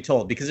has yet to be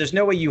told, because there's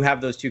no way you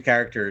have those two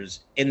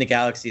characters in the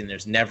galaxy and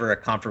there's never a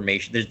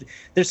confirmation.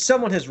 There's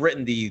someone has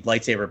written the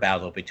lightsaber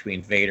battle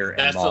between Vader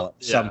and Maul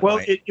at some point.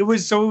 Well, it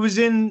was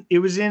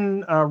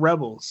in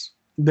Rebels.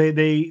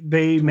 They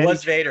made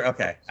was Vader.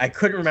 Okay, I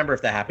couldn't remember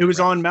if that happened. It was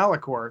on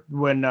Malachor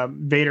when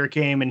Vader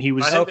came and he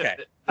was okay.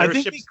 I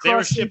think they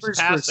were ships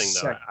passing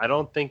though. I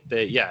don't think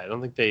they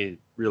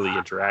really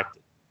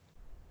interacted.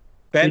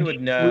 Ben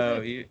would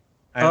know.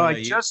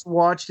 I just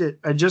watched it.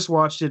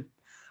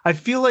 I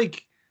feel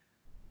like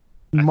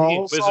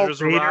Maul saw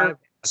Vader.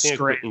 I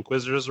think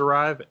Inquisitors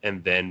arrive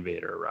and then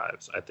Vader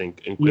arrives. I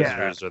think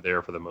Inquisitors are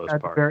there for the most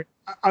part.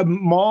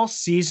 Maul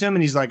sees him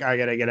and he's like, I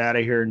gotta get out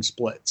of here, and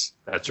splits.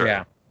 That's right.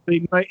 Yeah.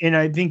 And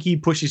I think he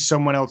pushes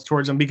someone else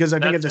towards him, because I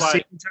think at the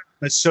same time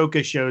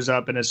Ahsoka shows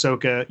up, and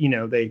Ahsoka,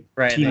 they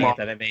team up.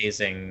 That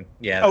amazing.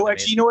 Yeah. Oh,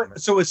 actually, you know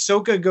what? So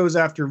Ahsoka goes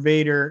after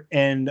Vader,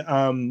 and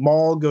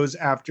Maul goes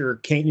after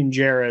Kanan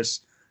Jarrus,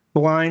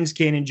 blinds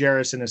Kanan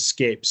Jarrus, and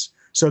escapes.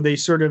 So they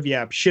sort of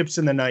ships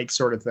in the night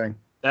sort of thing.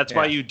 That's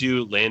why you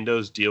do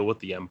Lando's deal with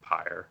the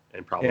Empire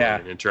and probably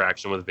an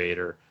interaction with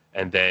Vader,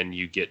 and then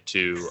you get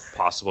to a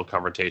possible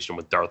confrontation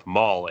with Darth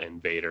Maul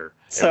and Vader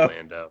and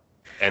Lando,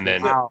 and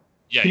then. Wow.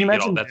 Yeah, can you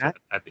imagine that?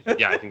 I think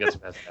that's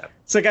what has to happen.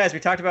 So, guys, we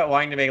talked about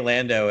wanting to make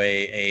Lando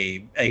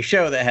a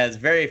show that has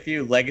very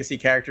few legacy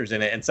characters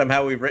in it, and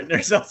somehow we've written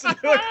ourselves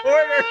into a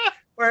corner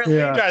where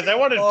guys, I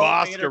wanted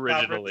Bosk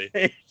originally.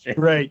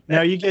 Right.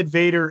 Now you get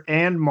Vader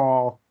and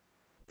Maul.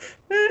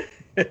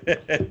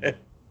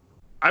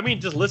 I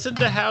mean, just listen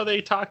to how they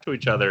talk to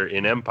each other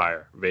in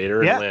Empire,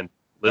 Vader and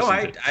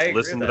Lando.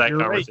 Listen to that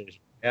conversation. Right.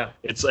 Yeah,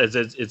 it's as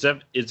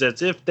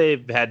if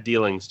they've had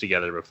dealings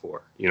together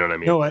before. You know what I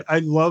mean? No, I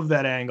love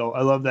that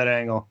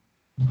angle.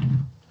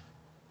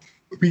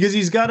 Because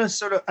he's got a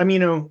sort of,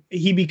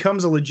 he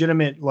becomes a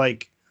legitimate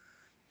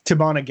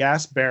Tabana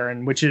gas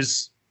baron, which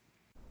is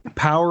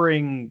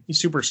powering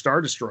super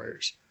star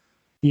destroyers.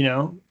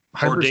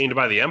 Ordained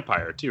by the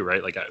Empire too,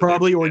 right?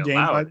 Probably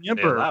ordained by the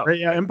Emperor, right?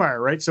 Yeah,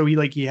 Empire, right? So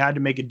he had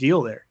to make a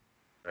deal there,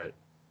 right?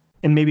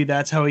 And maybe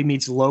that's how he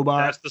meets Lobot.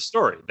 That's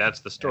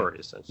the story,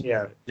 essentially.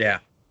 Yeah.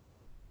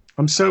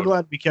 I'm so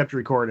glad we kept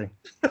recording.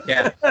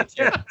 Yeah.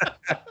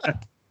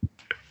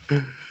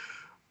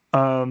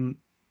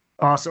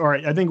 Awesome. All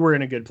right. I think we're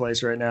in a good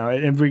place right now.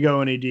 If we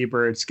go any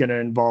deeper, it's going to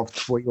involve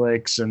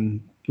Twi'leks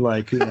and who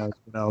knows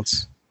what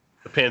else.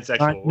 The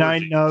pansexual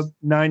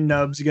nine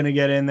nubs going to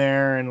get in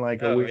there and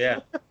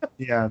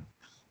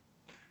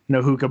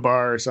hookah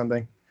bar or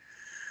something.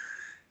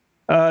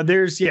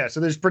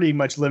 There's pretty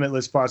much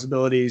limitless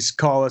possibilities.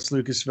 Call us,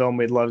 Lucasfilm.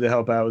 We'd love to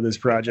help out with this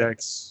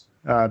project.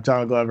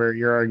 Tom Glover,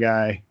 you're our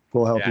guy.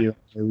 We'll help you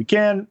if we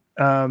can.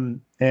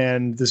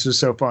 And this was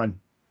so fun.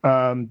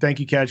 Thank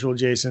you, Casual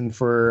Jason,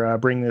 for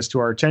bringing this to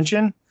our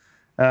attention,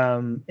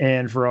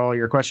 and for all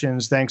your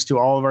questions. Thanks to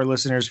all of our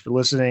listeners for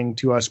listening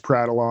to us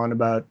prattle on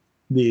about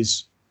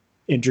these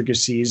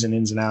intricacies and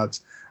ins and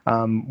outs.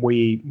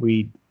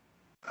 We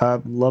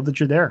love that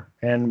you're there,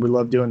 and we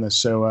love doing this.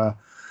 So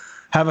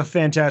have a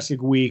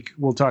fantastic week.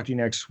 We'll talk to you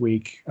next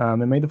week,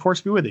 and may the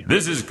force be with you.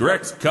 This is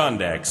Grex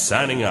Kondak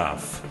signing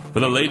off. For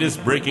the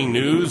latest breaking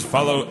news,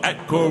 follow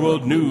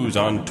 @CoreWorldNews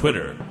on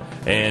Twitter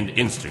and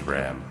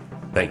Instagram.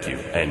 Thank you,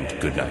 and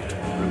good night.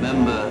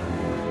 Remember,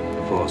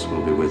 the force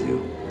will be with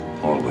you,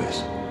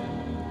 always.